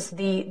displaces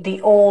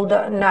the old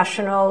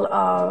national,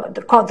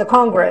 the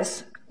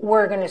Congress,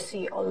 we're going to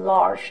see a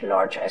large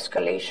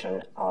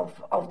escalation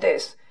of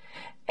this.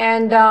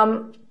 And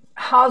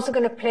how's it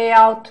going to play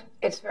out?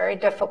 It's very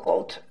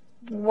difficult.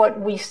 What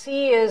we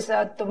see is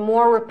that the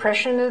more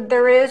repression that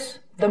there is,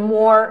 the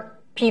more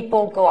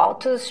people go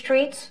out to the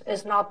streets.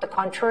 It's not the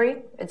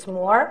contrary, it's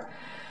more,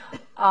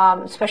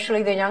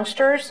 especially the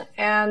youngsters.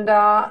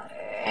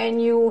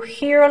 And you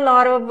hear a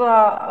lot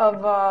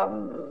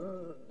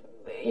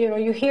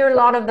you hear a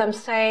lot of them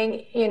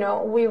saying, you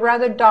know, we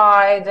rather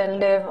die than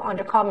live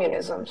under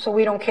communism, so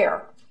we don't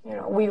care. You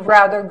know, we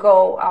rather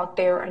go out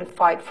there and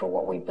fight for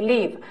what we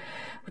believe,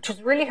 which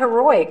is really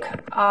heroic.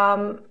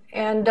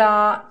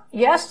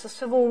 Yes, the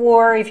civil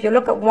war, if you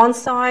look at one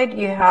side,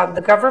 you have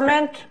the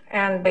government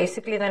and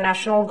basically the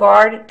National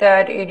Guard,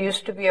 that it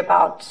used to be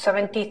about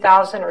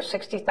 70,000 or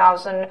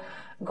 60,000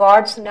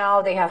 guards.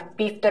 Now they have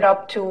beefed it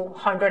up to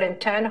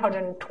 110,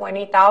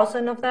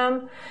 120,000 of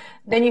them.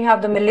 Then you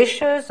have the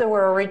militias that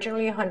were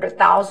originally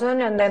 100,000,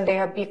 and then they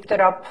have beefed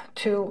it up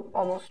to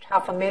almost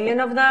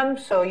 500,000 of them.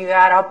 So you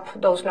add up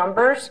those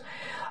numbers.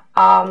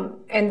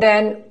 And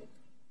then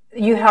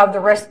you have the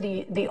rest,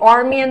 the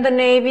Army and the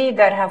Navy,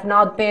 that have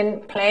not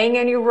been playing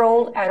any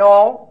role at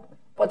all.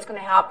 What's going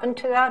to happen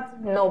to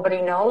that?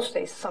 Nobody knows.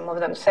 Some of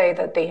them say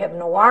that they have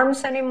no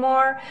arms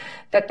anymore,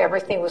 that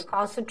everything was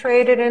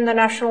concentrated in the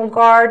National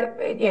Guard.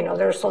 You know,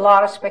 there's a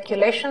lot of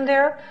speculation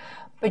there.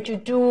 But you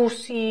do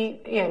see,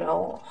 you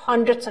know,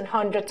 hundreds and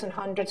hundreds and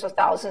hundreds of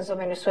thousands of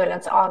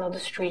Venezuelans out on the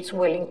streets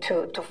willing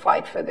to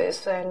fight for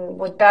this. And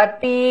would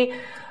that be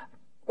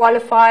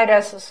qualified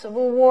as a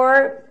civil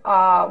war?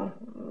 I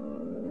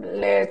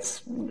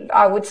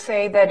would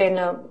say that in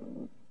a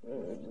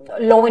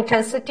low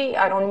intensity.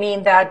 I don't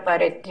mean that, but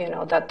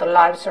that the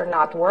lives are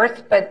not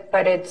worth.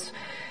 But it's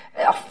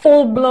a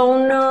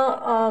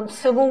full-blown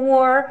civil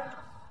war.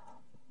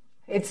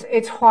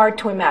 It's hard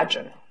to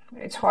imagine.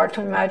 It's hard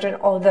to imagine.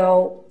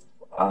 Although,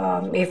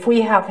 if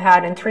we have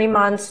had in 3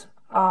 months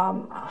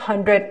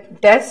 100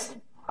 deaths,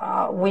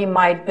 we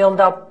might build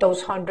up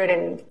those 100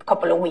 in a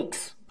couple of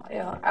weeks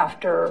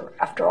after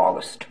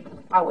August,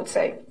 I would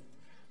say.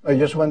 I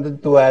just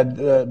wanted to add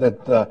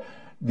that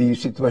the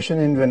situation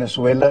in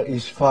Venezuela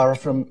is far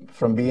from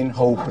being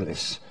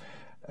hopeless.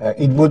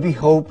 It would be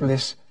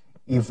hopeless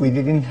if we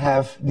didn't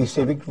have the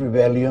civic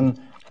rebellion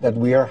that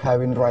we are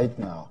having right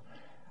now.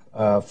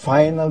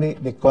 Finally,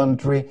 the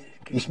country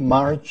is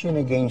marching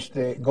against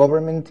a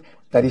government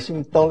that is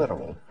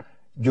intolerable.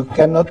 You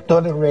cannot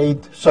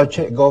tolerate such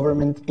a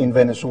government in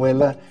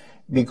Venezuela,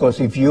 because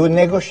if you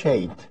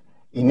negotiate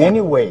in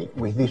any way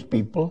with these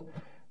people,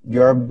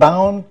 you're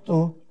bound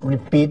to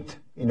repeat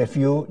in a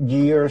few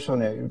years,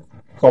 on a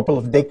couple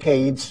of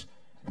decades,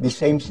 the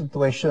same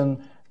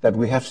situation that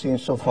we have seen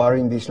so far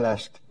in these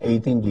last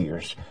 18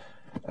 years.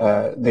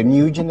 The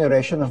new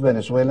generation of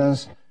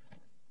Venezuelans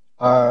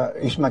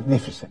is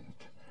magnificent.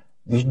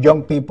 These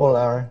young people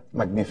are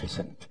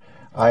magnificent.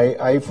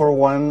 I for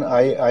one,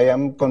 I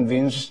am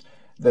convinced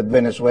that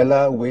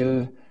Venezuela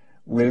will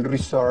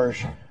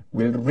resurrect,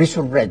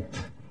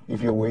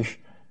 if you wish,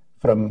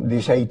 from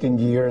these 18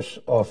 years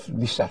of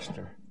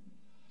disaster.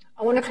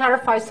 I want to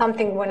clarify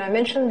something. When I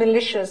mentioned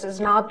militias, it's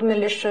not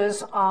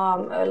militias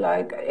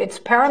like it's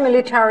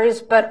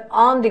paramilitaries, but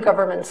on the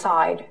government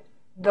side.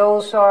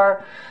 Those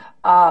are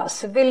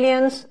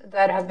civilians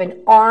that have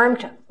been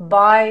armed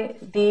by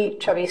the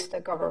Chavista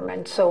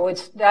government. So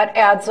that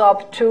adds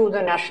up to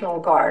the National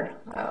Guard.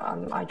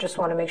 I just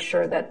want to make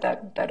sure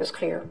that is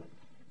clear.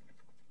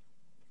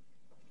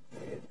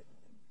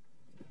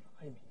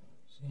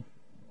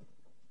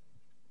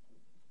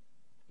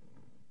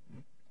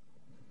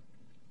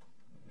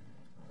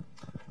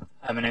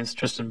 Hi, my name is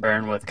Tristan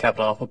Byrne with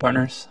Capital Alpha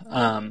Partners.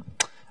 I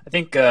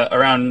think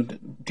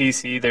around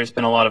D.C. there's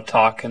been a lot of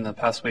talk in the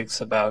past weeks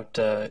about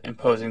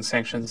imposing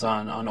sanctions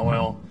on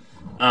oil.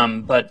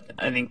 But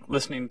I think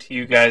listening to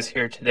you guys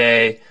here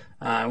today,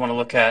 I want to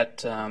look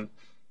at sort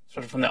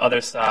of from the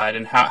other side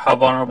and how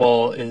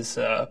vulnerable is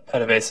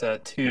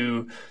PDVSA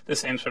to the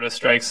same sort of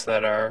strikes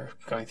that are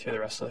going through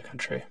the rest of the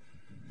country.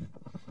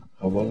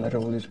 How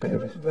vulnerable is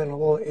PDVSA?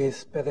 Vulnerable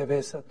is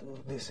PDVSA to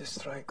this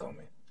strike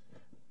coming.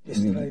 This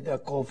strike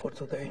that called for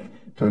today.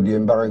 To the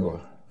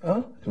embargo?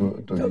 Huh?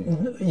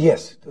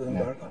 Yes, to the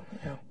embargo.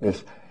 Yeah.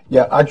 Yes.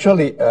 Yeah,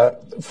 actually,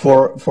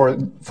 for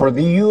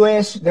the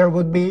U.S., there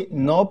would be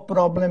no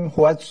problem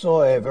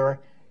whatsoever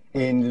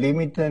in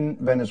limiting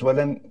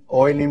Venezuelan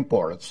oil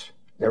imports.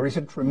 There is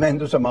a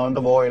tremendous amount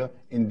of oil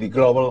in the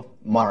global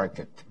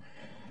market.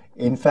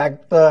 In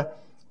fact,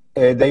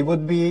 it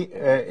would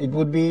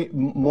be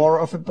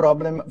more of a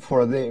problem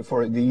for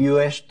the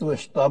U.S. to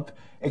stop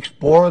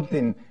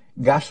exporting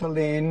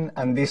gasoline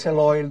and diesel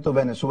oil to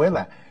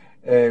Venezuela.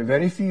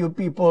 Very few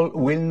people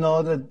will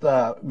know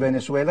that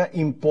Venezuela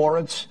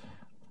imports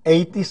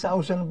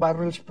 80,000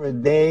 barrels per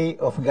day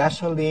of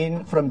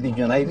gasoline from the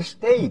United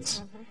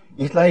States.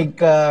 It's like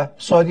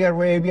Saudi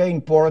Arabia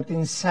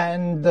importing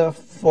sand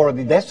for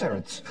the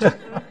deserts.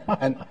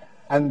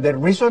 and the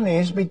reason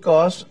is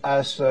because,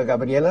 as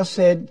Gabriela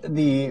said,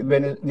 the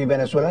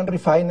Venezuelan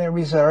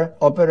refineries are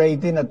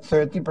operating at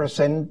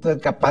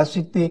 30%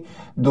 capacity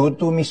due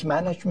to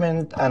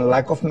mismanagement and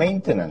lack of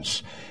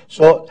maintenance.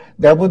 So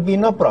there would be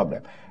no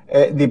problem.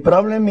 The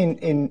problem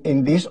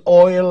in this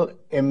oil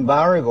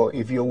embargo,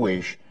 if you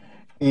wish,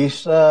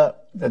 is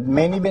that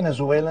many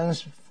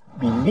Venezuelans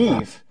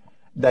believe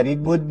that it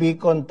would be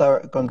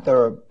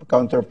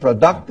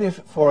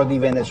counterproductive for the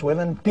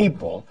Venezuelan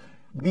people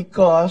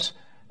because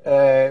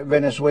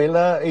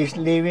Venezuela is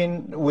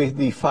living with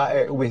the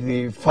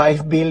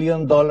 $5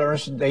 billion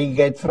they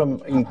get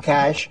in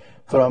cash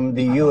from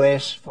the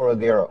U.S. for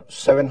their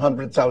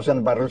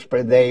 700,000 barrels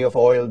per day of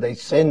oil they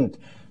send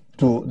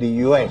to the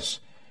U.S.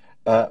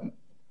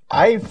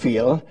 I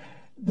feel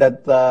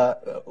that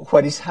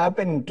what is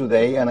happening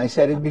today, and I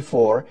said it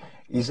before,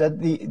 is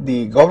that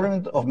the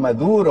government of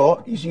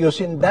Maduro is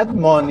using that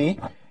money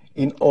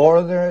in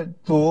order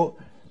to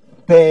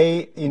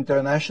pay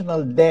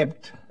international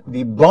debt,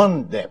 the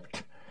bond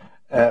debt,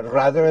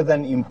 rather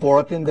than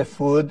importing the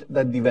food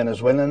that the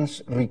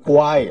Venezuelans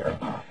require.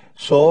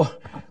 So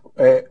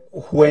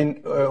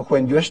when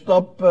you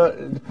stop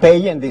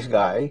paying this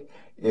guy,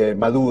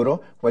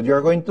 Maduro, what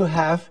you're going to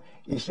have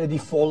is a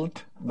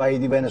default by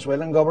the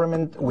Venezuelan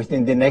government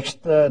within the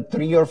next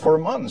 3 or 4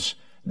 months.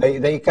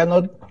 They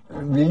cannot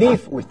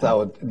live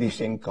without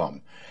this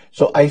income.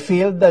 So I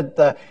feel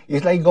that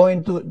it's like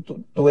going to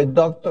a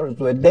doctor,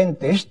 to a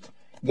dentist.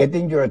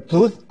 Getting your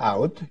tooth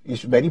out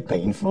is very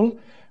painful,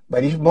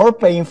 but it's more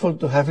painful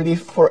to have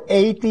lived for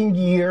 18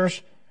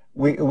 years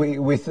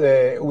with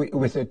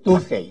a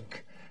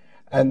toothache.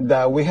 And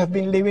we have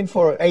been living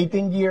for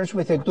 18 years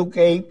with a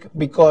toothache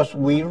because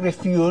we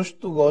refuse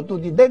to go to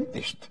the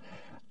dentist.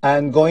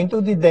 And going to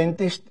the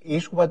dentist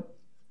is what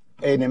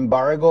an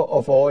embargo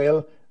of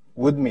oil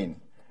would mean.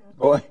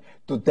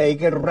 To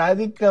take a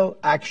radical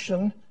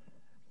action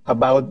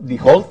about the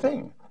whole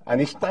thing. And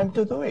it's time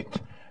to do it.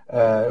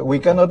 We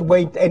cannot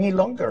wait any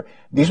longer.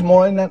 This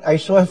morning I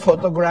saw a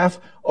photograph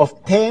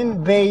of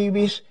 10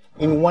 babies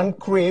in one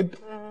crib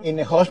in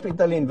a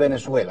hospital in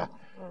Venezuela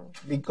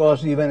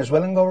because the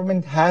Venezuelan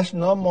government has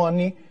no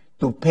money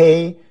to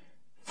pay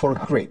for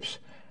cribs.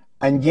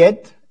 And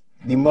yet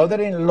the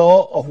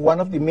mother-in-law of one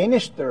of the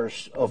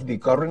ministers of the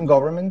current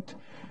government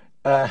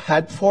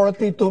had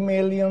 $42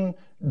 million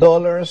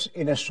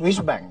in a Swiss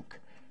bank.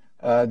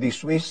 The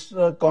Swiss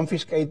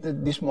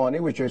confiscated this money,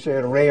 which is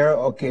a rare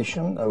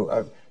occasion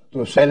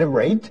to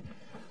celebrate.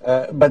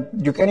 But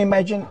you can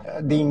imagine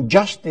the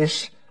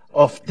injustice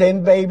of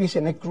 10 babies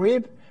in a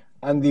crib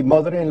and the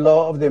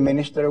mother-in-law of the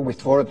minister with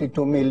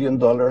 $42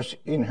 million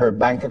in her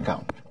bank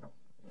account.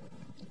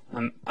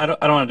 I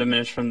don't want to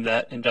diminish from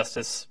that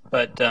injustice,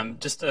 but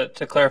just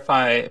to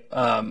clarify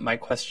my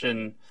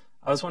question,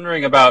 I was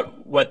wondering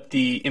about what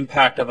the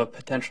impact of a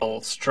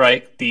potential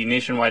strike, the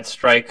nationwide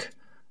strike,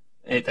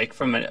 like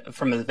from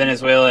the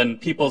Venezuelan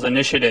people's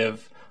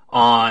initiative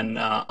on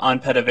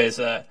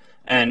PDVSA,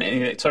 and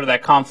sort of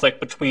that conflict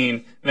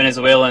between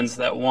Venezuelans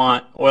that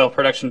want oil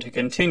production to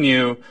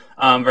continue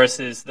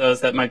versus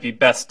those that might be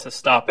best to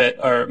stop it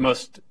or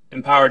most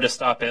empowered to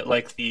stop it,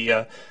 like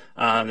the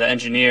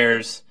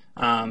engineers,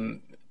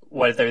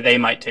 whether they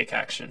might take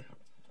action.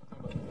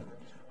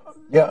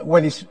 Yeah,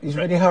 well, it's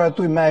very hard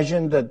to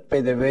imagine that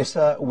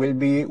PDVSA will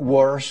be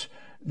worse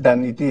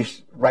than it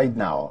is right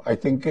now. I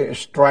think a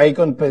strike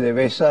on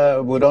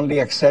PDVSA would only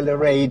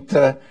accelerate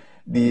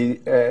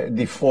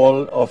the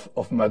fall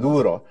of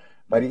Maduro,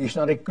 but it's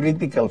not a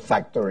critical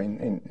factor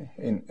in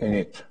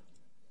it.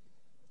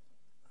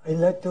 I'd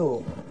like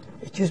to,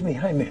 excuse me,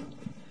 Jaime,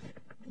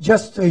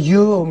 just to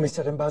you,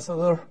 Mr.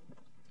 Ambassador,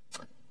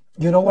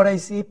 you know what I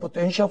see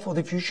potential for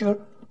the future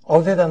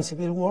other than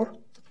civil war?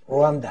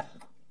 Rwanda.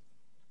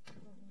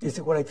 This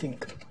is what I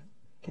think.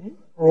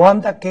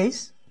 Rwanda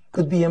case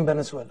could be in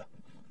Venezuela.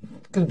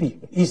 Could be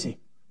easy.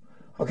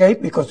 Okay?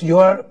 Because you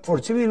are,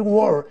 for civil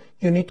war,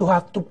 you need to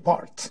have two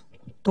parts,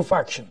 two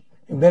factions.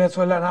 In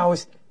Venezuela now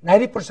is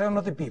 90%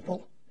 of the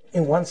people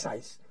in one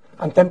side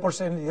and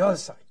 10% in the other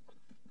side.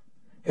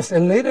 It's a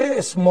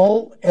little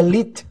small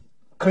elite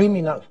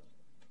criminal,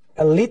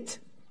 elite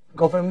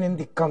governing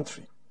the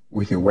country.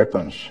 With the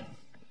weapons.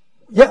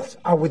 Yes,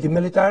 with the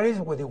militaries,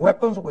 with the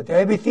weapons, with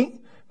everything,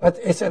 but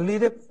it's a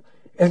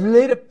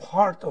little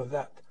part of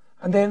that.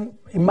 And then,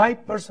 in my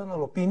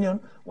personal opinion,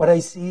 what I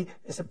see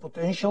is a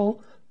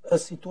potential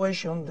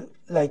situation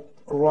like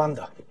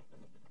Rwanda.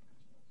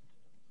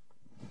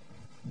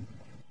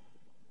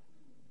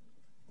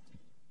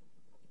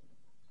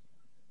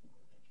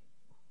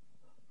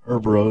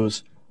 Herb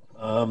Rose.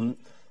 I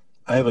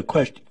have a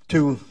question,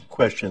 two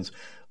questions.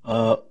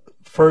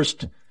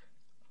 First,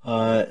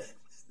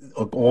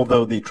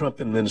 although the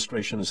Trump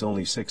administration is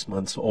only 6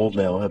 months old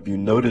now, have you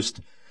noticed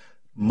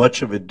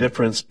much of a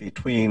difference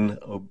between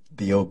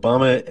the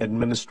Obama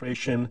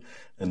administration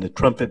and the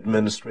Trump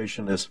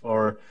administration as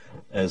far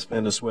as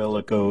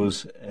Venezuela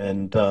goes?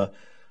 And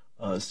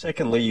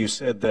secondly, you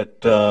said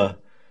that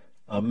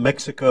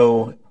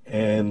Mexico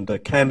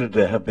and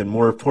Canada have been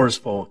more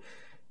forceful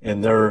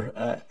in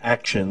their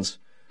actions.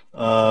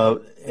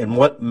 In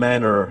what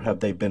manner have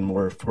they been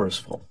more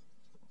forceful?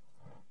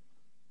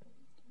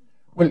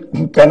 Well,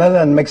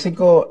 Canada and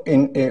Mexico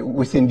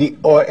within the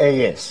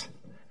OAS.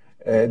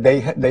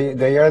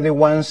 They are the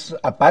ones,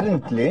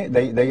 apparently,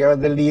 they are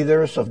the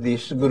leaders of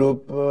this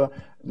group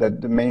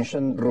that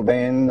mentioned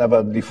Ruben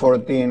about the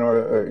 14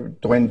 or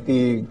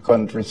 20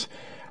 countries.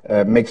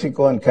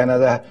 Mexico and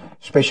Canada,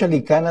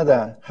 especially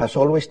Canada, has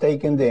always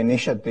taken the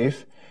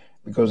initiative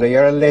because they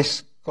are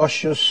less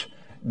cautious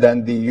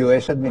than the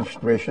U.S.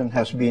 administration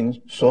has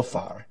been so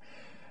far.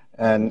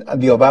 And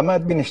the Obama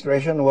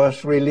administration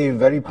was really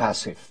very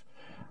passive.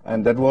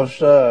 And that was,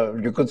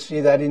 you could see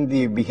that in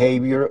the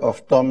behavior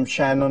of Tom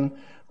Shannon,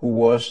 who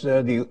was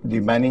the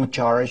man in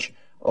charge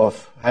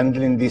of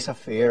handling this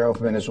affair of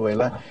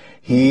Venezuela.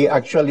 He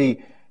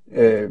actually,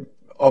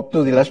 up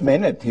to the last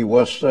minute, he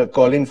was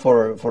calling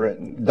for a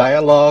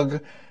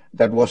dialogue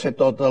that was a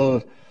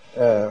total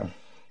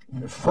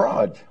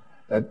fraud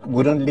that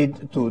wouldn't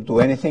lead to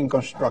anything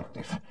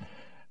constructive.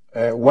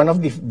 One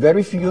of the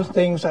very few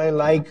things I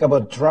like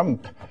about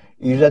Trump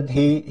is that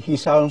he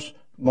sounds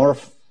more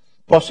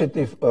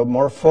positive,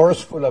 more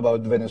forceful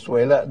about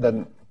Venezuela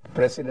than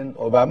President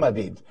Obama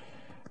did.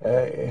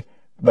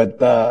 But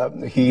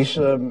he's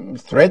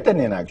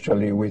threatening,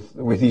 actually,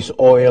 with this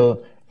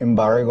oil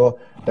embargo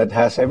that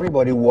has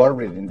everybody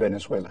worried in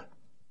Venezuela.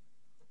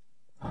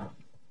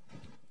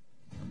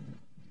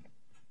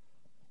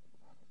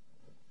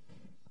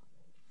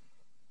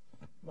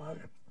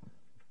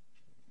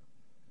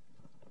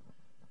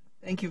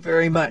 Thank you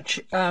very much.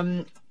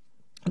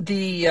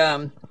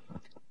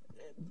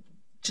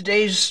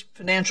 Today's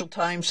Financial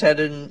Times had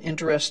an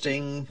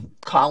interesting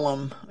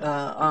column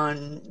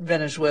on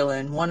Venezuela,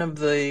 and one of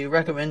the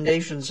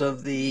recommendations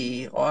of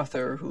the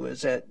author, who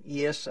is at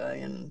IESA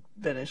in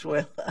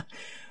Venezuela,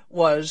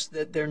 was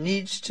that there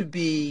needs to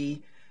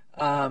be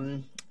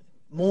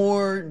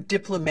more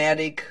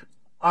diplomatic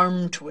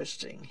arm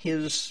twisting,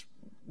 his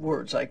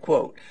words, I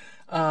quote,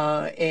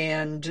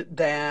 and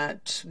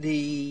that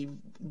the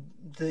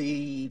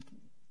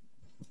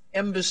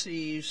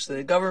embassies,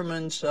 the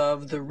governments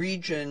of the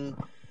region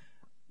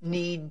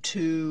need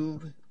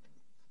to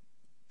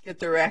get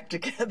their act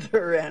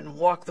together and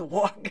walk the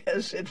walk,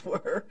 as it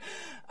were.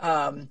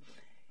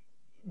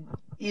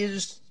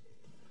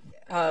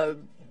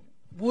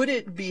 Would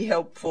it be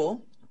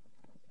helpful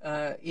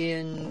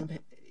in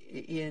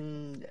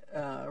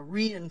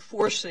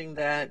reinforcing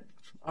that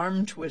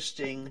arm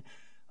twisting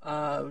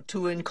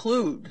to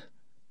include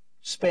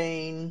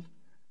Spain,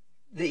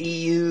 the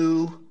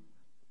EU,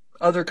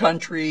 other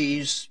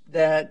countries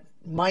that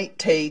might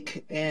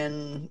take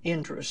an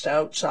interest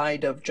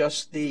outside of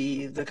just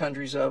the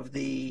countries of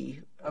the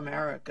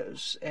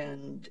Americas,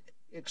 and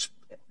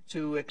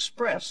to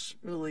express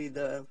really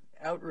the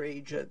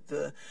outrage at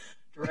the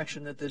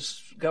direction that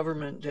this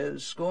government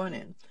is going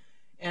in?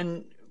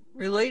 And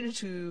related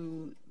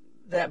to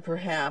that,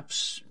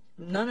 perhaps,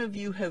 none of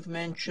you have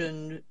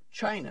mentioned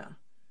China,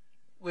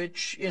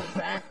 which in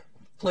fact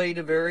played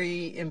a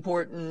very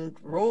important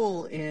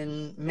role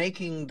in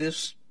making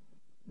this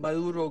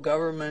Maduro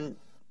government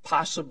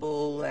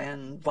possible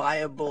and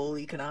viable,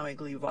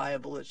 economically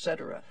viable,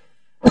 etc.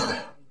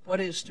 What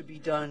is to be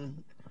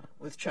done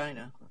with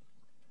China?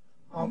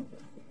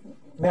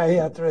 May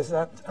I address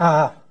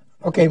that?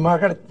 Okay,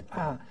 Margaret,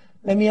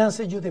 let me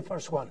answer you the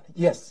first one.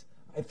 Yes,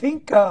 I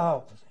think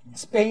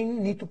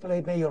Spain needs to play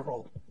a major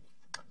role.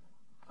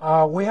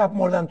 We have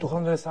more than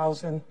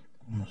 200,000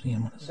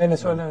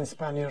 Venezuelan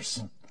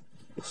Spaniards.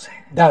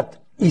 That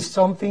if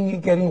something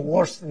is getting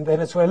worse in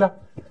Venezuela,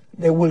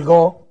 they will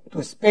go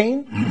to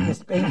Spain.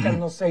 Spain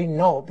cannot say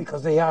no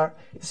because they are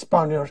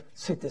Spaniard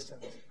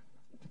citizens.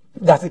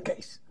 That's the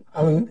case.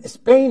 I mean,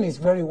 Spain is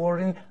very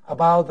worried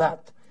about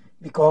that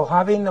because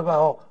having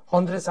about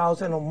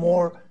 100,000 or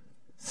more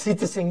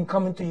citizen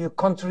coming to your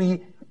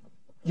country,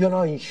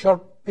 in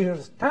short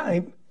periods of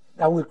time,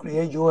 that will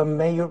create you a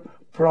major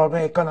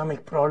problem,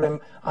 economic problem,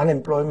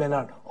 unemployment,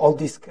 and all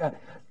this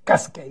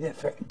cascade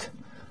effect.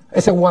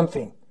 It's one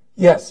thing.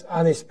 Yes,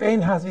 and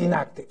Spain has been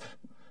active.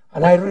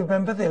 And I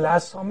remember the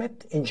last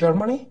summit in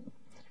Germany,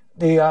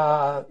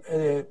 the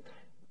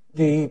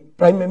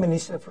Prime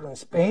Minister from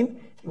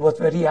Spain, he was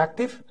very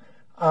active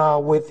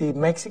with the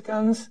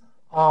Mexicans,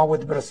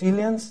 with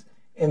Brazilians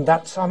in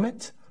that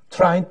summit,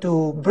 trying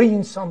to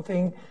bring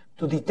something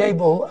to the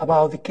table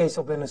about the case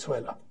of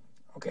Venezuela.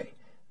 Okay,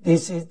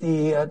 this is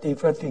the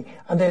first thing.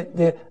 And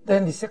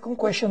then the second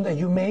question that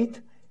you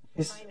made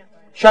is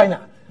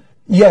China.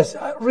 Yes,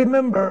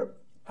 remember,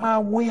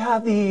 we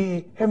have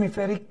the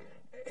hemispheric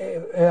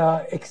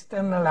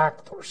external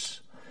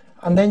actors.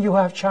 And then you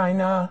have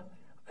China,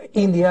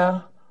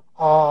 India,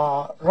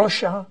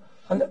 Russia,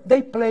 and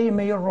they play a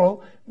major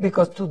role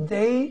because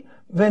today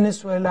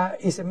Venezuela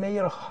is a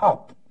major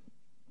hub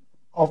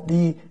of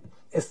the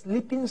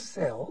sleeping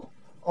cell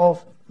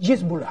of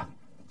Hezbollah.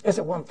 That's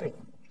one thing.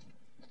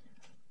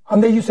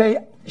 And then you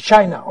say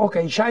China.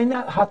 Okay,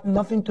 China had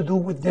nothing to do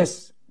with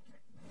this.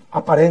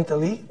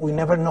 Apparently, we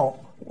never know.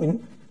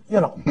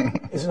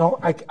 It's not.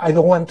 I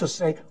don't want to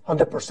say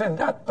 100%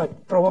 that,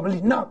 but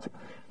probably not.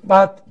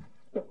 But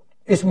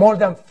it's more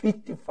than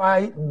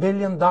 $55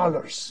 billion,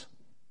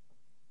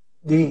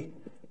 the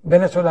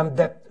Venezuelan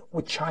debt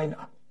with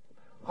China.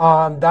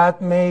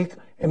 That make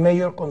a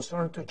major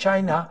concern to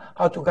China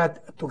how to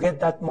get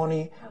that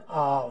money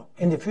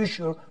in the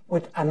future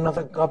with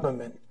another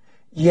government.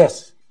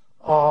 Yes,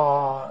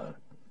 the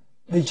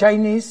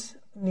Chinese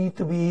need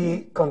to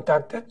be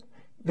contacted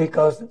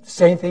because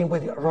same thing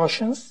with the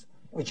Russians,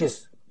 which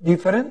is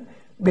different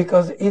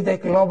because it's the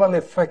global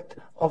effect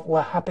of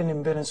what happened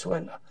in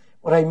Venezuela.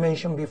 What I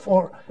mentioned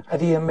before, I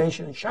didn't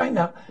mention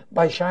China,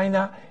 but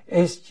China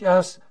is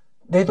just,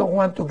 they don't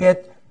want to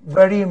get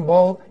very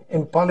involved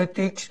in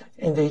politics,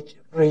 in the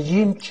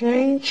regime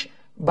change,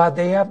 but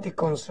they have the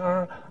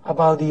concern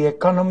about the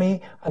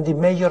economy and the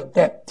major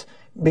debt,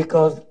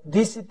 because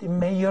this is the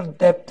major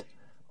debt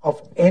of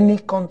any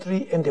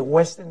country in the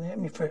Western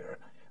Hemisphere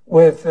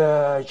with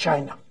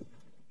China.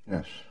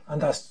 Yes.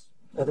 And that's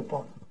the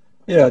point.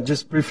 Yeah,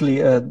 just briefly,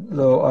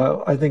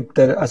 though, I think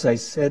that, as I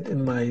said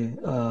in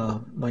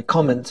my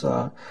comments,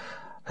 I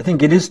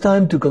think it is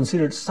time to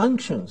consider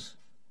sanctions.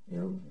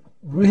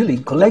 Really,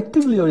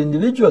 collectively or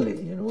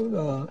individually.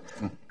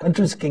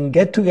 Countries can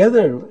get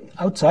together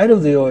outside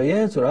of the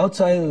OAS or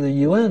outside of the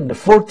UN. The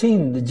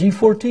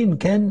G14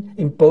 can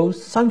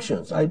impose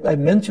sanctions. I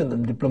mentioned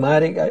them,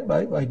 diplomatic.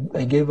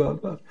 I gave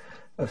a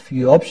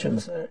few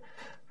options there,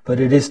 but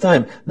it is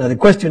time. Now the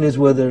question is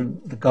whether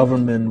the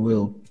government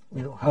will.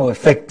 How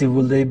effective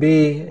will they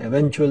be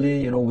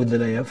eventually?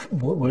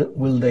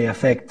 Will they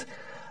affect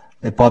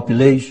the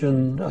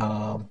population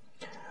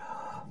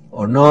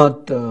or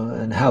not,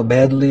 and how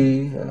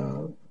badly,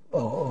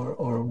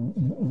 or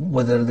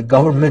whether the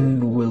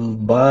government will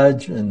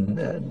budge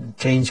and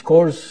change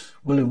course?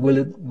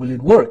 Will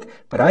it work?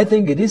 But I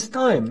think it is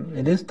time.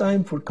 It is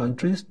time for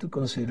countries to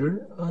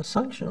consider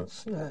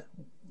sanctions.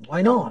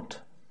 Why not?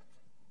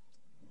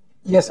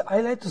 Yes,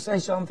 I'd like to say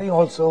something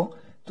also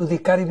to the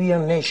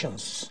Caribbean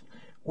nations.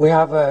 We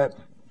have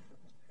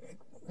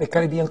the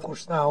Caribbean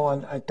course now,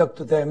 and I talked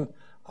to them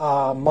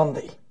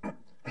Monday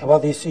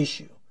about this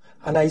issue.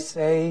 And I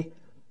say,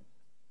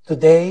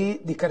 today,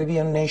 the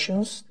Caribbean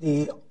nations,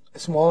 the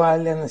small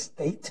island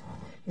state,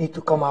 need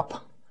to come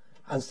up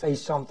and say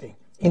something,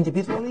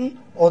 individually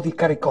or the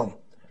CARICOM.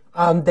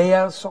 And they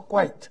are so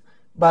quiet.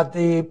 But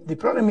the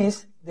problem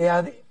is, they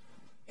are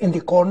in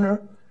the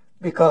corner,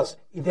 because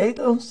if they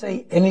don't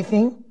say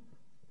anything,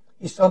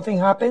 if something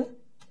happens,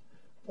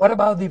 what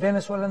about the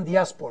Venezuelan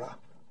diaspora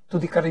to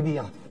the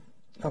Caribbean?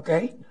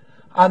 Okay?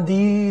 And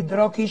the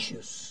drug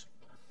issues.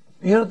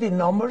 The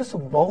numbers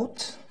of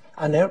boats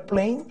and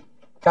airplanes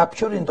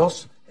captured in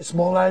those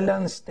small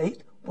island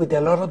states with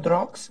a lot of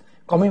drugs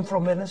coming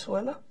from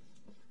Venezuela?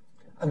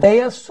 And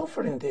they are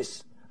suffering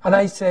this. And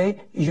I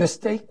say, if you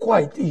stay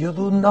quiet, if you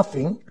do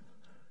nothing,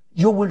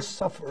 you will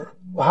suffer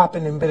what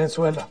happened in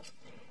Venezuela.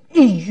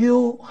 If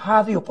you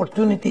have the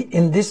opportunity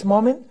in this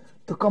moment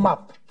to come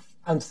up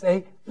and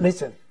say,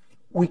 listen,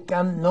 we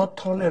cannot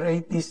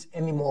tolerate this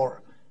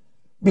anymore.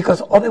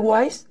 Because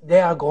otherwise,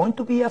 they are going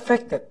to be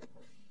affected.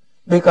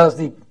 Because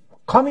the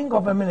coming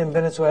government in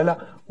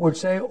Venezuela will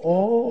say,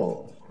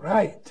 oh,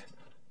 right,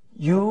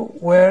 you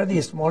were the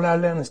small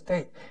island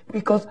state.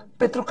 Because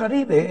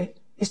Petrocaribe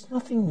is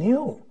nothing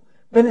new.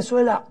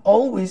 Venezuela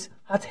always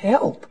had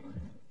helped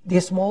the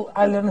small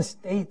island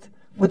state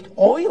with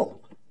oil,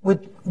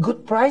 with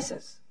good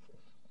prices.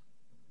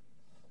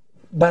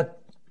 But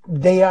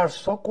they are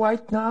so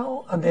quiet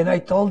now, and then I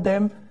told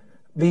them,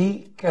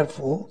 be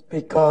careful,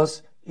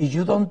 because if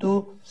you don't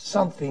do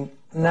something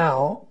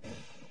now,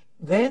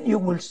 then you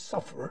will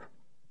suffer.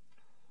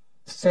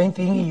 Same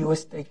thing if you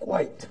stay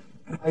quiet.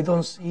 I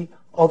don't see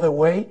other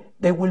way.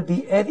 They will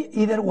be,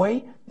 either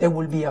way, they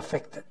will be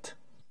affected.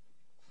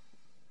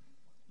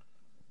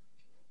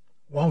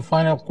 One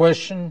final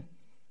question.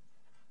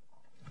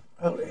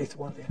 Oh, it's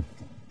one there.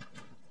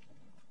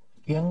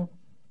 Young.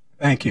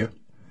 Thank you.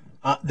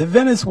 The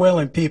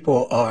Venezuelan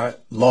people are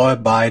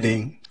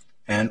law-abiding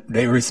and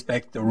they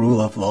respect the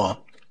rule of law.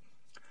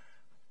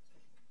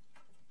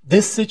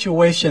 This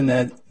situation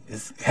that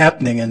is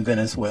happening in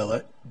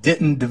Venezuela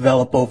didn't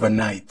develop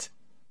overnight,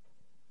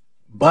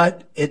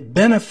 but it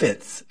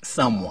benefits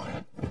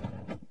someone.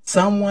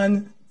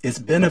 Someone is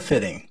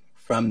benefiting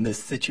from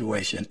this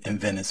situation in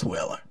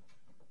Venezuela.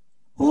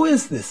 Who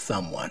is this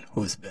someone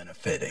who's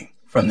benefiting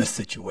from the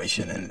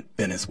situation in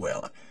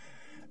Venezuela?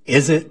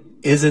 Is it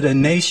a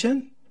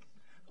nation?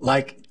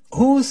 Like,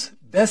 whose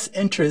best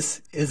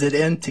interest is it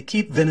in to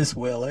keep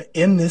Venezuela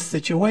in this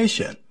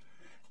situation?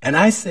 And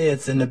I say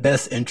it's in the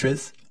best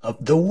interest of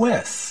the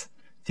West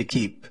to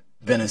keep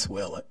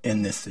Venezuela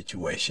in this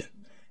situation.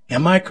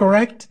 Am I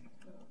correct?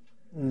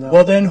 No.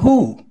 Well, then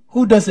who?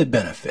 Who does it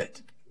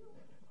benefit?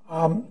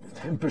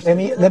 Let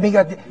me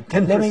get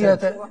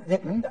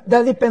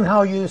that depends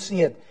how you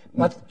see it.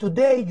 But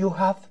today you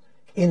have,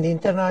 in the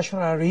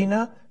international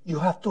arena, you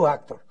have two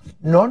actors,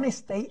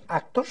 non-state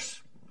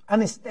actors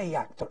and state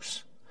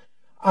actors.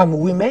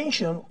 We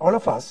mentioned, all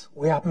of us,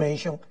 we have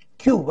mentioned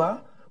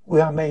Cuba,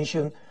 we have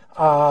mentioned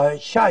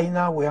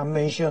China, we have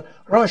mentioned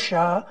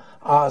Russia,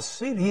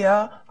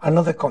 Syria, and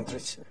other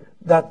countries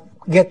that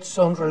get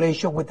some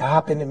relation with what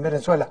happened in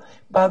Venezuela.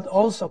 But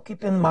also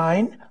keep in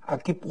mind,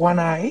 keep one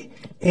eye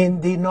in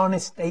the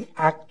non-state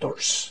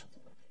actors.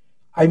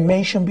 I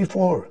mentioned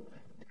before,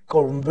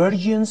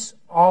 convergence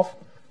of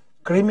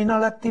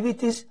criminal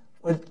activities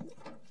with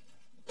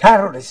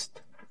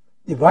terrorists.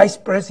 The Vice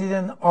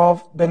President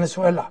of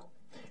Venezuela,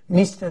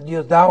 Mr.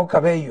 Diosdado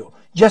Cabello,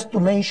 just to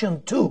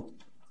mention two.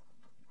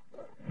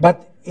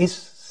 But it's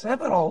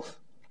several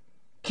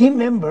key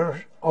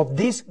members of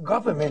this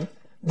government,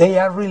 they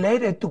are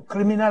related to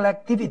criminal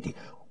activity.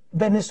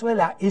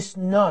 Venezuela is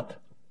not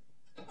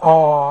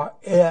a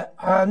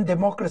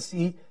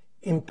democracy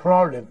in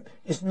problem.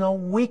 It's no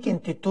weak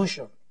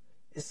institution.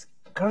 It's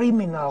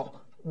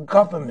criminal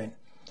government.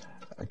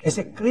 Okay. It's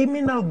a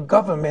criminal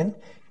government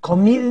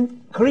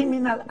committing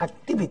criminal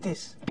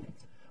activities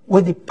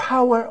with the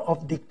power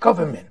of the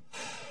government.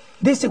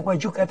 This is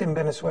what you get in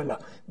Venezuela.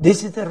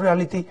 This is the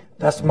reality.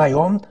 That's my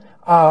own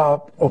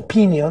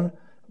opinion,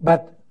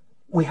 but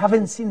we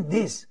haven't seen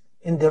this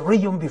in the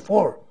region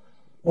before,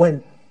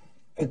 when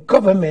a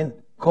government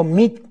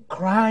commit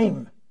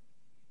crime,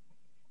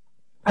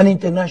 an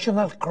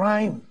international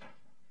crime.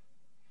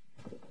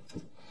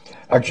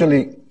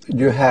 Actually,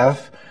 you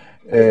have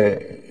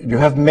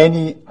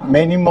many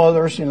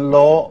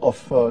mothers-in-law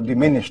of the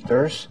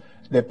ministers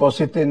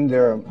depositing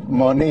their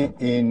money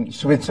in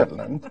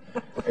Switzerland.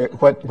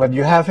 What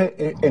you have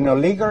an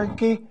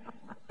oligarchy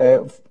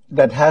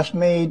that has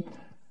made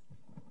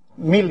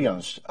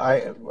millions.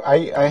 I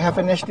have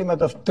an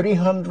estimate of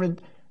 $300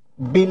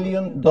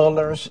 billion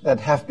that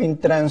have been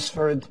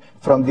transferred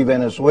from the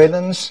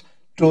Venezuelans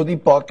to the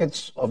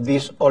pockets of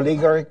this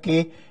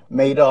oligarchy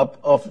made up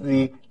of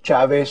the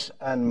Chavez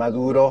and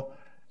Maduro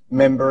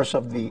members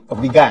of the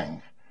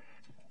gang.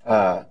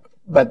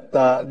 But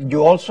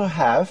you also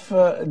have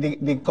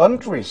the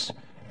countries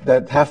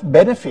that have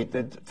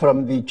benefited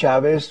from the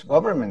Chavez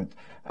government,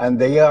 and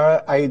they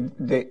are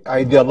the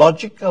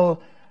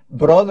ideological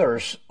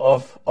brothers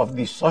of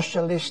the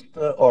socialist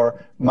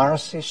or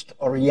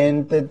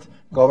Marxist-oriented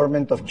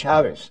government of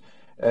Chavez.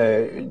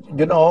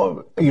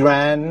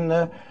 Iran,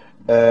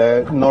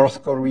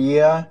 North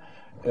Korea,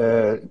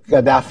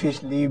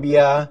 Gaddafi's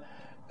Libya.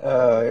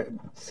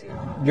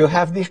 You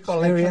have this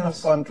collection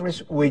of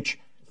countries which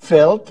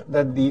felt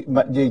that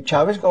the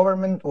Chavez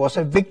government was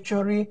a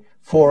victory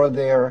for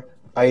their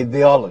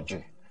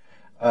ideology.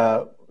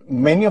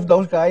 Many of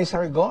those guys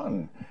are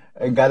gone.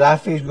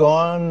 Gaddafi's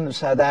gone,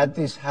 Sadat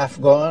is half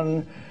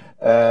gone,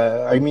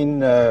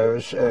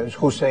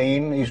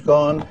 Hussein is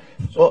gone.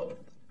 So,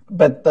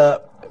 but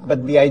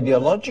the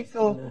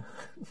ideological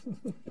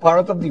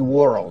part of the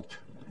world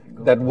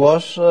that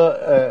was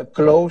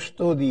close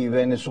to the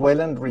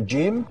Venezuelan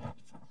regime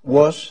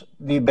was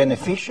the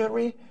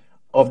beneficiary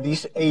of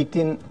these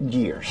 18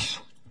 years.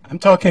 I'm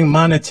talking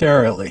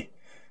monetarily.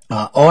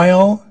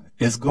 Oil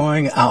is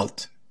going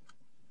out.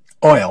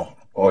 Oil,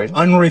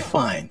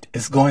 unrefined,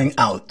 is going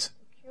out.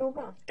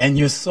 And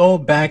you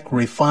sold back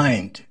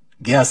refined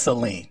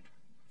gasoline.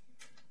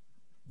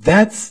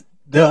 That's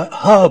the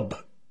hub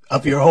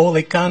of your whole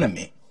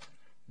economy.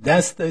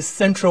 That's the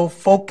central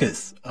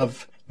focus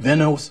of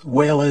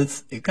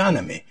Venezuela's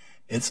economy.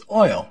 It's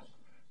oil.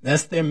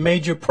 That's their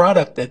major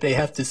product that they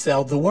have to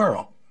sell the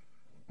world.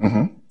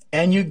 Mm-hmm.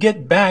 And you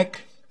get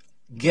back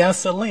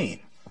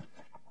gasoline.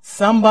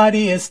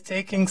 Somebody is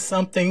taking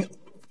something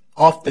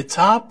off the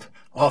top,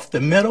 off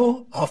the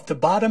middle, off the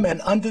bottom,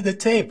 and under the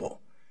table.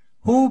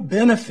 Who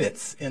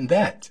benefits in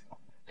that?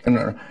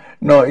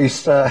 No,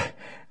 it's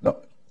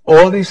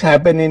all this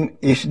happening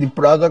is the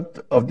product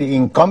of the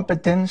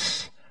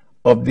incompetence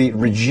of the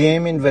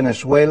regime in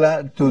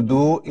Venezuela to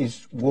do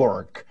its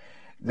work.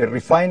 The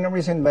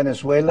refineries in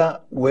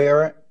Venezuela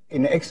were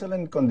in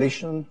excellent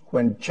condition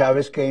when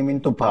Chavez came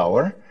into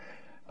power.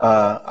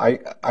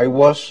 I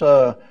was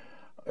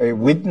a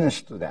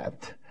witness to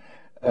that.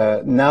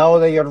 Now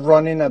they are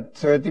running at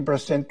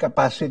 30%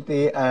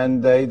 capacity,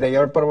 and they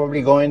are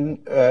probably going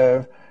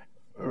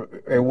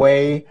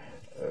away,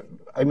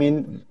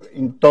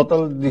 in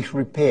total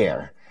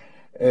disrepair.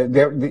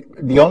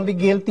 The only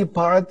guilty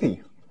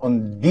party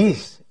on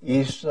this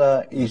is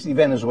the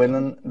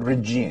Venezuelan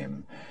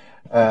regime.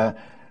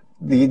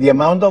 The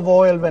amount of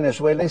oil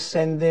Venezuela is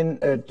sending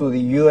to the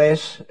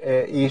U.S.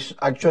 is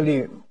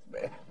actually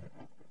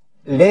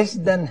less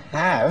than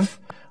half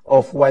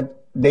of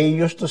what they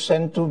used to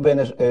send to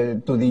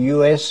the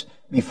U.S.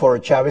 before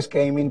Chavez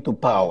came into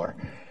power.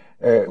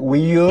 We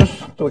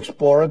used to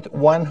export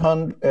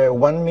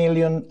 1.5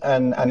 million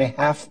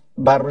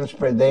barrels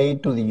per day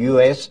to the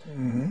U.S.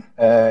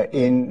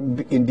 In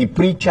the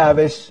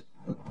pre-Chavez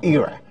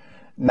era.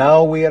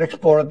 Now we are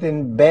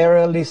exporting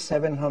barely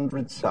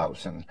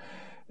 700,000.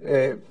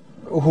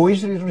 Who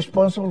is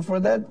responsible for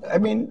that?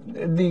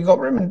 The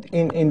government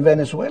in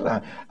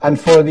Venezuela. And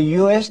for the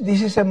U.S.,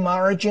 this is a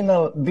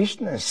marginal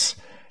business,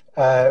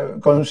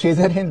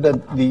 considering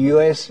that the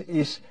U.S.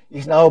 is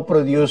now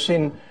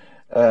producing,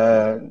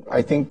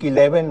 I think,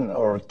 11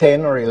 or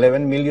 10 or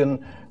 11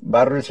 million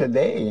barrels a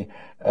day.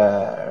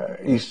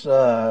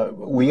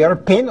 We are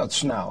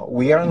peanuts now.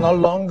 We are no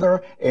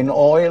longer an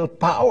oil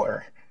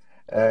power.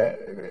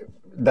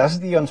 That's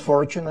the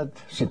unfortunate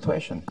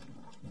situation.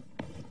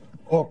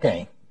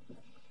 Okay.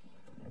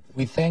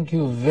 We thank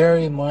you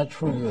very much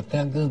for your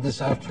attendance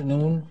this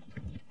afternoon.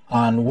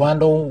 And why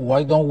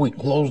don't we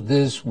close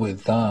this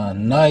with a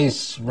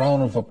nice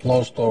round of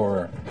applause to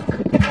our